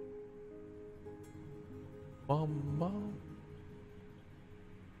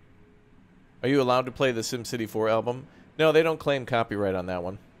 Are you allowed to play the SimCity 4 album? No, they don't claim copyright on that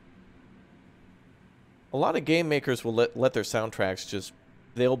one. A lot of game makers will let their soundtracks just...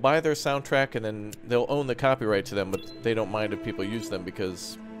 They'll buy their soundtrack and then they'll own the copyright to them, but they don't mind if people use them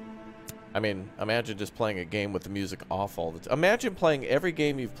because... I mean, imagine just playing a game with the music off all the time. Imagine playing every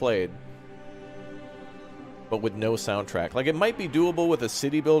game you've played, but with no soundtrack. Like, it might be doable with a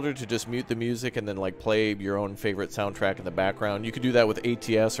city builder to just mute the music and then, like, play your own favorite soundtrack in the background. You could do that with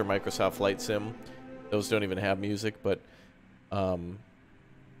ATS or Microsoft Flight Sim. Those don't even have music, but... yeah,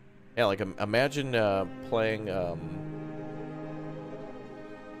 like, imagine playing...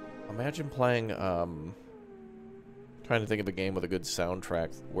 Imagine playing... trying to think of a game with a good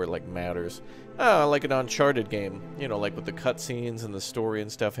soundtrack where it, like, matters. Like an Uncharted game. You know, like with the cutscenes and the story and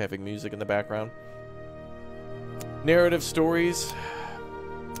stuff having music in the background. Narrative stories.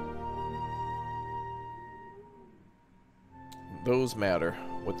 Those matter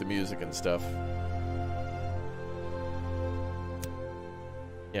with the music and stuff.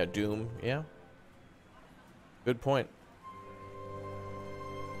 Yeah, Doom. Yeah. Good point.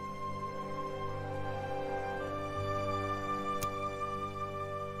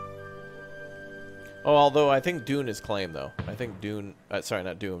 Oh, although I think Dune is claimed, though. I think Dune... sorry,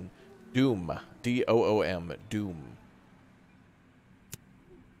 not Dune. Doom. D-O-O-M. Doom.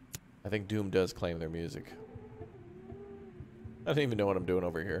 I think Doom does claim their music. I don't even know what I'm doing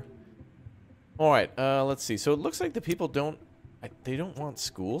over here. Alright, let's see. So it looks like the people don't... they don't want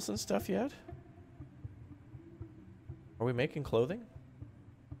schools and stuff yet? Are we making clothing?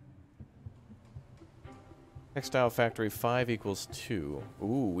 Textile factory 5 equals 2.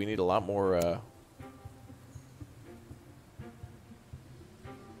 Ooh, we need a lot more,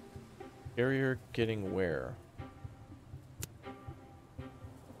 Carrier getting where?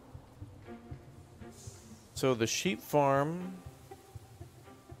 So the sheep farm...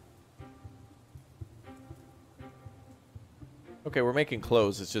 Okay, we're making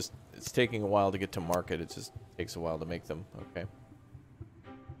clothes. It's just, it's taking a while to get to market. It just takes a while to make them. Okay.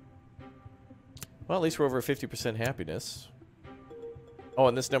 Well, at least we're over 50% happiness. Oh,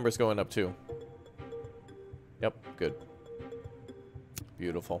 and this number's going up too. Yep, good.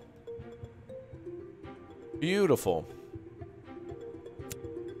 Beautiful. Beautiful.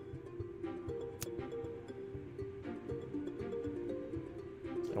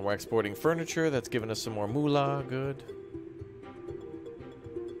 I And we're exporting furniture. That's giving us some more moolah. Good.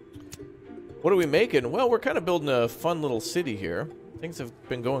 What are we making? Well, we're kind of building a fun little city here. Things have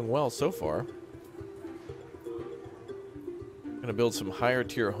been going well so far. Gonna build some higher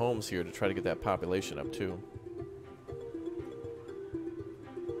tier homes here to try to get that population up too.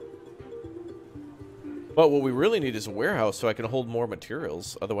 But what we really need is a warehouse so I can hold more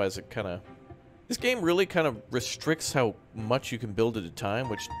materials. Otherwise it kind of... This game really kind of restricts how much you can build at a time,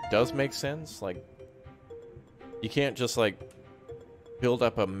 which does make sense. Like, you can't just, like, build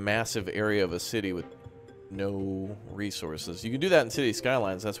up a massive area of a city with no resources. You can do that in City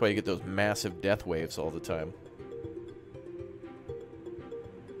Skylines. That's why you get those massive death waves all the time.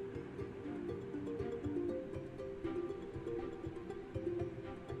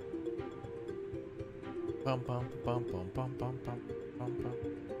 Bum, bum, bum, bum, bum, bum, bum, bum, bum.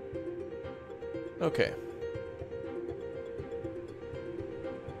 Okay.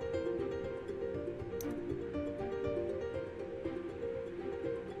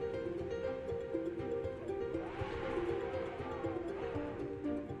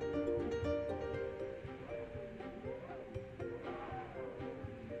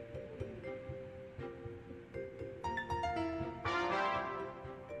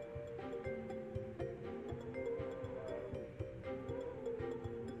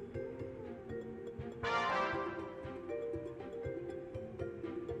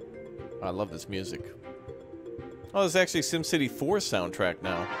 I love this music. Oh, there's actually SimCity 4 soundtrack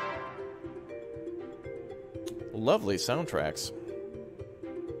now. Lovely soundtracks.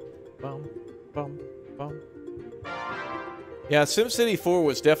 Bum, bum, bum. Yeah, SimCity 4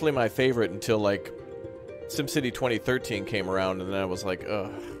 was definitely my favorite until, like, SimCity 2013 came around, and then I was like,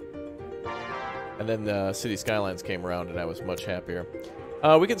 ugh. And then City Skylines came around, and I was much happier.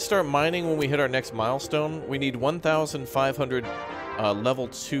 We can start mining when we hit our next milestone. We need 1,500 level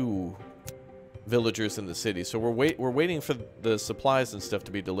 2 villagers in the city, so we're waiting for the supplies and stuff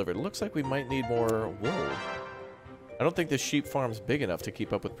to be delivered. It looks like we might need more wool. I don't think this sheep farm's big enough to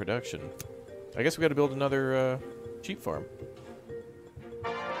keep up with production. I guess we got to build another sheep farm.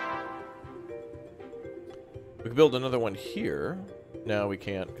 We could build another one here. No, we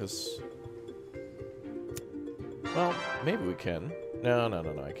can't, because... Well, maybe we can. No,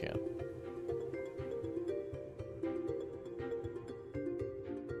 I can't.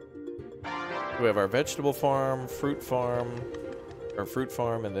 We have our vegetable farm, fruit farm,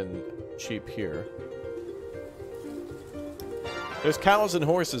 and then sheep here. There's cows and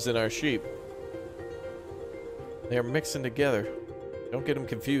horses in our sheep. They're mixing together. Don't get them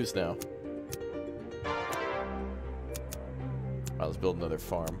confused now. Right, let's build another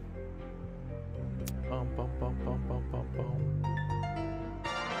farm. Bum, bum, bum, bum, bum, bum, bum.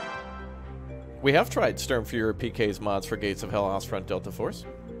 We have tried Sturm Fury PK's mods for Gates of Hell Ostfront Delta Force.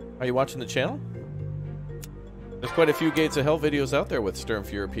 Are you watching the channel? There's quite a few Gates of Hell videos out there with Sturm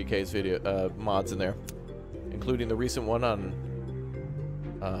Fury PK's video mods in there, including the recent one on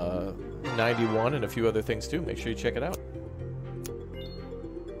 91 and a few other things too. Make sure you check it out.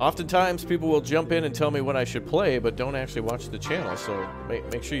 Oftentimes, people will jump in and tell me what I should play, but don't actually watch the channel, so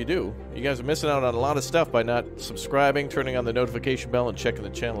make sure you do. You guys are missing out on a lot of stuff by not subscribing, turning on the notification bell, and checking the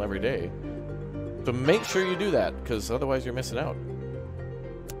channel every day. So make sure you do that, because otherwise you're missing out.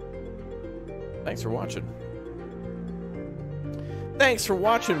 Thanks for watching. Thanks for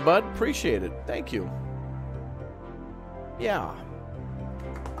watching, bud. Appreciate it. Thank you. Yeah.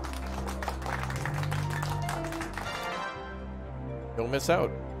 Don't miss out.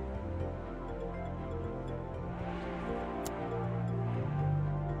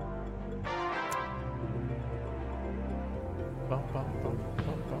 Bum, bum, bum,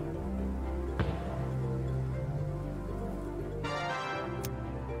 bum, bum.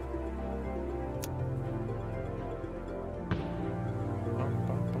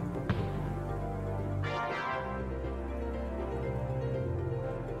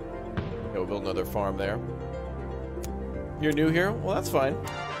 We'll build another farm there. You're new here? Well, that's fine.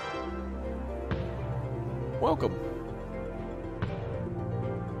 Welcome.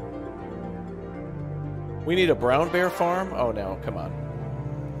 We need a brown bear farm? Oh, no, come on.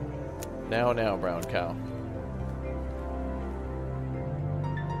 Now, brown cow.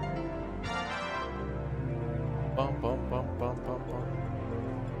 Bum, bum, bum, bum, bum, bum.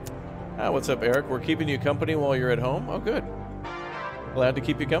 Ah, what's up, Eric? We're keeping you company while you're at home? Oh, good. Glad to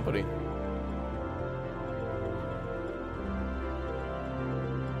keep you company.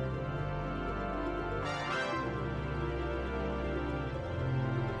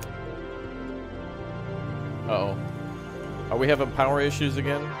 Uh-oh. Are we having power issues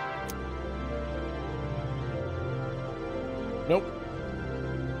again? Nope.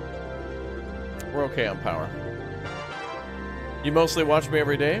 We're okay on power. You mostly watch me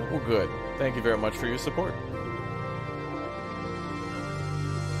every day? Well, good. Thank you very much for your support.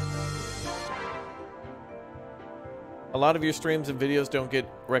 A lot of your streams and videos don't get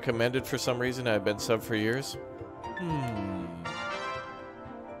recommended for some reason. I've been sub for years.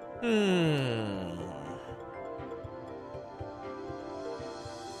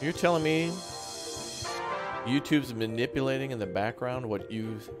 You're telling me YouTube's manipulating in the background what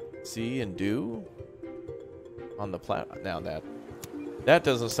you see and do on the platform? Now that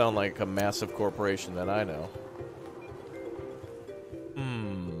doesn't sound like a massive corporation that I know.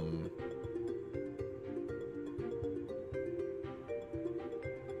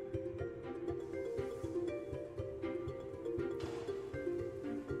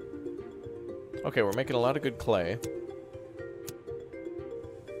 Okay, we're making a lot of good clay.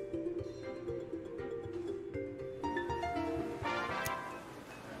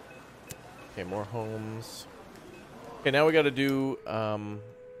 Okay, more homes. Okay, now we got to do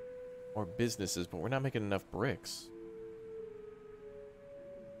more businesses, but we're not making enough bricks.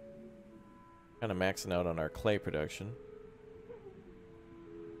 Kind of maxing out on our clay production.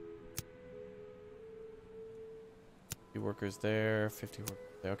 Workers there, 50 workers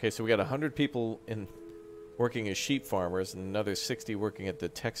there. Okay, so we got 100 people in working as sheep farmers and another 60 working at the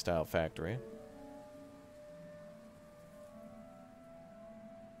textile factory.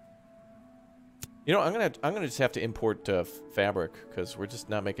 You know, I'm gonna just have to import fabric because we're just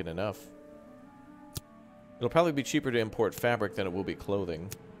not making enough. It'll probably be cheaper to import fabric than it will be clothing.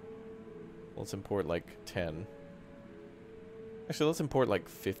 Let's import like 10. Actually, let's import like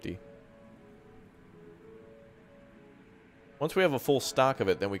 50. Once we have a full stock of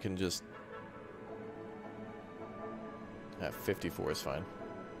it, then we can just... 54 is fine.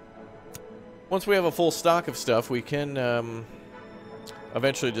 Once we have a full stock of stuff, we can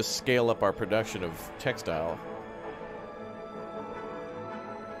eventually just scale up our production of textile.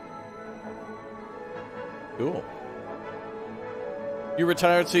 Cool. You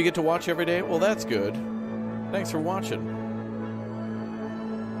retired so you get to watch every day? Well, that's good. Thanks for watching.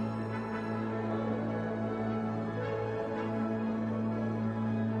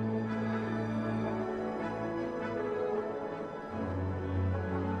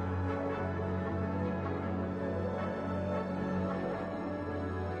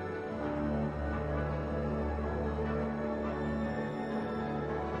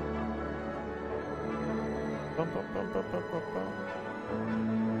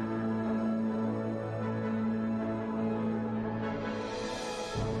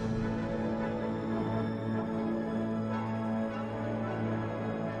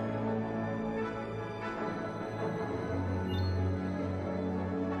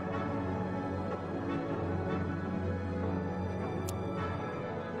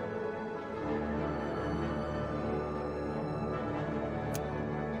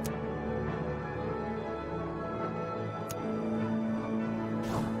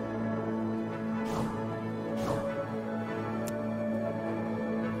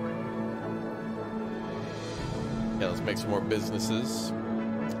 Make some more businesses.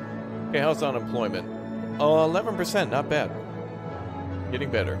 Okay, how's unemployment? Oh, 11%, not bad. Getting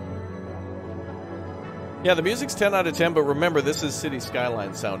better. Yeah, the music's 10 out of 10, but remember, this is City Skyline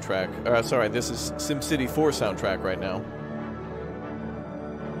soundtrack. Sorry, this is SimCity 4 soundtrack right now.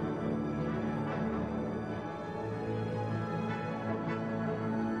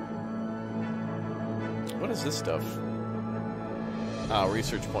 What is this stuff? Ah,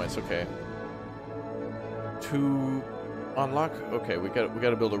 research points, okay. To unlock, okay, we got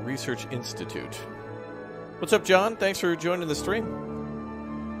to build a research institute. What's up, John? Thanks for joining the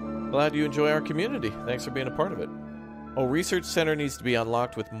stream. Glad you enjoy our community. Thanks for being a part of it. Oh, research center needs to be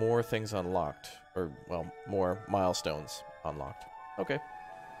unlocked with more things unlocked, or well, more milestones unlocked. Okay.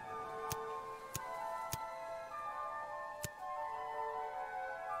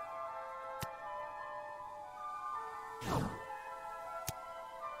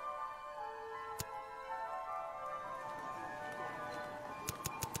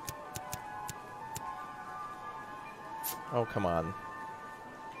 Oh, come on.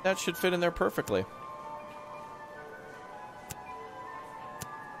 That should fit in there perfectly.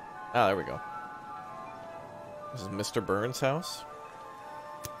 Ah, there we go. This is Mr. Burns' house.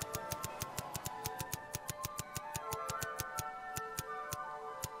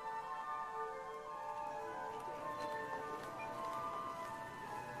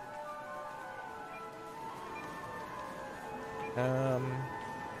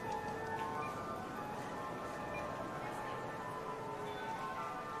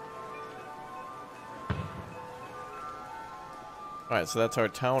 Alright, so that's our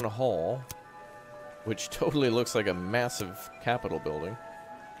town hall. which totally looks like a massive Capitol building.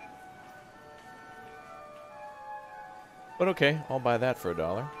 But okay, I'll buy that for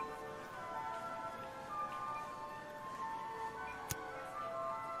 $1.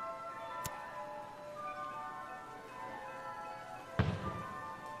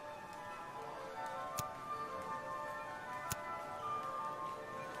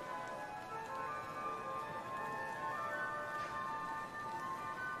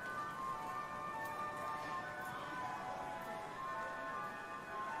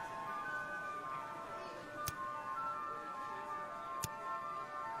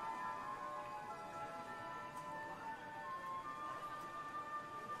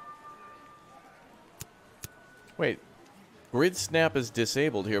 Wait, grid snap is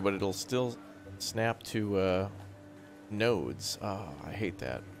disabled here, but it'll still snap to nodes. Oh, I hate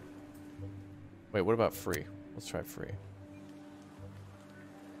that. Wait, what about free? Let's try free.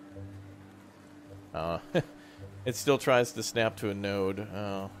 It still tries to snap to a node.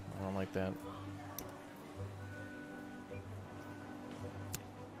 Oh, I don't like that.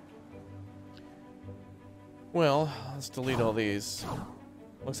 Well, let's delete all these.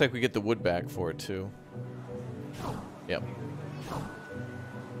 Looks like we get the wood back for it, too. Yep.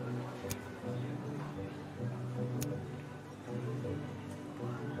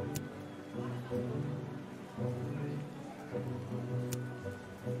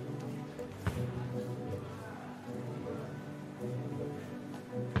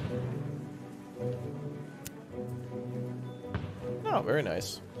 Oh, very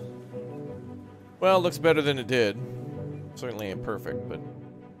nice. Well, it looks better than it did. Certainly ain't perfect, but...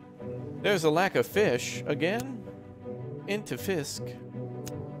 There's a lack of fish again. Into Fisk.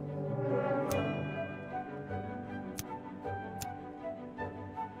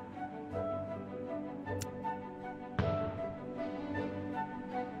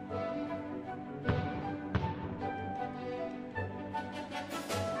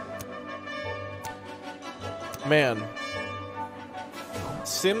 Man,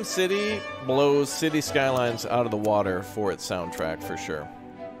 Sim City blows City Skylines out of the water for its soundtrack for sure.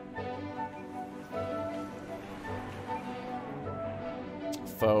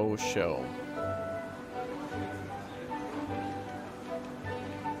 Faux show.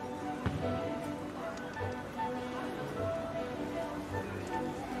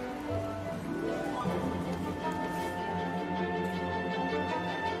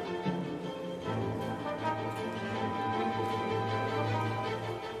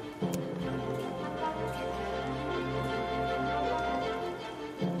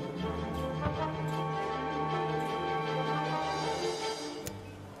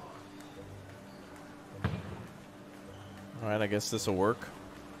 Alright, I guess this will work.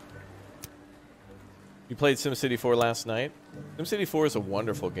 You played SimCity 4 last night? SimCity 4 is a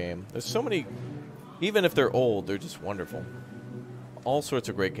wonderful game. There's so many, even if they're old, they're just wonderful. All sorts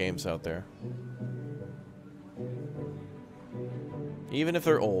of great games out there. Even if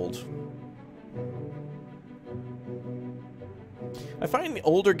they're old. I find the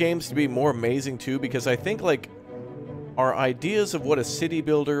older games to be more amazing too, because I think like our ideas of what a city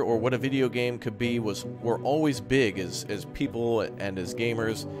builder or what a video game could be were always big as people and as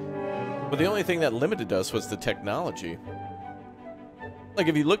gamers. But the only thing that limited us was the technology. Like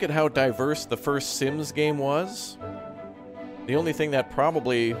if you look at how diverse the first Sims game was, the only thing that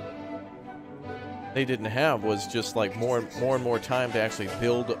probably they didn't have was just like more and more time to actually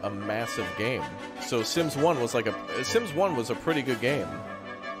build a massive game. So Sims 1 was a pretty good game.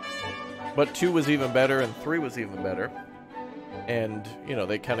 But 2 was even better, and 3 was even better. And, you know,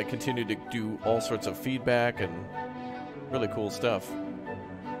 they kind of continued to do all sorts of feedback and really cool stuff.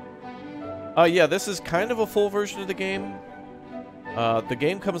 Yeah, this is kind of a full version of the game. The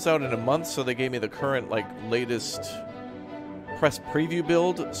game comes out in a month, so they gave me the current, like, latest press preview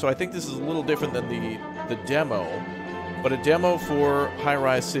build. So I think this is a little different than the demo. But a demo for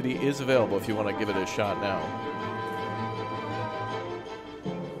Highrise City is available if you want to give it a shot now.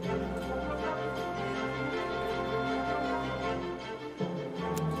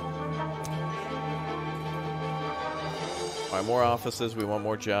 Alright, more offices. We want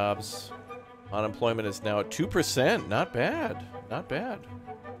more jobs. Unemployment is now at 2%. Not bad. Not bad.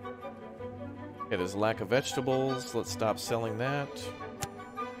 Okay, there's a lack of vegetables. Let's stop selling that.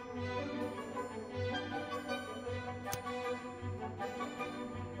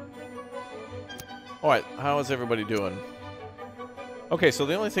 Alright, how is everybody doing? Okay, so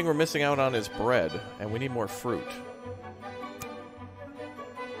the only thing we're missing out on is bread, and we need more fruit.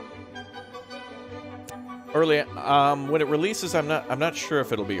 Early, when it releases, I'm not sure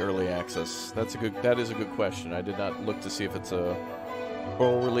if it'll be early access. That is a good question. I did not look to see if it's a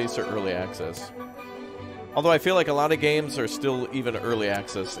full release or early access. Although I feel like a lot of games are still even early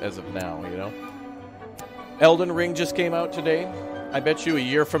access as of now, you know? Elden Ring just came out today. I bet you a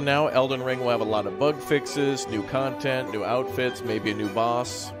year from now, Elden Ring will have a lot of bug fixes, new content, new outfits, maybe a new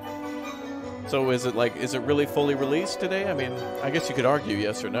boss. So is it really fully released today? I mean, I guess you could argue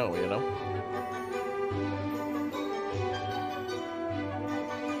yes or no, you know?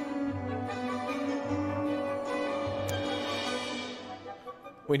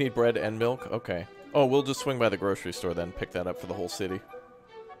 We need bread and milk? Okay. Oh, we'll just swing by the grocery store then, pick that up for the whole city.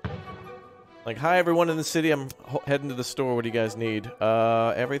 Like, hi everyone in the city, I'm heading to the store, what do you guys need?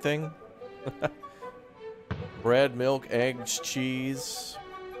 Everything? Bread, milk, eggs, cheese,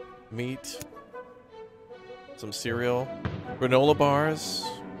 meat, some cereal, granola bars.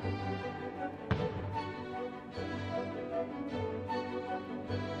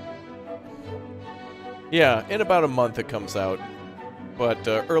 Yeah, in about a month it comes out. But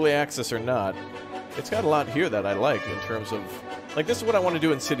early access or not, it's got a lot here that I like in terms of... Like, this is what I want to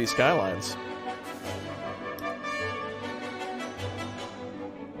do in City Skylines.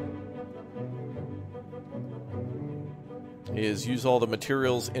 Is use all the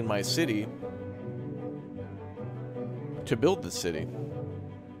materials in my city to build the city.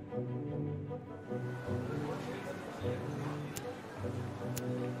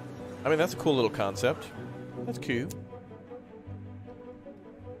 I mean, that's a cool little concept. That's cute.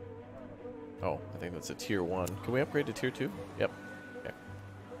 Oh, I think that's a tier 1. Can we upgrade to tier 2? Yep. Okay.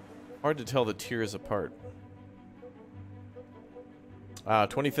 Hard to tell the tiers apart.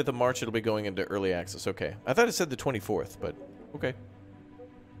 25th of March, it'll be going into early access. Okay. I thought it said the 24th, but okay.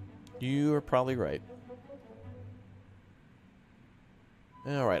 You are probably right.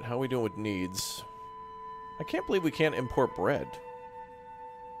 Alright, how are we doing with needs? I can't believe we can't import bread.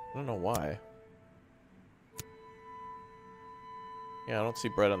 I don't know why. Yeah, I don't see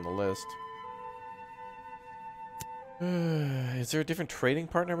bread on the list. Is there a different trading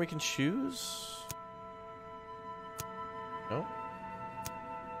partner we can choose? No?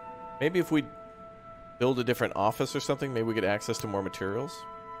 Maybe if we build a different office or something, maybe we get access to more materials?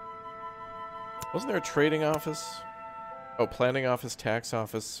 Wasn't there a trading office? Oh, planning office, tax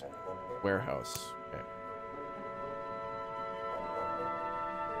office, warehouse. Okay.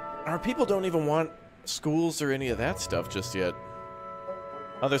 Our people don't even want schools or any of that stuff just yet.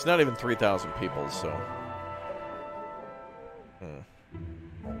 Oh, there's not even 3,000 people, so...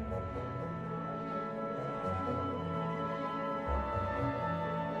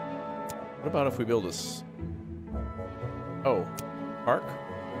 What about if we build a park?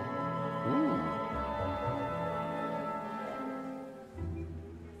 Ooh.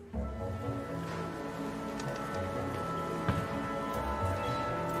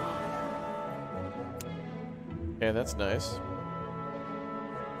 Yeah, that's nice.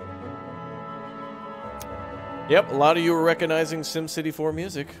 Yep, a lot of you are recognizing SimCity 4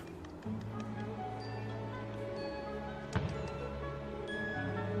 music.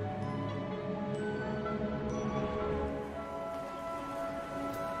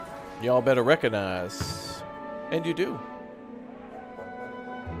 Y'all better recognize. And you do.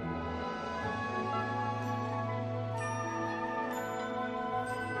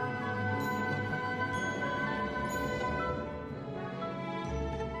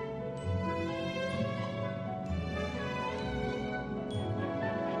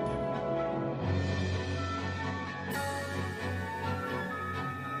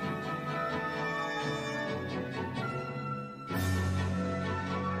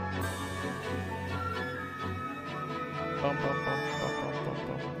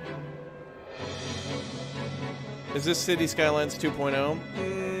 Is this City Skylines 2.0?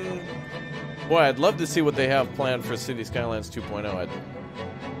 Boy, I'd love to see what they have planned for City Skylines 2.0.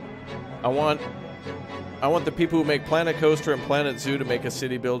 I want the people who make Planet Coaster and Planet Zoo to make a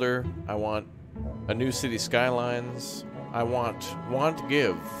city builder. I want a new City Skylines. I want,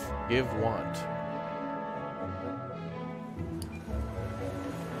 give, want.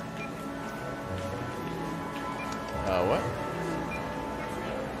 What?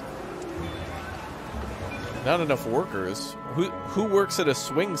 Not enough workers. Who works at a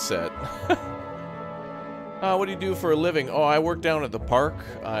swing set? What do you do for a living? Oh, I work down at the park.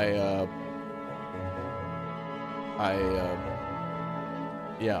 Yeah.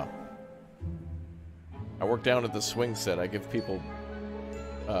 I work down at the swing set. I give people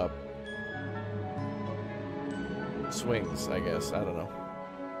swings, I guess. I don't know.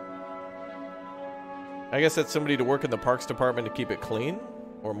 I guess that's somebody to work in the parks department to keep it clean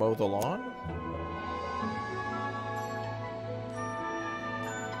or mow the lawn.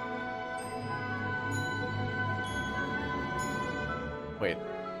 Wait.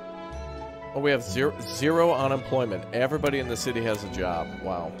 Oh, we have zero unemployment. Everybody in the city has a job.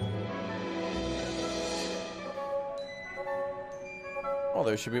 Wow. Oh,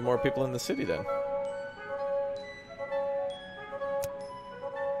 there should be more people in the city then.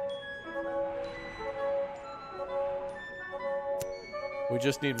 We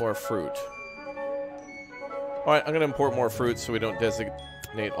just need more fruit. Alright, I'm going to import more fruit so we don't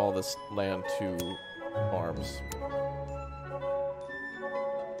designate all this land to farms.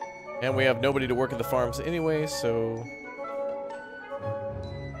 And we have nobody to work at the farms anyway, so...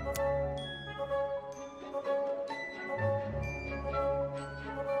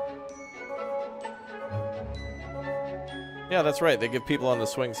 Yeah, that's right. They give people on the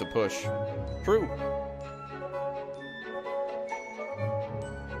swings a push. True.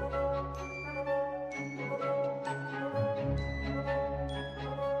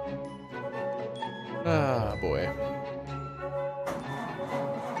 Ah, boy.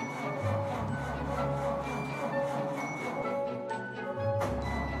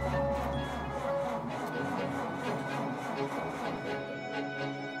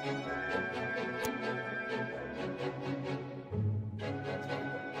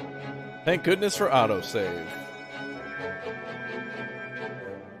 Thank goodness for autosave.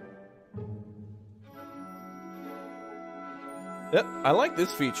 Yep, I like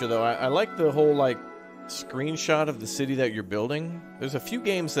this feature though. I like the whole like screenshot of the city that you're building. There's a few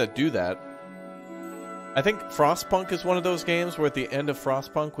games that do that. I think Frostpunk is one of those games where at the end of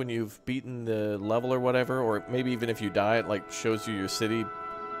Frostpunk, when you've beaten the level or whatever, or maybe even if you die, it like shows you your city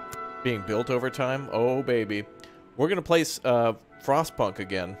being built over time. Oh baby, we're gonna play Frostpunk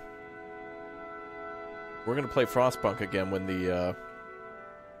again. We're gonna play Frostpunk again when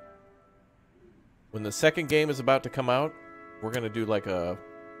the second game is about to come out. We're gonna do like a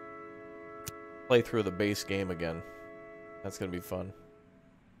playthrough of the base game again. That's gonna be fun.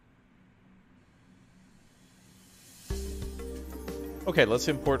 Okay, let's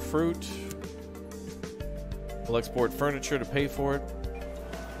import fruit. We'll export furniture to pay for it.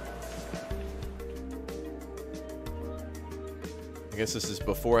 I guess this is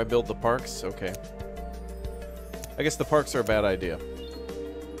before I build the parks. Okay. I guess the parks are a bad idea.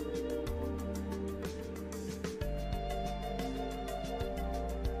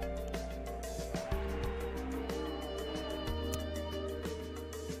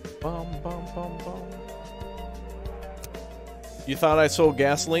 Bum, bum, bum, bum. You thought I sold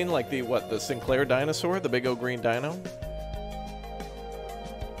gasoline like the, what, the Sinclair dinosaur? The big old green dino?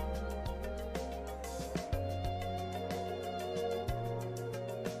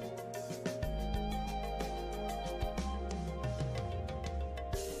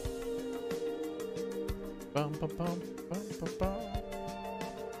 Bum, bum, bum, bum, bum, bum.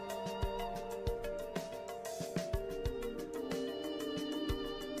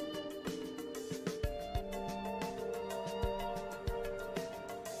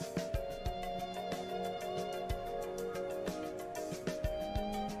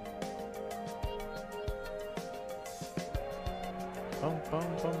 Bum, bum,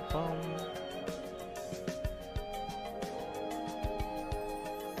 bum, bum.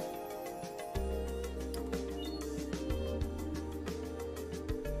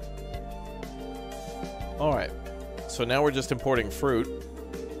 Alright, so now we're just importing fruit.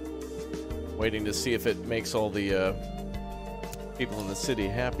 Waiting to see if it makes all the people in the city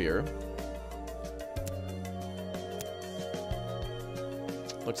happier.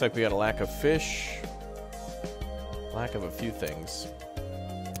 Looks like we got a lack of fish. Lack of a few things.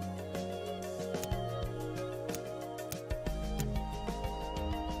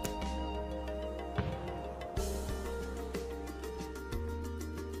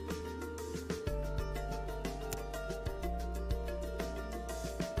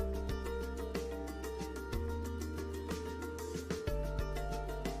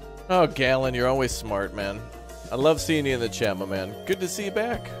 Oh, Galen, you're always smart, man. I love seeing you in the chat, my man. Good to see you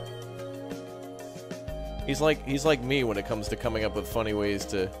back. He's like me when it comes to coming up with funny ways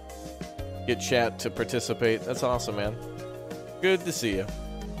to get chat to participate. That's awesome, man. Good to see you.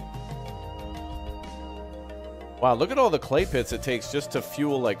 Wow, look at all the clay pits it takes just to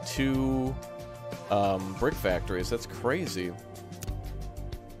fuel like 2 brick factories. That's crazy.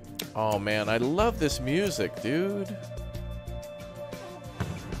 Oh man, I love this music, dude.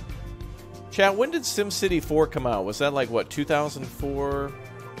 Chat, when did SimCity 4 come out? Was that like, what, 2004?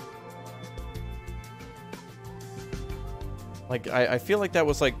 Like, I feel like that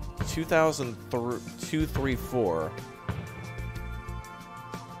was like 2002, 3, 4.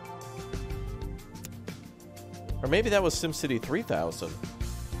 Or maybe that was SimCity 3000.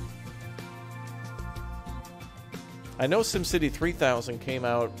 I know SimCity 3000 came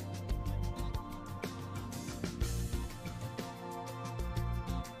out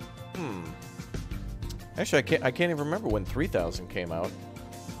Actually, I can't even remember when 3000 came out.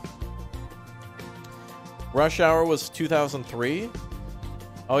 Rush Hour was 2003?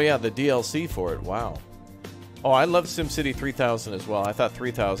 Oh yeah, the DLC for it. Wow. Oh, I love SimCity 3000 as well. I thought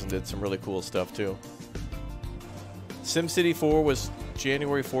 3000 did some really cool stuff too. SimCity 4 was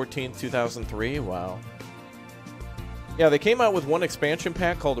January 14th, 2003. Wow. Yeah, they came out with one expansion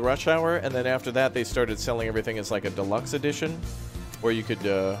pack called Rush Hour, and then after that they started selling everything as like a deluxe edition, where you could,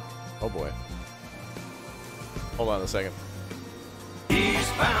 oh boy. Hold on a second.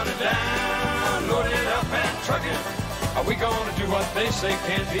 Eastbound and down, loaded up and trucking. Are we gonna do what they say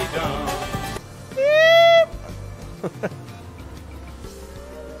can't be done?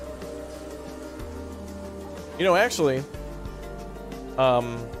 You know, actually,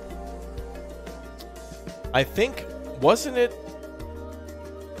 I think, wasn't it,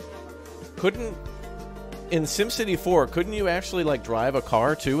 in SimCity 4, couldn't you actually, like, drive a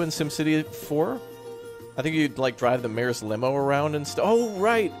car, too, in SimCity 4? I think you'd, like, drive the mayor's limo around and stuff. Oh,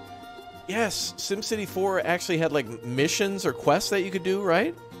 right! Yes, SimCity 4 actually had, like, missions or quests that you could do,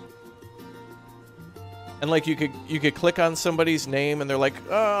 right? And, like, you could click on somebody's name, and they're like,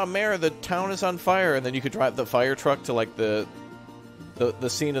 "Oh, Mayor, the town is on fire," and then you could drive the fire truck to, like, the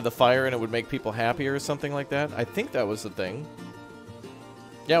scene of the fire, and it would make people happier or something like that. I think that was the thing.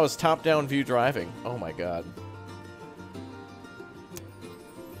 Yeah, it was top-down view driving. Oh, my God.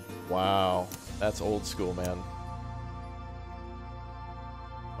 Wow. That's old school, man.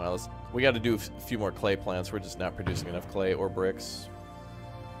 Well, we got to do a few more clay plants. We're just not producing enough clay or bricks.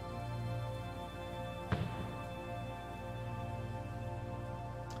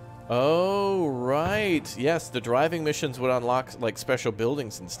 Oh, right. Yes, the driving missions would unlock, like, special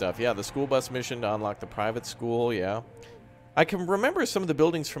buildings and stuff. Yeah, the school bus mission to unlock the private school, yeah. I can remember some of the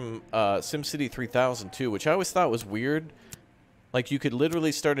buildings from SimCity 3000, too, which I always thought was weird. Like, you could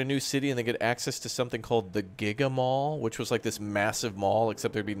literally start a new city and then get access to something called the Giga Mall, which was like this massive mall,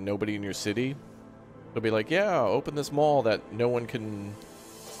 except there'd be nobody in your city. It'll be like, yeah, open this mall that no one can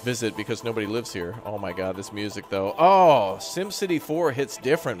visit because nobody lives here. Oh my God, this music, though. Oh, SimCity 4 hits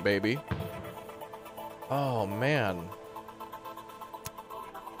different, baby. Oh, man.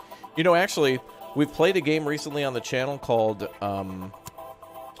 You know, actually, we've played a game recently on the channel called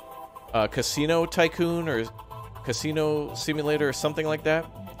Casino Tycoon or Casino Simulator or something like that.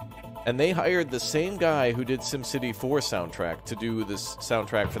 And they hired the same guy who did SimCity 4 soundtrack to do this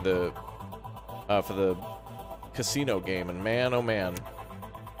soundtrack for the casino game. And man, oh man.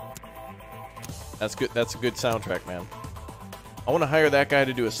 That's good. That's a good soundtrack, man. I want to hire that guy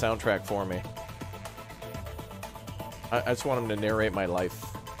to do a soundtrack for me. I just want him to narrate my life.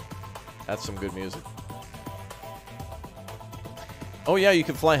 That's some good music. Oh yeah, you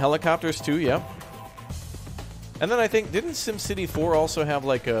can fly helicopters too, yeah. And then I think, didn't SimCity 4 also have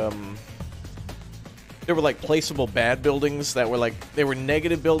like, there were like placeable bad buildings that were like, they were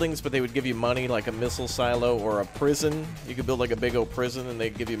negative buildings, but they would give you money, like a missile silo or a prison. You could build like a big old prison and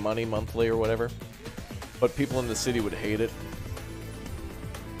they'd give you money monthly or whatever. But people in the city would hate it.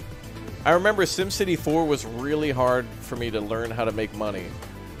 I remember SimCity 4 was really hard for me to learn how to make money.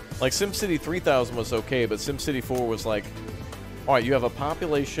 Like SimCity 3000 was okay, but SimCity 4 was like, alright, you have a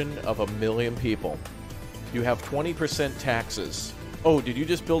population of 1 million people. You have 20% taxes. Oh, did you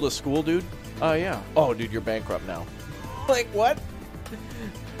just build a school, dude? Yeah. Oh, dude, you're bankrupt now. Like, what?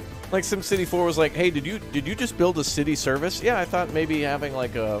 Like, SimCity 4 was like, hey, did you just build a city service? Yeah, I thought maybe having,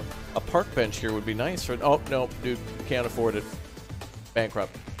 like, a park bench here would be nice. Or, oh, no, dude, can't afford it.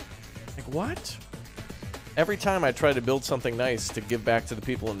 Bankrupt. Like, what? Every time I try to build something nice to give back to the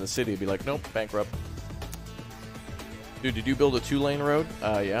people in the city, it'd be like, nope, bankrupt. Dude, did you build a 2-lane road?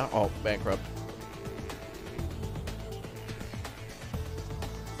 Yeah. Oh, bankrupt.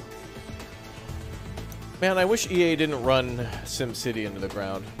 Man, I wish EA didn't run SimCity into the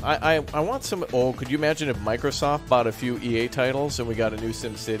ground. I want some... Oh, could you imagine if Microsoft bought a few EA titles and we got a new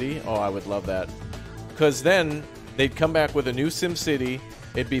SimCity? Oh, I would love that. Because then they'd come back with a new SimCity,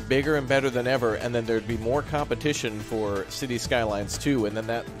 it'd be bigger and better than ever, and then there'd be more competition for City Skylines 2, and then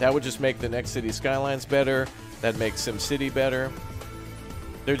that would just make the next City Skylines better, that'd make SimCity better.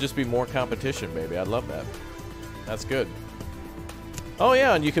 There'd just be more competition, baby. I'd love that. That's good. Oh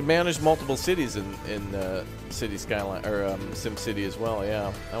yeah, and you could manage multiple cities in City Skyline or SimCity as well.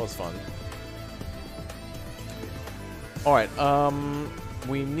 Yeah, that was fun. All right,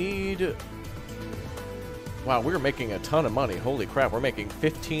 we need. Wow, we're making a ton of money. Holy crap, we're making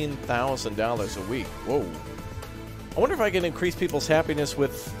 $15,000 a week. Whoa. I wonder if I can increase people's happiness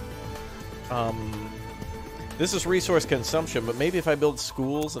with. This is resource consumption, but maybe if I build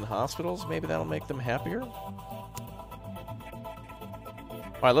schools and hospitals, maybe that'll make them happier.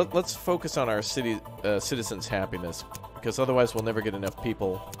 All right, let's focus on our citizens' happiness, because otherwise we'll never get enough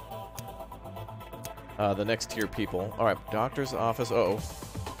people. The next tier people. All right, doctor's office. Uh-oh.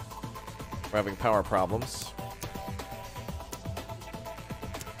 We're having power problems.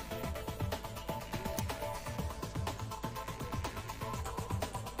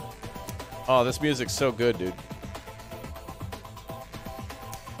 Oh, this music's so good, dude.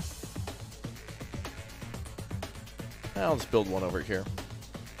 I'll just build one over here.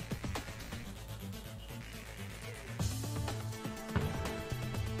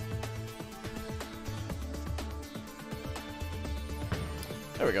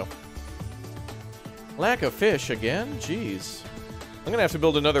 There we go. Lack of fish again? Jeez. I'm gonna have to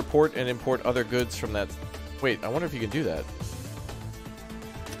build another port and import other goods from that. Wait, I wonder if you can do that.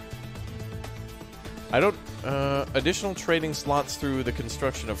 I don't... additional trading slots through the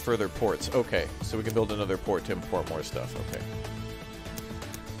construction of further ports. Okay, so we can build another port to import more stuff. Okay.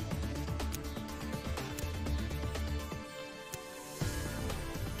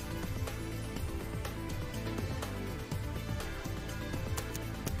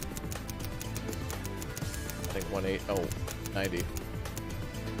 I think 90.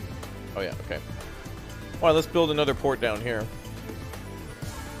 Oh yeah, okay. All right, let's build another port down here.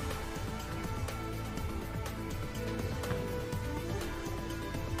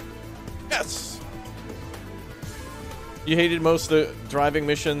 Yes! You hated most of the driving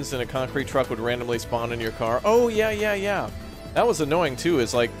missions and a concrete truck would randomly spawn in your car. Oh yeah. That was annoying too.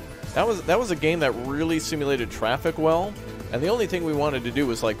 Is like that was a game that really simulated traffic well, and the only thing we wanted to do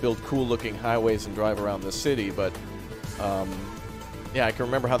was like build cool looking highways and drive around the city. But yeah, I can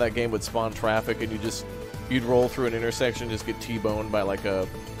remember how that game would spawn traffic, and you'd roll through an intersection, just get T-boned by like a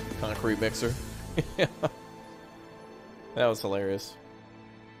concrete mixer. Yeah. That was hilarious.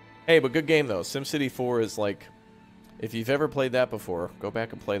 Hey, but good game, though. SimCity 4 is like... If you've ever played that before, go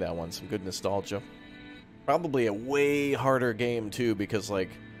back and play that one. Some good nostalgia. Probably a way harder game, too, because, like...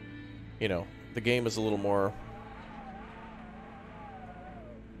 You know, the game is a little more...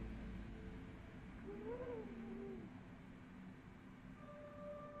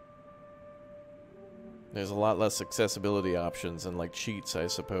 There's a lot less accessibility options and, like, cheats, I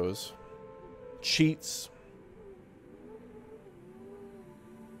suppose. Cheats.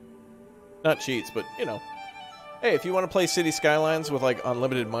 Not cheats, but, you know. Hey, if you want to play City Skylines with, like,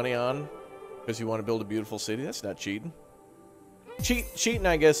 unlimited money on, because you want to build a beautiful city, that's not cheating. Cheating,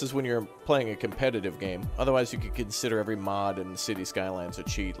 I guess, is when you're playing a competitive game. Otherwise, you could consider every mod in City Skylines a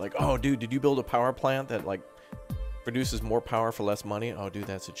cheat. Like, oh, dude, did you build a power plant that, like, produces more power for less money? Oh, dude,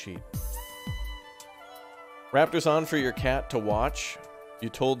 that's a cheat. Raptors on for your cat to watch. You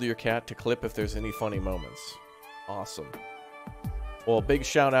told your cat to clip if there's any funny moments. Awesome. Well, big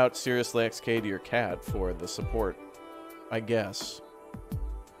shout out, Seriously XK, to your cat for the support, I guess.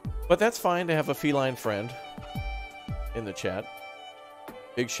 But that's fine to have a feline friend in the chat.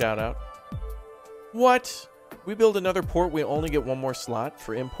 Big shout out. What? We build another port, we only get one more slot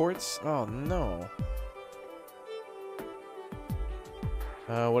for imports? Oh, no.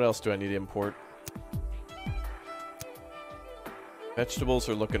 What else do I need to import? Vegetables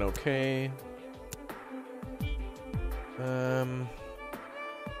are looking okay.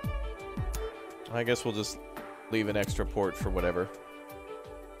 I guess we'll just leave an extra port for whatever.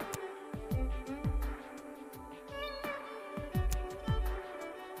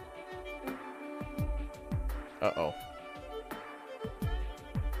 Uh-oh.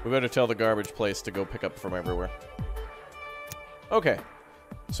 We better tell the garbage place to go pick up from everywhere. Okay.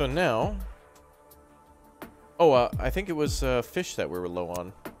 So now... Oh, I think it was fish that we were low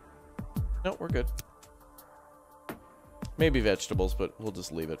on. No, we're good. Maybe vegetables, but we'll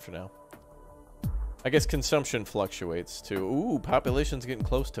just leave it for now. I guess consumption fluctuates, too. Ooh, population's getting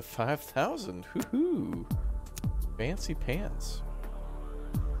close to 5,000. Hoo-hoo. Fancy pants.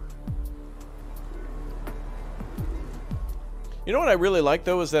 You know what I really like,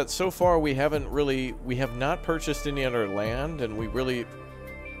 though, is that so far we have not purchased any other land, and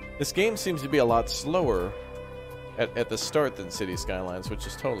this game seems to be a lot slower at the start than City Skylines, which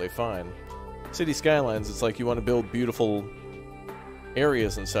is totally fine. City Skylines, it's like you want to build beautiful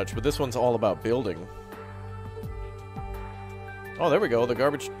areas and such, but this one's all about building. Oh, there we go. The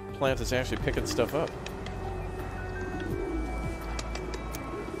garbage plant is actually picking stuff up.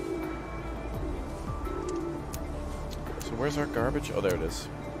 So where's our garbage? Oh, there it is.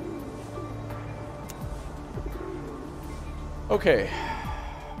 Okay.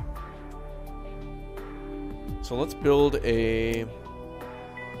 So let's build a...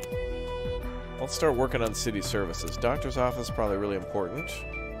 Let's start working on city services. Doctor's office, probably really important.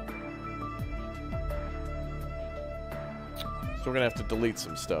 So we're gonna have to delete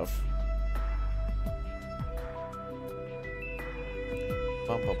some stuff.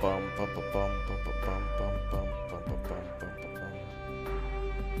 Bum bum bum bum bum bum bum bum bum bum bum bum bum bum bum.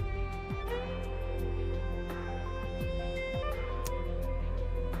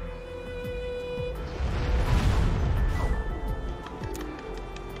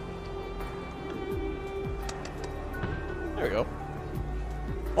 There we go.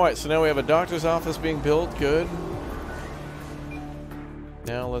 Alright, so now we have a doctor's office being built. Good.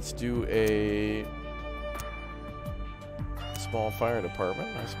 Now let's do a small fire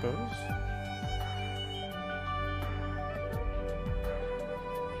department, I suppose.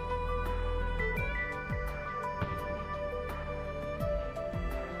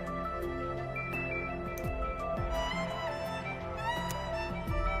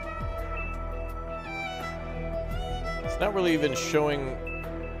 It's not really even showing...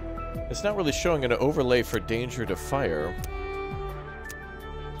 It's not really showing an overlay for danger to fire.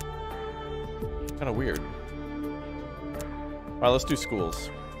 Kind of weird. Alright, let's do schools.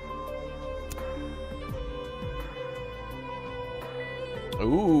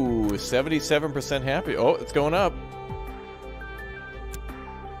 Ooh, 77% happy. Oh, it's going up.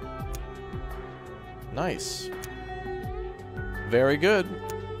 Nice. Very good.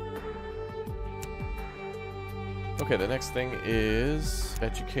 Okay, the next thing is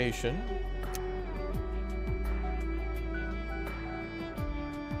education.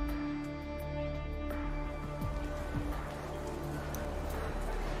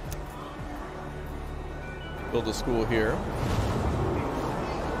 Build a school here.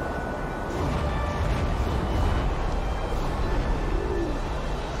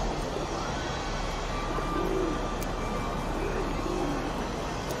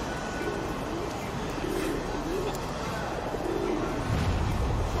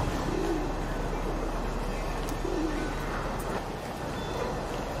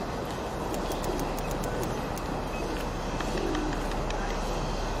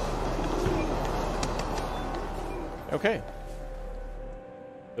 Okay.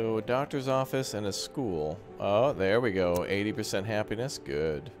 So a doctor's office and a school. Oh, there we go. 80% happiness.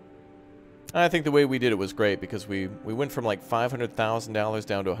 Good. I think the way we did it was great because we went from like $500,000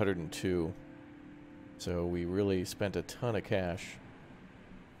 down to 102. So we really spent a ton of cash.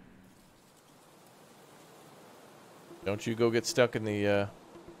 Don't you go get stuck in the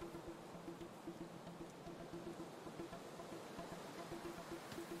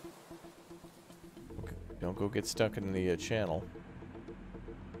Don't go get stuck in the channel.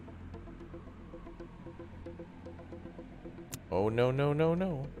 Oh, no, no, no,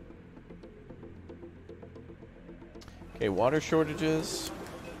 no. Okay, water shortages.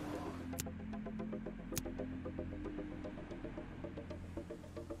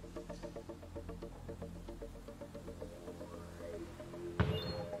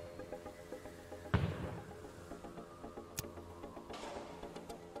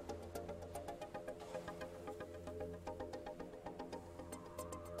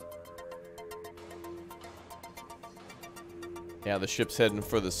 Yeah, the ship's heading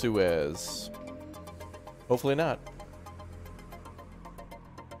for the Suez. Hopefully not.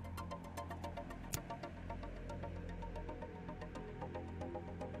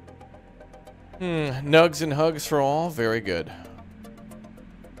 Nugs and hugs for all. Very good.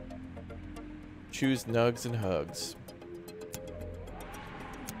 Choose nugs and hugs.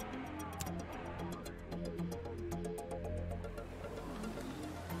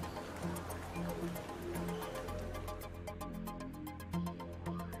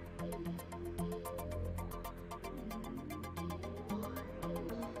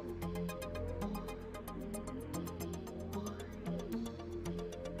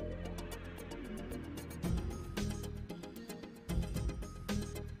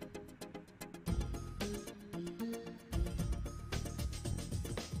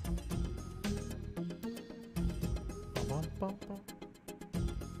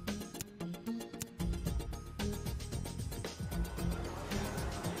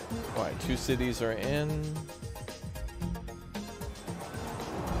 Alright, 2 cities are in.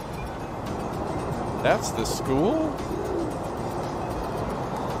 That's the school?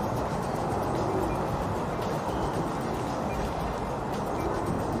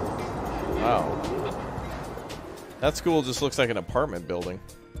 Wow. That school just looks like an apartment building.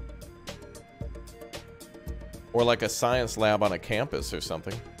 Or like a science lab on a campus or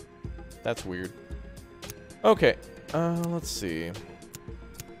something. That's weird. Okay, let's see.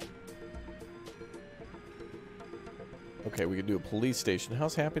 Okay, we could do a police station.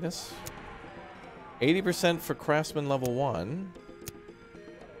 How's happiness? 80% for craftsman level 1.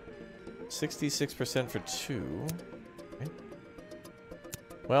 66% for 2. Okay.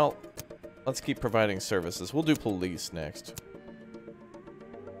 Well, let's keep providing services. We'll do police next.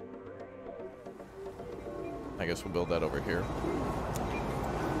 I guess we'll build that over here.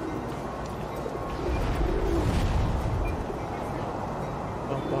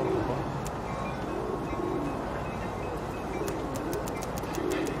 Bum, bum, bum.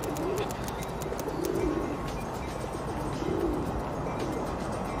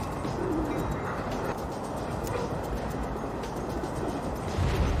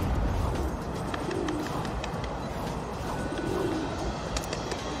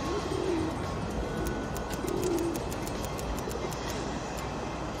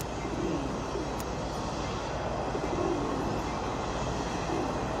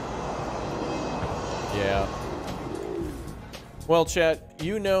 Well, chat,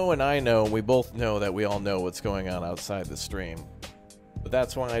 you know and I know, and we both know that we all know what's going on outside the stream. But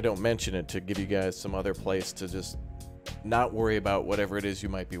that's why I don't mention it, to give you guys some other place to just not worry about whatever it is you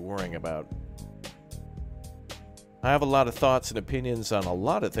might be worrying about. I have a lot of thoughts and opinions on a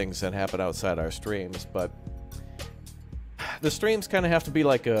lot of things that happen outside our streams, but the streams kind of have to be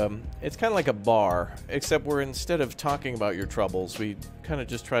like it's kind of like a bar, except where instead of talking about your troubles, we kind of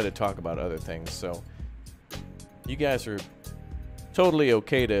just try to talk about other things. So you guys are totally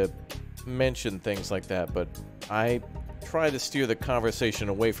okay to mention things like that, but I try to steer the conversation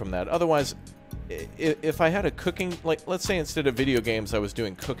away from that. Otherwise, if I had a cooking, like, let's say instead of video games I was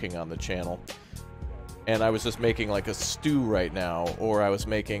doing cooking on the channel, and I was just making like a stew right now, or I was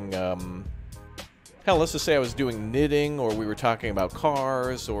making hell, let's just say I was doing knitting, or we were talking about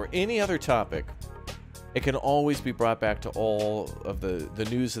cars, or any other topic, it can always be brought back to all of the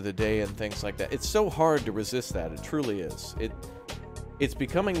news of the day and things like that. It's so hard to resist that. It truly is. It's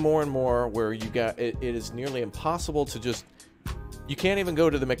becoming more and more where it is nearly impossible to just... You can't even go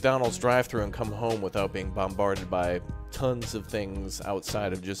to the McDonald's drive-thru and come home without being bombarded by tons of things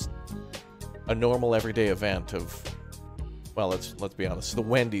outside of just a normal everyday event of... Well, let's be honest, the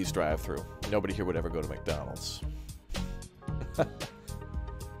Wendy's drive-thru. Nobody here would ever go to McDonald's. But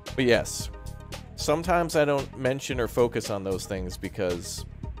yes, sometimes I don't mention or focus on those things because...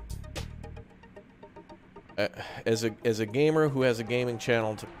 as a gamer who has a gaming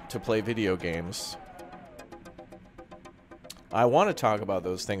channel to play video games, I want to talk about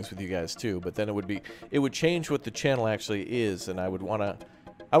those things with you guys too, but then it would change what the channel actually is, and I would want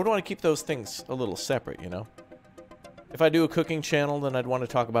to keep those things a little separate, you know? If I do a cooking channel, then I'd want to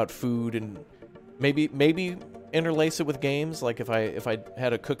talk about food and maybe interlace it with games. Like if I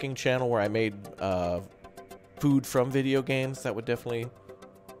had a cooking channel where I made food from video games, that would definitely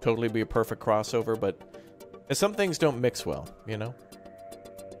totally be a perfect crossover, but some things don't mix well, you know?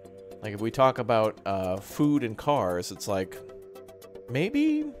 Like, if we talk about food and cars, it's like,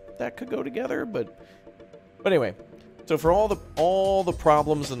 maybe that could go together, but anyway. So for all the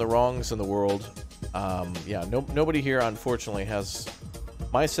problems and the wrongs in the world, yeah, nobody here, unfortunately, has...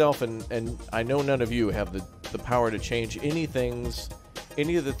 Myself and I know none of you have the power to change any of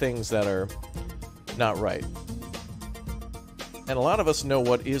the things that are not right. And a lot of us know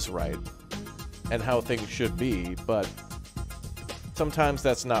what is right and how things should be, but sometimes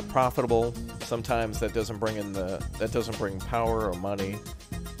that's not profitable. Sometimes that doesn't bring power or money,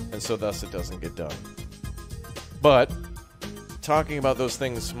 and so thus it doesn't get done. But talking about those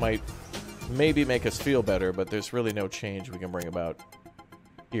things might maybe make us feel better, but there's really no change we can bring about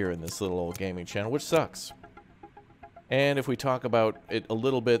here in this little old gaming channel, which sucks. And if we talk about it a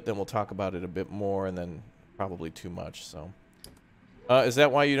little bit, then we'll talk about it a bit more, and then probably too much, so... is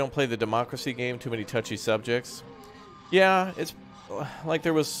that why you don't play the democracy game? Too many touchy subjects? Yeah, it's like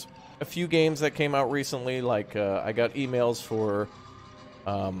there was a few games that came out recently. Like I got emails for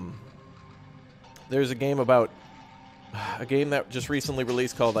there's a game that just recently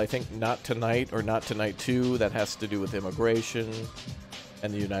released called, I think, Not Tonight or Not Tonight 2, that has to do with immigration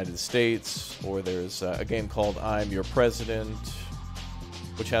and the United States. Or there's a game called I'm Your President,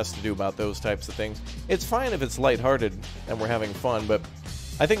 which has to do about those types of things. It's fine if it's lighthearted and we're having fun, but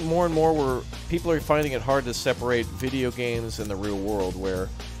I think more and more people are finding it hard to separate video games and the real world, where,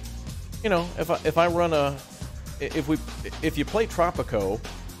 you know, if you play Tropico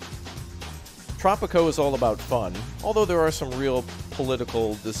is all about fun, although there are some real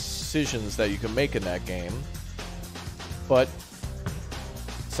political decisions that you can make in that game. But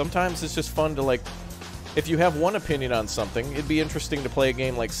sometimes it's just fun to, like, if you have one opinion on something, it'd be interesting to play a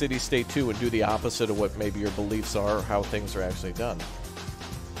game like City State 2 and do the opposite of what maybe your beliefs are or how things are actually done.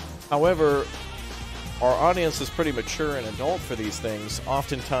 However, our audience is pretty mature and adult for these things.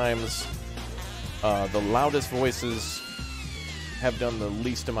 Oftentimes, the loudest voices have done the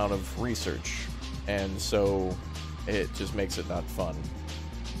least amount of research, and so it just makes it not fun.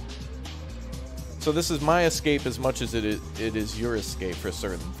 So this is my escape as much as it is your escape for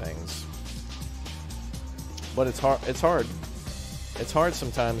certain things. But it's hard. It's hard. It's hard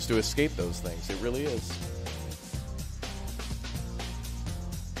sometimes to escape those things. It really is.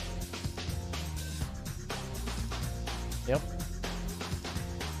 Yep.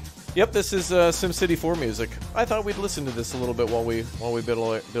 Yep, this is SimCity 4 music. I thought we'd listen to this a little bit while we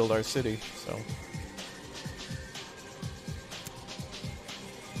build our city.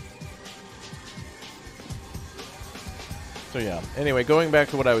 So yeah. Anyway, going back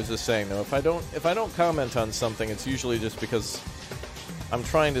to what I was just saying though, if I don't comment on something, it's usually just because I'm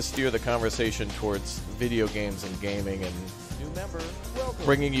trying to steer the conversation towards video games and gaming and new member,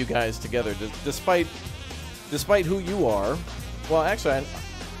 bringing you guys together despite who you are. Well, actually,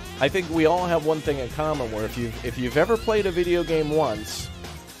 I think we all have one thing in common where if you've ever played a video game once,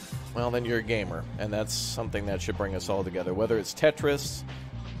 well, then you're a gamer, and that's something that should bring us all together. Whether it's Tetris,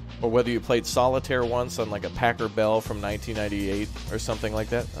 or whether you played Solitaire once on like a Packer Bell from 1998 or something like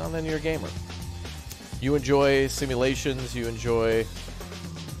that, well, then you're a gamer. You enjoy simulations, you enjoy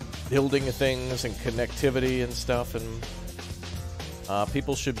building things and connectivity and stuff, and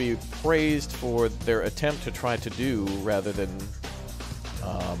people should be praised for their attempt to try to do rather than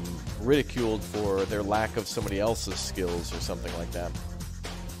ridiculed for their lack of somebody else's skills or something like that.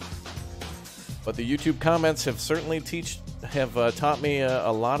 But the YouTube comments have certainly taught me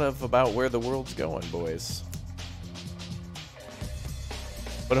a lot about where the world's going, boys.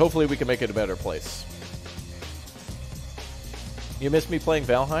 But hopefully we can make it a better place. You miss me playing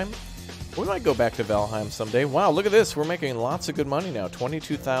Valheim? We might go back to Valheim someday. Wow, look at this. We're making lots of good money now.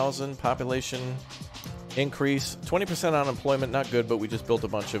 22,000 population increase. 20% unemployment, not good, but we just built a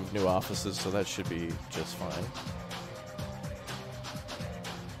bunch of new offices, so that should be just fine.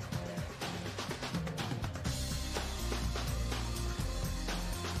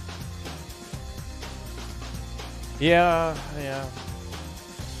 Yeah.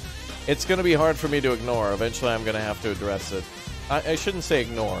 It's going to be hard for me to ignore. Eventually, I'm going to have to address it. I shouldn't say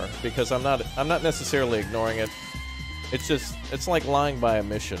ignore, because I'm not necessarily ignoring it. It's like lying by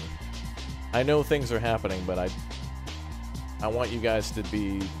omission. I know things are happening, but I want you guys to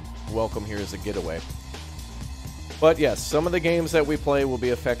be welcome here as a getaway. But yes, some of the games that we play will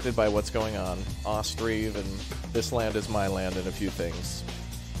be affected by what's going on. Ostriv and This Land Is My Land and a few things.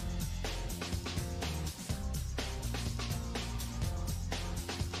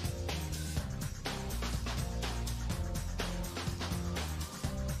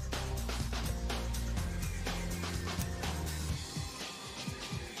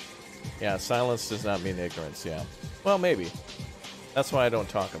 Yeah, silence does not mean ignorance, yeah. Well, maybe. That's why I don't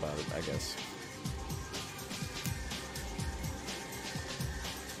talk about it, I guess.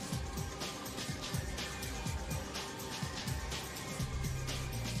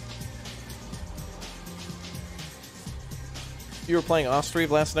 You were playing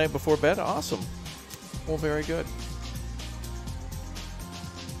Ostriv last night before bed? Awesome. Well, very good.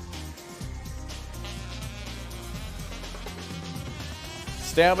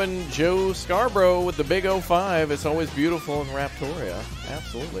 Stabbing Joe Scarborough with the big 05. It's always beautiful in Raptoria.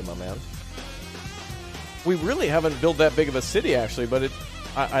 Absolutely, my man. We really haven't built that big of a city, actually, but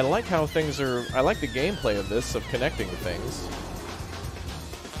I like how things are... I like the gameplay of this, of connecting things.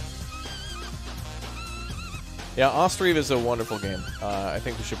 Yeah, Ostriv is a wonderful game. I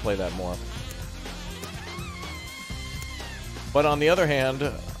think we should play that more. But on the other hand,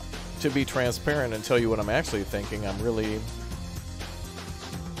 to be transparent and tell you what I'm actually thinking, I'm really...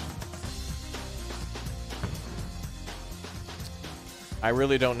 I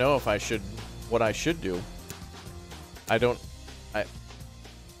really don't know if I should, what I should do.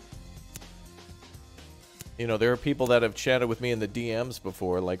 You know, there are people that have chatted with me in the DMs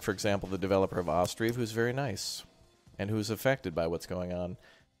before, like, for example, the developer of Ostriv, who's very nice and who's affected by what's going on.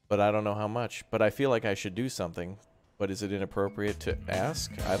 But I don't know how much. But I feel like I should do something. But is it inappropriate to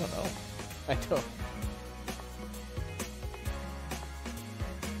ask? I don't know. I don't.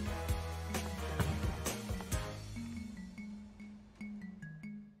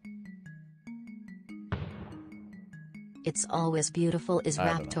 It's always beautiful is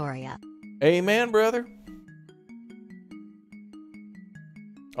Raptoria. Amen, brother.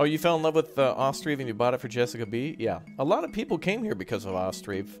 Oh, you fell in love with Ostriv and you bought it for Jessica B? Yeah. A lot of people came here because of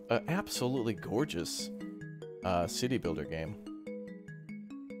Ostriv. Absolutely gorgeous city builder game.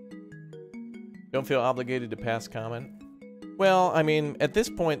 Don't feel obligated to pass comment? Well, I mean, at this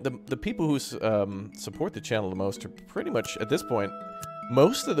point, the people who support the channel the most are pretty much, at this point,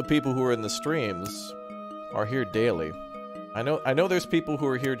 most of the people who are in the streams are here daily. I know there's people who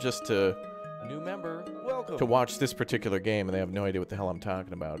are here just to... New member, welcome. To watch this particular game, and they have no idea what the hell I'm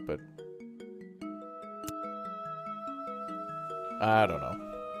talking about, but... I don't know.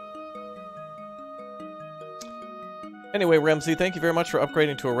 Anyway, Remzi, thank you very much for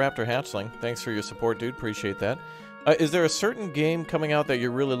upgrading to a Raptor hatchling. Thanks for your support, dude. Appreciate that. Is there a certain game coming out that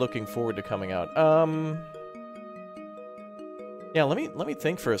you're really looking forward to coming out? Yeah, let me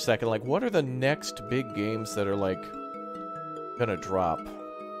think for a second. Like, what are the next big games that are, like, gonna drop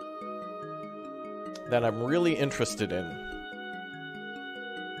that I'm really interested in?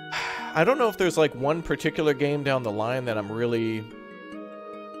 I don't know if there's, like, one particular game down the line that I'm really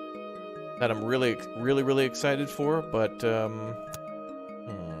excited for, but,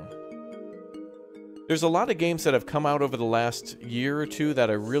 there's a lot of games that have come out over the last year or two that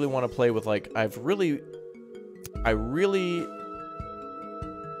I really want to play with. Like, I really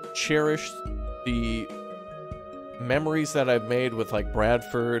cherish the memories that I've made with, like,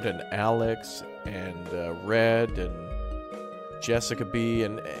 Bradford and Alex and Red and Jessica B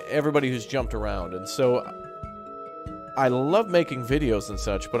and everybody who's jumped around. And so I love making videos and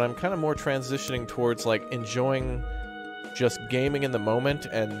such, but I'm kind of more transitioning towards, like, enjoying just gaming in the moment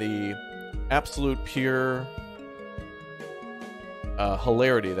and the absolute pure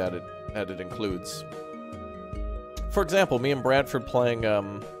hilarity that it includes. For example, me and Bradford playing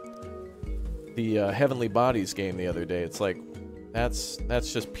the Heavenly Bodies game the other day. It's like, that's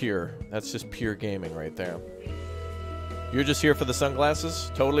just pure gaming right there. You're just here for the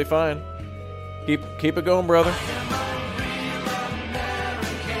sunglasses? Totally fine. Keep it going, brother.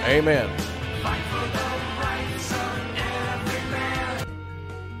 Amen.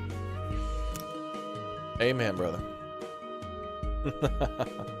 Amen, brother.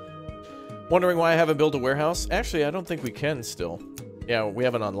 Wondering why I haven't built a warehouse? Actually, I don't think we can still. Yeah, we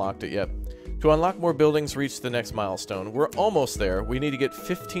haven't unlocked it yet. To unlock more buildings, reach the next milestone. We're almost there. We need to get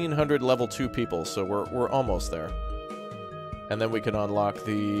 1,500 level 2 people, so we're almost there. And then we can unlock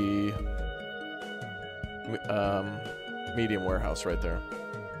the medium warehouse right there.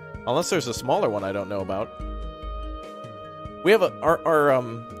 Unless there's a smaller one I don't know about. We have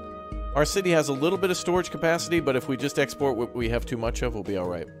our city has a little bit of storage capacity, but if we just export what we have too much of, we'll be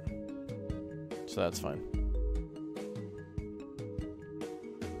alright. So that's fine.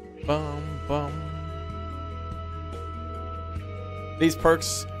 Bum, bum. These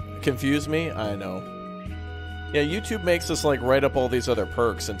perks confuse me, I know. Yeah, YouTube makes us, like, write up all these other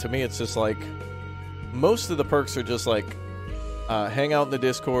perks, and to me it's just like, most of the perks are just like, hang out in the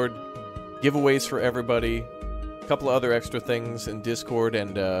Discord, giveaways for everybody, a couple of other extra things in Discord,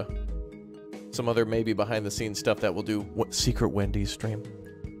 and some other maybe behind-the-scenes stuff that we'll do. What Secret Wendy's stream.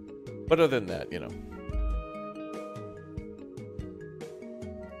 But other than that, you know.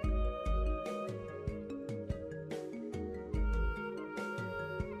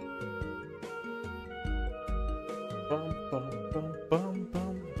 Bum, bum, bum, bum,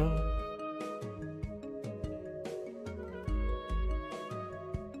 bum, bum.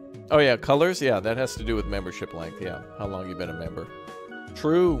 Oh yeah, colors? Yeah, that has to do with membership length. Yeah, how long you've been a member.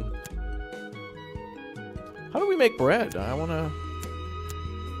 True. How do we make bread? I want to...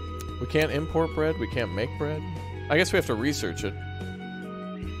 We can't import bread? We can't make bread? I guess we have to research it.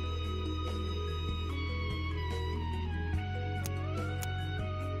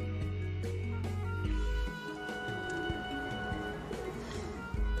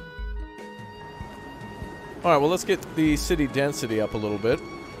 Alright, well, let's get the city density up a little bit.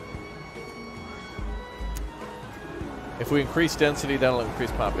 If we increase density, that'll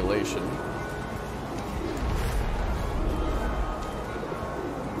increase population.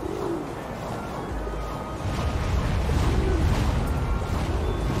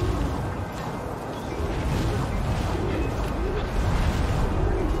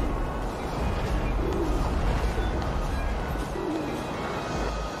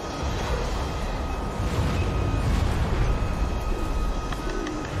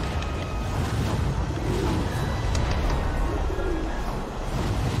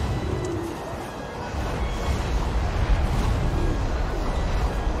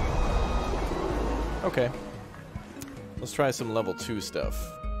 Okay. Let's try some level 2 stuff.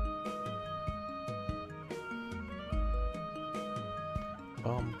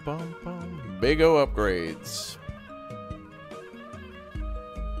 Bum, bum, bum. Big O upgrades.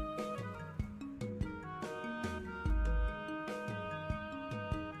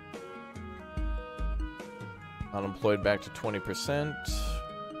 Unemployed back to 20%.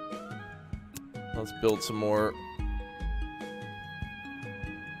 Let's build some more.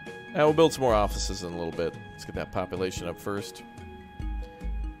 We'll build some more offices in a little bit. Let's get that population up first.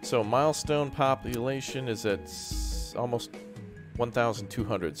 So milestone population is at almost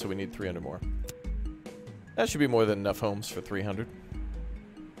 1,200, so we need 300 more. That should be more than enough homes for 300.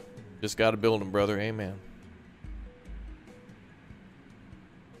 Just gotta build them, brother. Amen.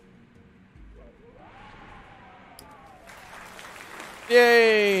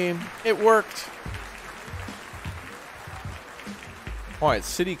 Yay! It worked. All right,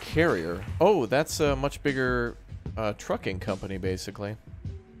 City Carrier. Oh, that's a much bigger trucking company, basically.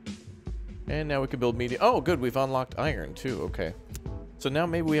 And now we can build media. Oh, good. We've unlocked iron, too. Okay. So now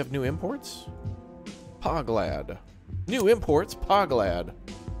maybe we have new imports? Poglad. New imports, Poglad.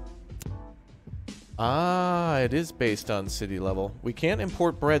 Ah, it is based on city level. We can't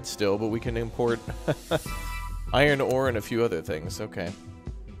import bread still, but we can import iron ore and a few other things. Okay.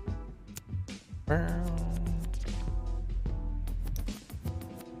 All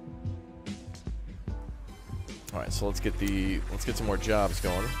right, so let's get some more jobs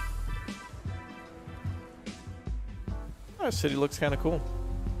going. Our city looks kind of cool,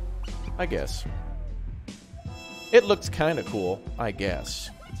 I guess. It looks kind of cool, I guess.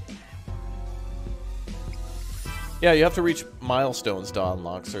 Yeah, you have to reach milestones to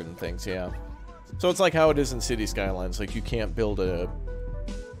unlock certain things, yeah. So it's like how it is in City Skylines. Like, you can't build a...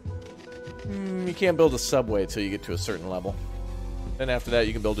 you can't build a subway until you get to a certain level. Then after that,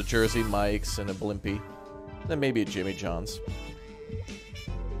 you can build a Jersey Mike's and a Blimpie. Then maybe a Jimmy John's.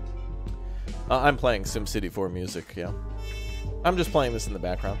 I'm playing SimCity 4 music, yeah. I'm just playing this in the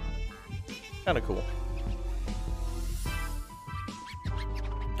background. Kind of cool.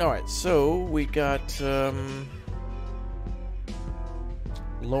 Alright, so we got...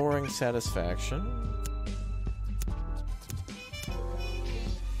 lowering satisfaction.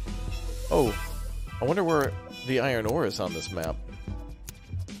 Oh, I wonder where the iron ore is on this map.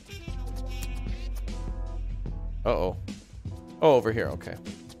 Uh-oh. Oh, over here, okay.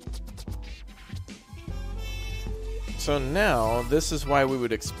 So now, this is why we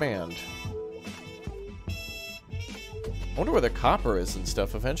would expand. I wonder where the copper is and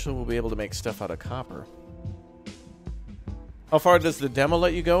stuff. Eventually we'll be able to make stuff out of copper. How far does the demo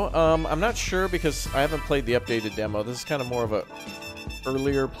let you go? I'm not sure because I haven't played the updated demo. This is kind of more of a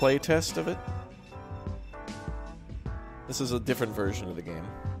earlier play test of it. This is a different version of the game.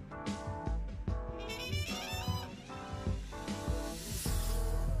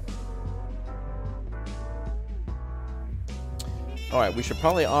 Alright, we should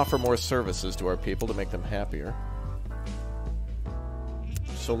probably offer more services to our people to make them happier.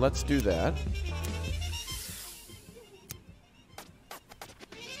 So let's do that.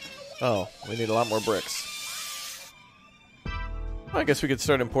 Oh, we need a lot more bricks. Well, I guess we could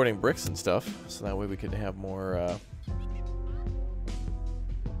start importing bricks and stuff, so that way we could have more,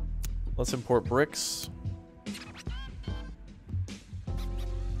 Let's import bricks.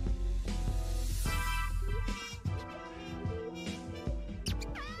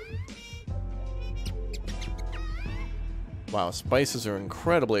 Wow, spices are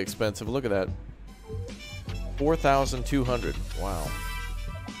incredibly expensive. Look at that. 4,200. Wow.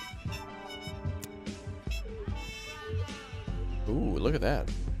 Ooh, look at that.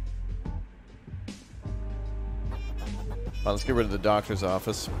 Well, let's get rid of the doctor's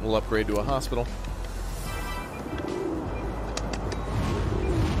office. We'll upgrade to a hospital.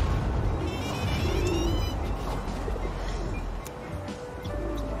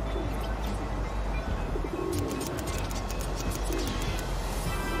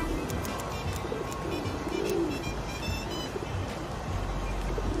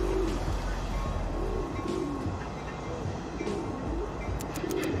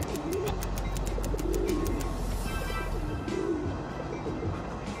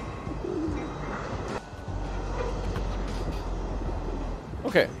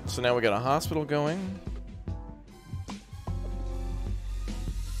 Okay, so now we got a hospital going.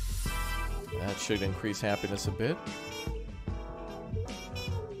 That should increase happiness a bit.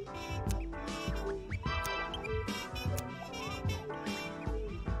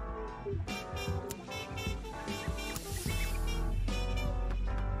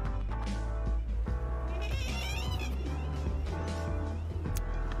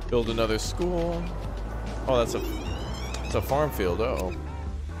 Build another school. Oh, that's a farm field. Uh-oh.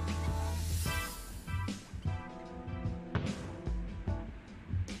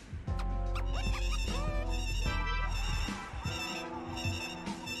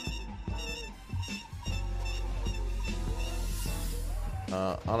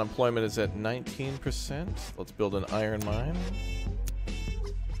 Unemployment is at 19%. Let's build an iron mine.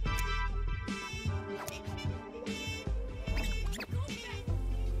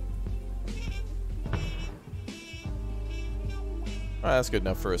 Alright, that's good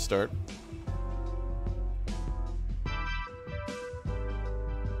enough for a start.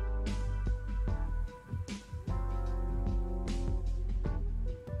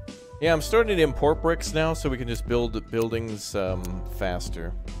 Yeah, I'm starting to import bricks now so we can just build buildings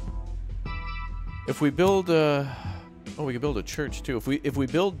faster. If we build oh, Oh, we can build a church too. If we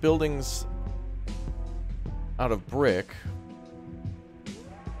build buildings out of brick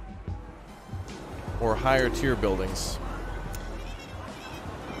or higher tier buildings.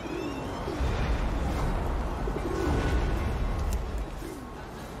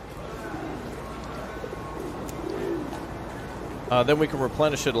 Then we can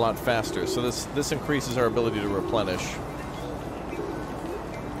replenish it a lot faster. So this increases our ability to replenish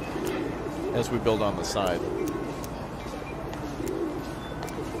as we build on the side.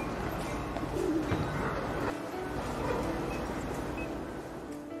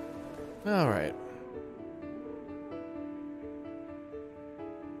 All right.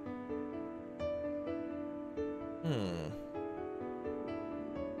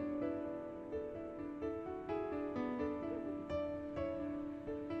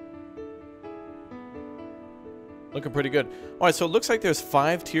 Looking pretty good. All right, so it looks like there's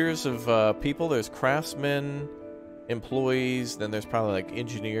 5 tiers of people. There's craftsmen, employees, then there's probably like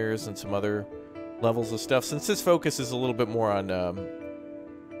engineers and some other levels of stuff. Since this focus is a little bit more on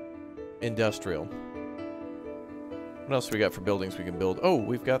industrial. What else we got for buildings we can build? Oh,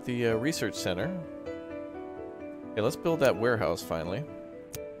 we've got the research center. Okay, let's build that warehouse finally.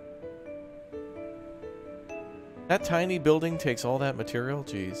 That tiny building takes all that material?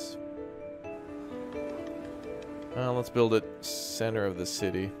 Jeez. Let's build it center of the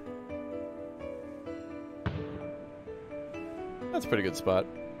city. That's a pretty good spot.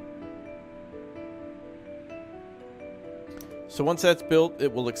 So once that's built,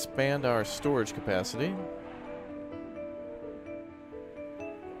 it will expand our storage capacity.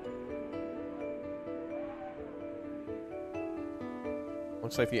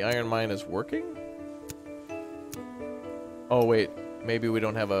 Looks like the iron mine is working. Oh wait, maybe we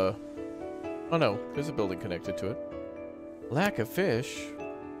don't have a... Oh no, there's a building connected to it. Lack of fish.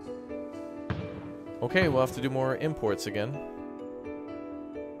 Okay, we'll have to do more imports again.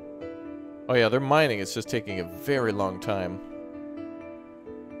 Oh yeah, they're mining. It's just taking a very long time.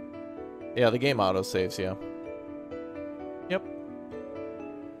 Yeah, the game auto-saves, yeah. Yep.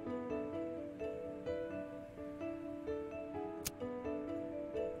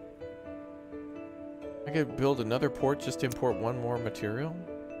 I could build another port just to import one more material.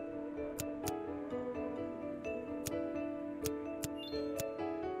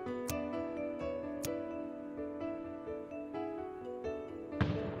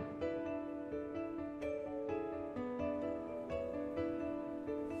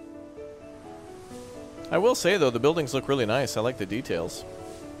 I will say, though, the buildings look really nice. I like the details.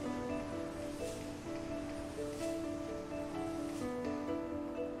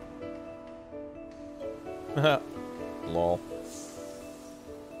 Lol.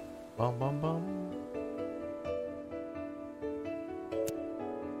 Bum, bum, bum.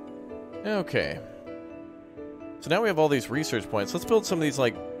 Okay. So now we have all these research points. Let's build some of these,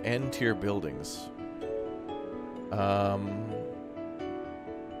 like, N-tier buildings. I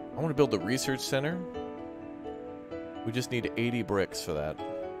want to build the research center. We just need 80 bricks for that.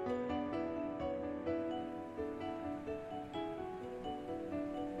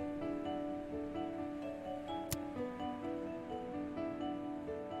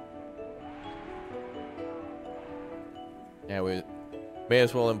 Yeah, we may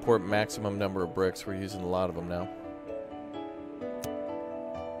as well import maximum number of bricks. We're using a lot of them now.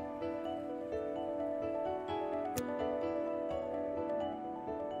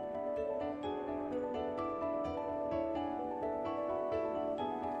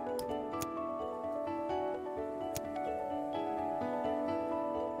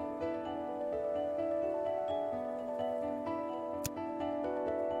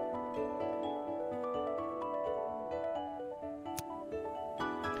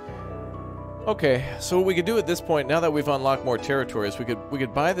 Okay, so what we could do at this point, now that we've unlocked more territories, we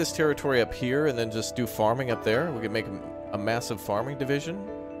could buy this territory up here and then just do farming up there. We could make a massive farming division.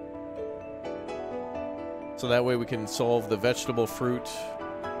 So that way we can solve the vegetable fruit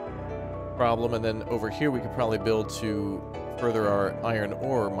problem, and then over here we could probably build to further our iron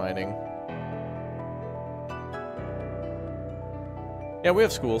ore mining. Yeah, we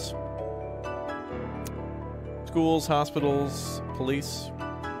have schools. Schools, hospitals, police.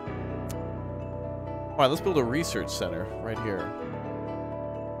 Alright, let's build a research center right here.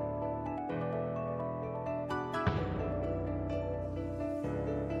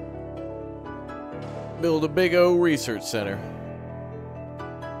 Build a big O research center.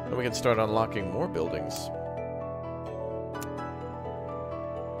 Then we can start unlocking more buildings.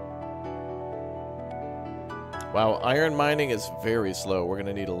 Wow, iron mining is very slow. We're going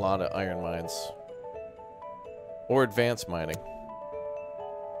to need a lot of iron mines. Or advanced mining.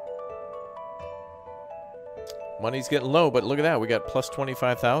 Money's getting low, but look at that. We got plus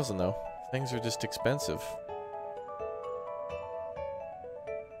 25,000 though. Things are just expensive.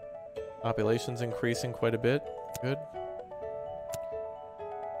 Population's increasing quite a bit. Good.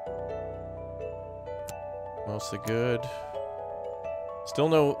 Mostly good. Still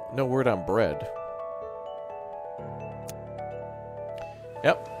no word on bread.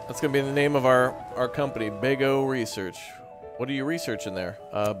 Yep, that's gonna be the name of our company, Big O Research. What are you researching there?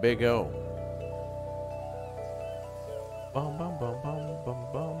 Big O. Bum bum bum bum bum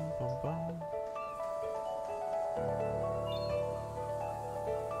bum bum bum.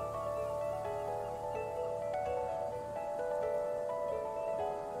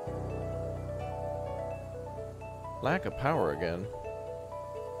 Lack of power again.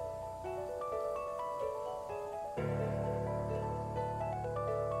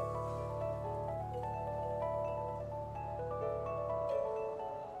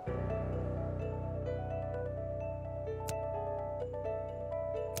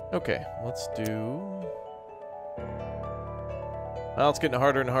 Okay, let's do... Well, it's getting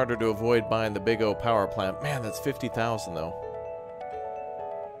harder and harder to avoid buying the Big O power plant. Man, that's 50,000 though.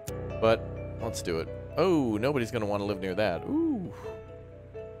 But, let's do it. Oh, nobody's going to want to live near that. Ooh.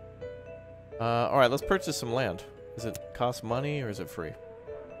 Alright, let's purchase some land. Does it cost money or is it free?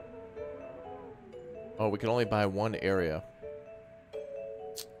 Oh, we can only buy one area.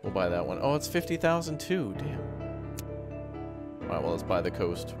 We'll buy that one. Oh, it's 50,000 too. Damn. Alright, well, let's buy the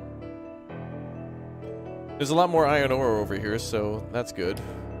coast. There's a lot more iron ore over here, so that's good.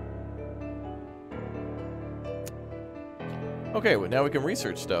 Okay, well, now we can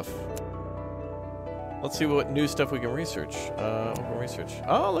research stuff. Let's see what new stuff we can research. Open research.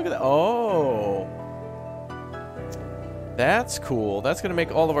 Oh, look at that. Oh. That's cool. That's going to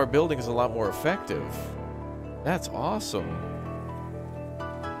make all of our buildings a lot more effective. That's awesome.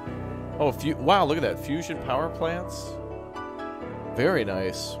 Oh, wow, look at that. Fusion power plants. Very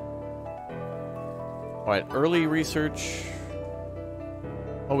nice. Alright, early research.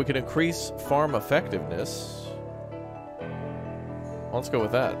 Oh, we can increase farm effectiveness. Let's go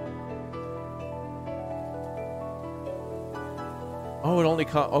with that. Oh, it only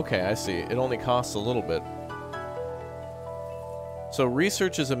costs... Okay, I see. It only costs a little bit. So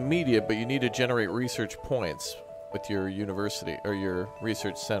research is immediate, but you need to generate research points with your university, or your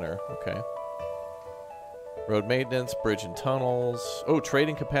research center. Okay. Road maintenance, bridge and tunnels. Oh,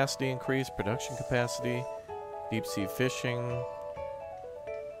 trading capacity increase, production capacity, deep sea fishing,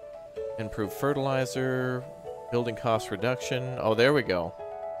 improved fertilizer, building cost reduction. Oh, there we go.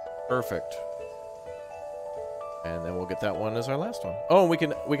 Perfect. And then we'll get that one as our last one. Oh,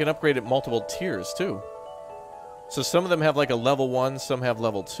 and we can upgrade it multiple tiers too. So some of them have like a level 1, some have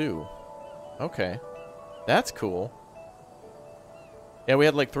level 2. Okay. That's cool. Yeah, we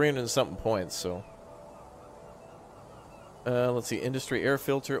had like 300 and something points, so. Let's see, industry air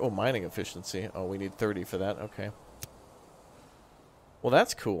filter. Oh, mining efficiency. Oh, we need 30 for that. Okay. Well,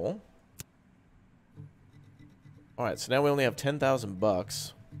 that's cool. All right, so now we only have 10,000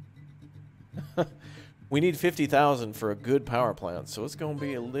 bucks. We need 50,000 for a good power plant, so it's going to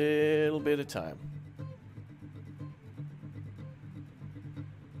be a little bit of time.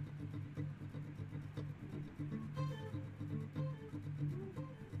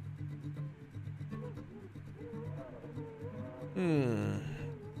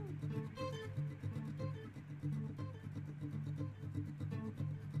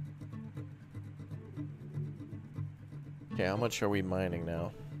 Okay, how much are we mining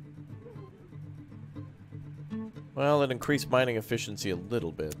now? Well, it increased mining efficiency a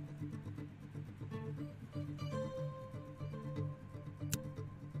little bit.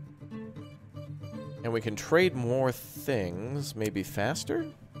 And we can trade more things, maybe faster?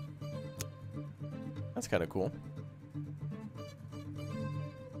 That's kind of cool.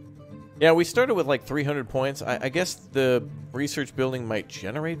 Yeah, we started with like 300 points. I guess the research building might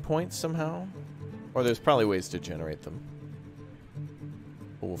generate points somehow. Or there's probably ways to generate them.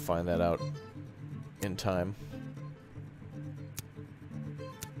 But we'll find that out in time.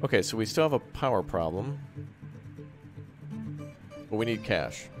 Okay, so we still have a power problem. But we need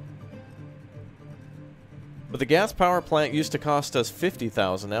cash. But the gas power plant used to cost us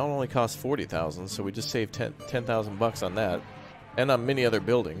 50,000. Now it only costs 40,000. So we just saved 10,000 bucks on that. And on many other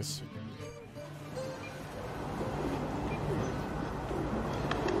buildings.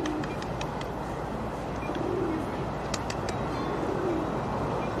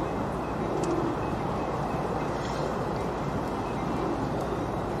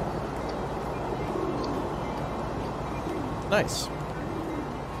 Nice.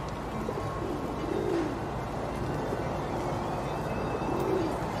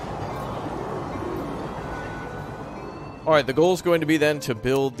 Alright, the goal is going to be then to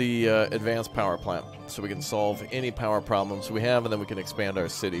build the advanced power plant so we can solve any power problems we have, and then we can expand our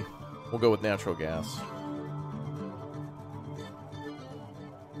city. We'll go with natural gas.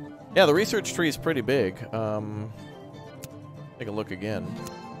 Yeah, the research tree is pretty big. Take a look again.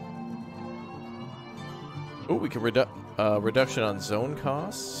 Oh, we can reduction on zone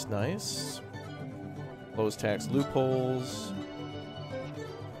costs. Nice. Close tax loopholes.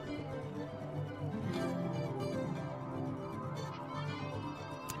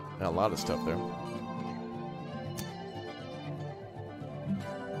 A lot of stuff there.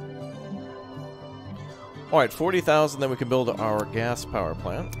 Alright, 40,000, then we can build our gas power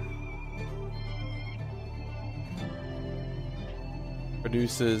plant.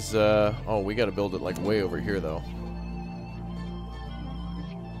 Produces, oh, we gotta build it like way over here though.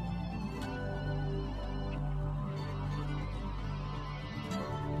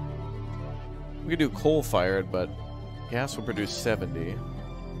 We could do coal-fired, but gas will produce 70.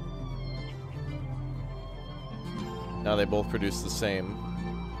 Now they both produce the same.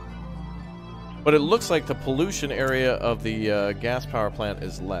 But it looks like the pollution area of the gas power plant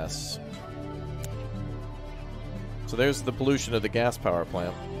is less. So there's the pollution of the gas power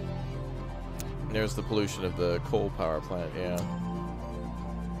plant. And there's the pollution of the coal power plant, yeah.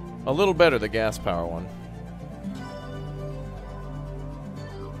 A little better, the gas power one.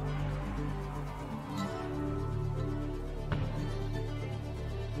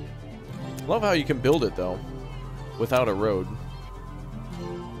 Love how you can build it, though, without a road.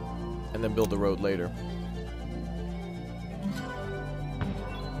 And then build the road later.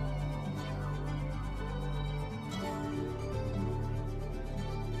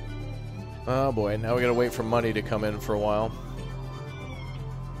 Oh boy, now we gotta wait for money to come in for a while.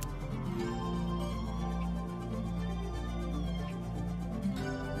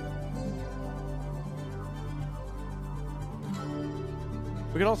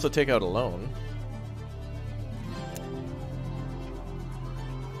 We can also take out a loan.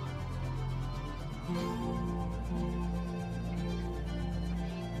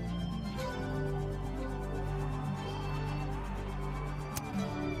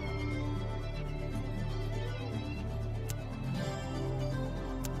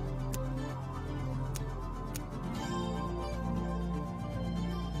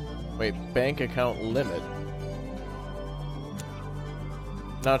 Wait, bank account limit.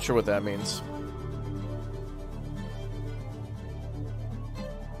 Not sure what that means.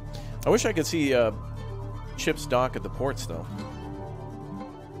 I wish I could see Chip's dock at the ports, though.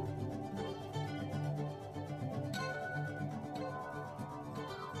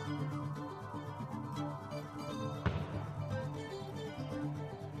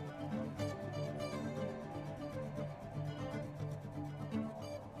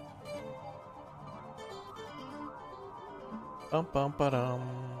 Bum-bum-ba-dum.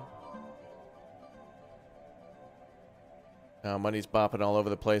 Money's bopping all over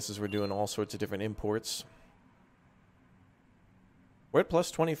the place as we're doing all sorts of different imports. We're at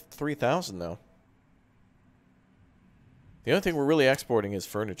plus 23,000, though. The only thing we're really exporting is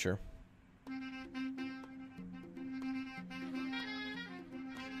furniture.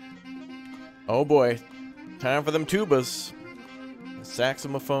 Oh boy. Time for them tubas.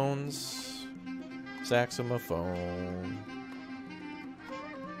 Saxophones. Saxophone.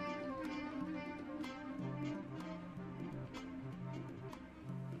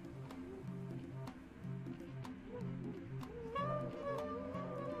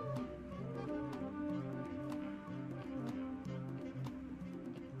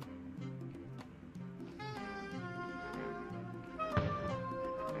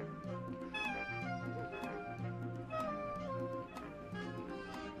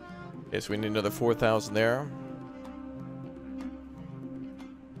 Okay, so we need another 4,000 there.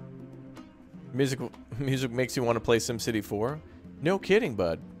 Music makes you want to play SimCity 4? No kidding,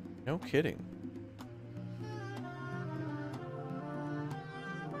 bud. No kidding.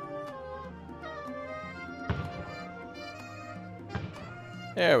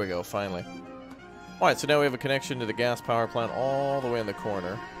 There we go, finally. Alright, so now we have a connection to the gas power plant all the way in the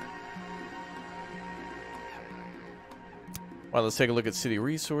corner. Well, let's take a look at city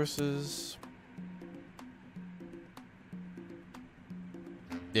resources.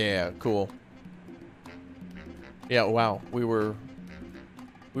 Yeah, cool. Yeah, wow. We were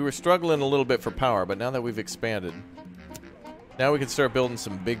struggling a little bit for power, but now that we've expanded, now we can start building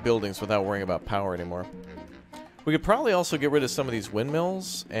some big buildings without worrying about power anymore. We could probably also get rid of some of these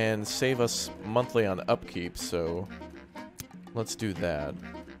windmills and save us monthly on upkeep, so let's do that.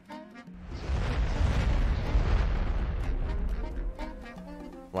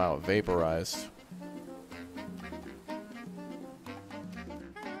 Wow, it vaporized.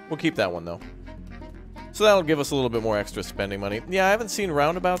 We'll keep that one, though. So that'll give us a little bit more extra spending money. Yeah, I haven't seen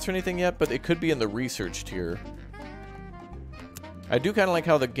roundabouts or anything yet, but it could be in the research tier. I do kind of like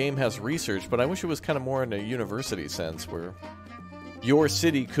how the game has research, but I wish it was kind of more in a university sense, where your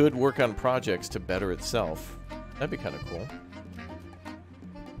city could work on projects to better itself. That'd be kind of cool.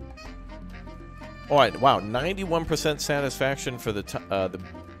 Alright, wow, 91% satisfaction for the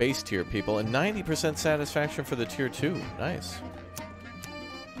base tier people, and 90% satisfaction for the tier 2. Nice.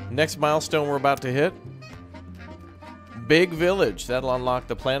 Next milestone we're about to hit. Big village. That'll unlock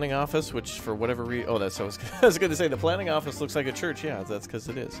the planning office, which for whatever reason... Oh, that's... I was going to say, the planning office looks like a church. Yeah, that's because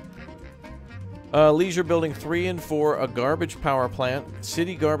it is. Leisure building 3 and 4, a garbage power plant,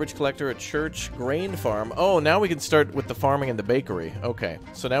 city garbage collector, a church, grain farm. Oh, now we can start with the farming and the bakery. Okay,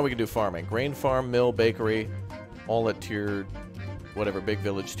 so now we can do farming. Grain farm, mill, bakery, all at tier... whatever big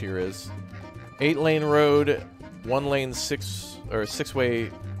village tier is. 8-lane road, 1-lane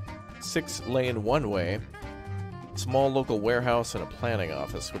 6-lane one-way. Small local warehouse and a planning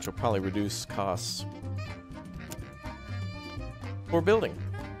office, which will probably reduce costs for building.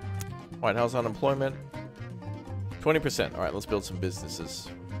 Alright, how's unemployment? 20%. Alright, let's build some businesses.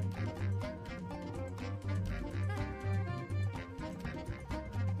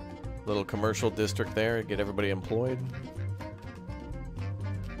 Little commercial district there, get everybody employed.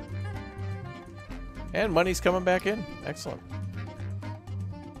 And money's coming back in. Excellent.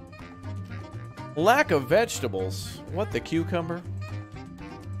 Lack of vegetables. What, the cucumber?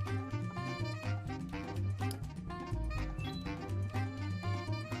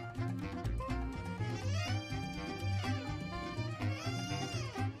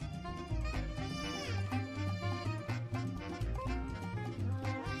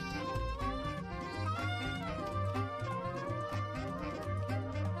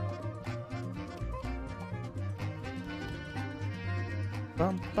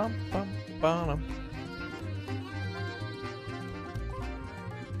 Bum, bum, bum, bum.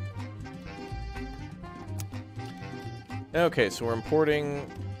 Okay, so we're importing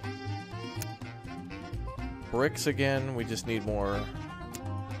bricks again. We just need more.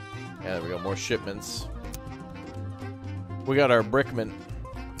 Yeah, there we go. More shipments. We got our brickman.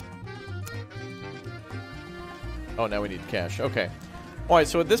 Oh, now we need cash. Okay. Alright,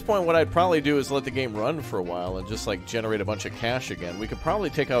 so at this point, what I'd probably do is let the game run for a while and just, like, generate a bunch of cash again. We could probably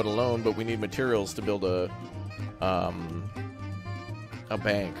take out a loan, but we need materials to build a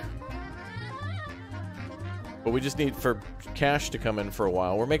bank. But we just need for cash to come in for a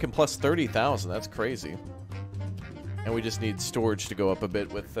while. We're making plus 30,000. That's crazy. And we just need storage to go up a bit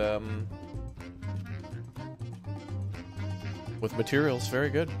with materials. Very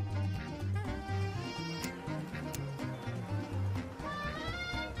good.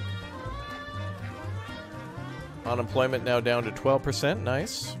 Unemployment now down to 12%.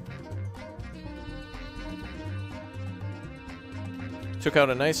 Nice. Took out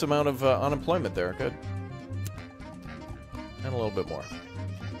a nice amount of unemployment there. Good. And a little bit more.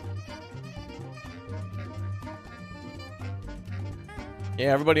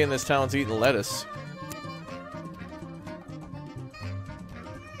 Yeah, everybody in this town's eating lettuce.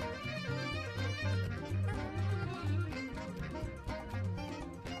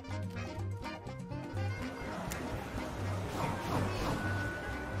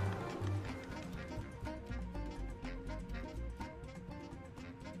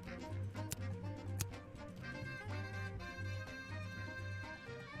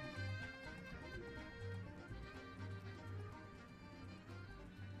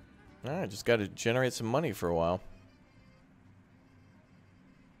 Alright, just got to generate some money for a while.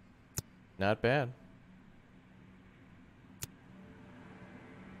 Not bad.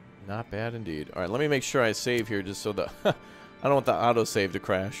 Not bad indeed. Alright, let me make sure I save here just so the... I don't want the autosave to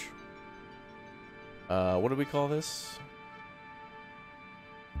crash. What do we call this?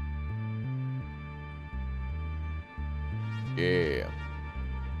 Yeah.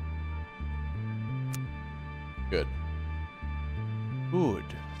 Good. Good.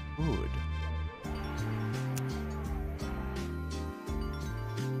 Good.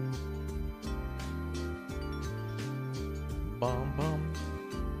 Bum, bum.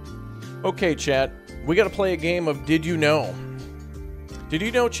 Okay, chat. We gotta play a game of Did You Know? Did you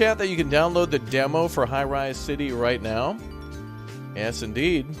know, chat, that you can download the demo for Highrise City right now? Yes,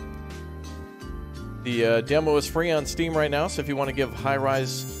 indeed. The demo is free on Steam right now, so if you want to give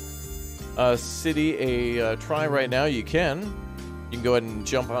Highrise City a try right now, you can. You can go ahead and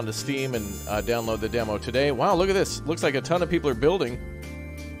jump onto Steam and download the demo today. Wow, look at this. Looks like a ton of people are building.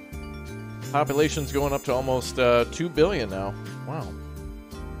 Population's going up to almost 2 billion now. Wow.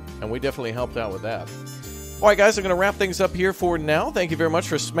 And we definitely helped out with that. All right, guys, I'm going to wrap things up here for now. Thank you very much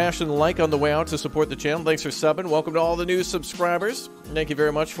for smashing the like on the way out to support the channel. Thanks for subbing. Welcome to all the new subscribers. Thank you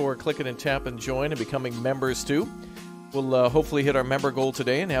very much for clicking and tapping join and becoming members, too. We'll hopefully hit our member goal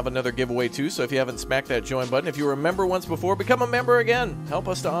today and have another giveaway, too. So if you haven't smacked that join button, if you were a member once before, become a member again. Help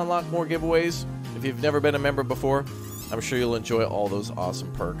us to unlock more giveaways. If you've never been a member before, I'm sure you'll enjoy all those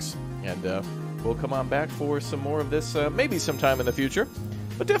awesome perks. And we'll come on back for some more of this maybe sometime in the future.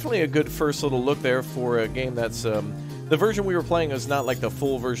 But definitely a good first little look there for a game that's... the version we were playing is not like the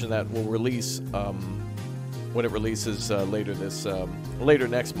full version that will release when it releases later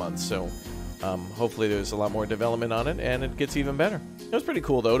next month. So hopefully there's a lot more development on it and it gets even better. It was pretty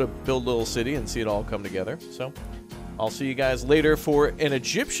cool, though, to build a little city and see it all come together. So I'll see you guys later for an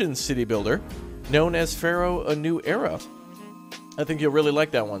Egyptian city builder known as Pharaoh A New Era. I think you'll really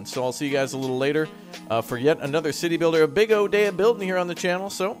like that one. So I'll see you guys a little later for yet another city builder. A big old day of building here on the channel.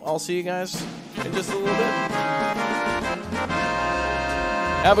 So I'll see you guys in just a little bit.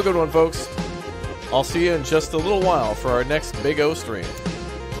 Have a good one, folks. I'll see you in just a little while for our next Big O stream.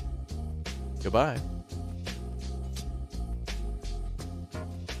 Goodbye.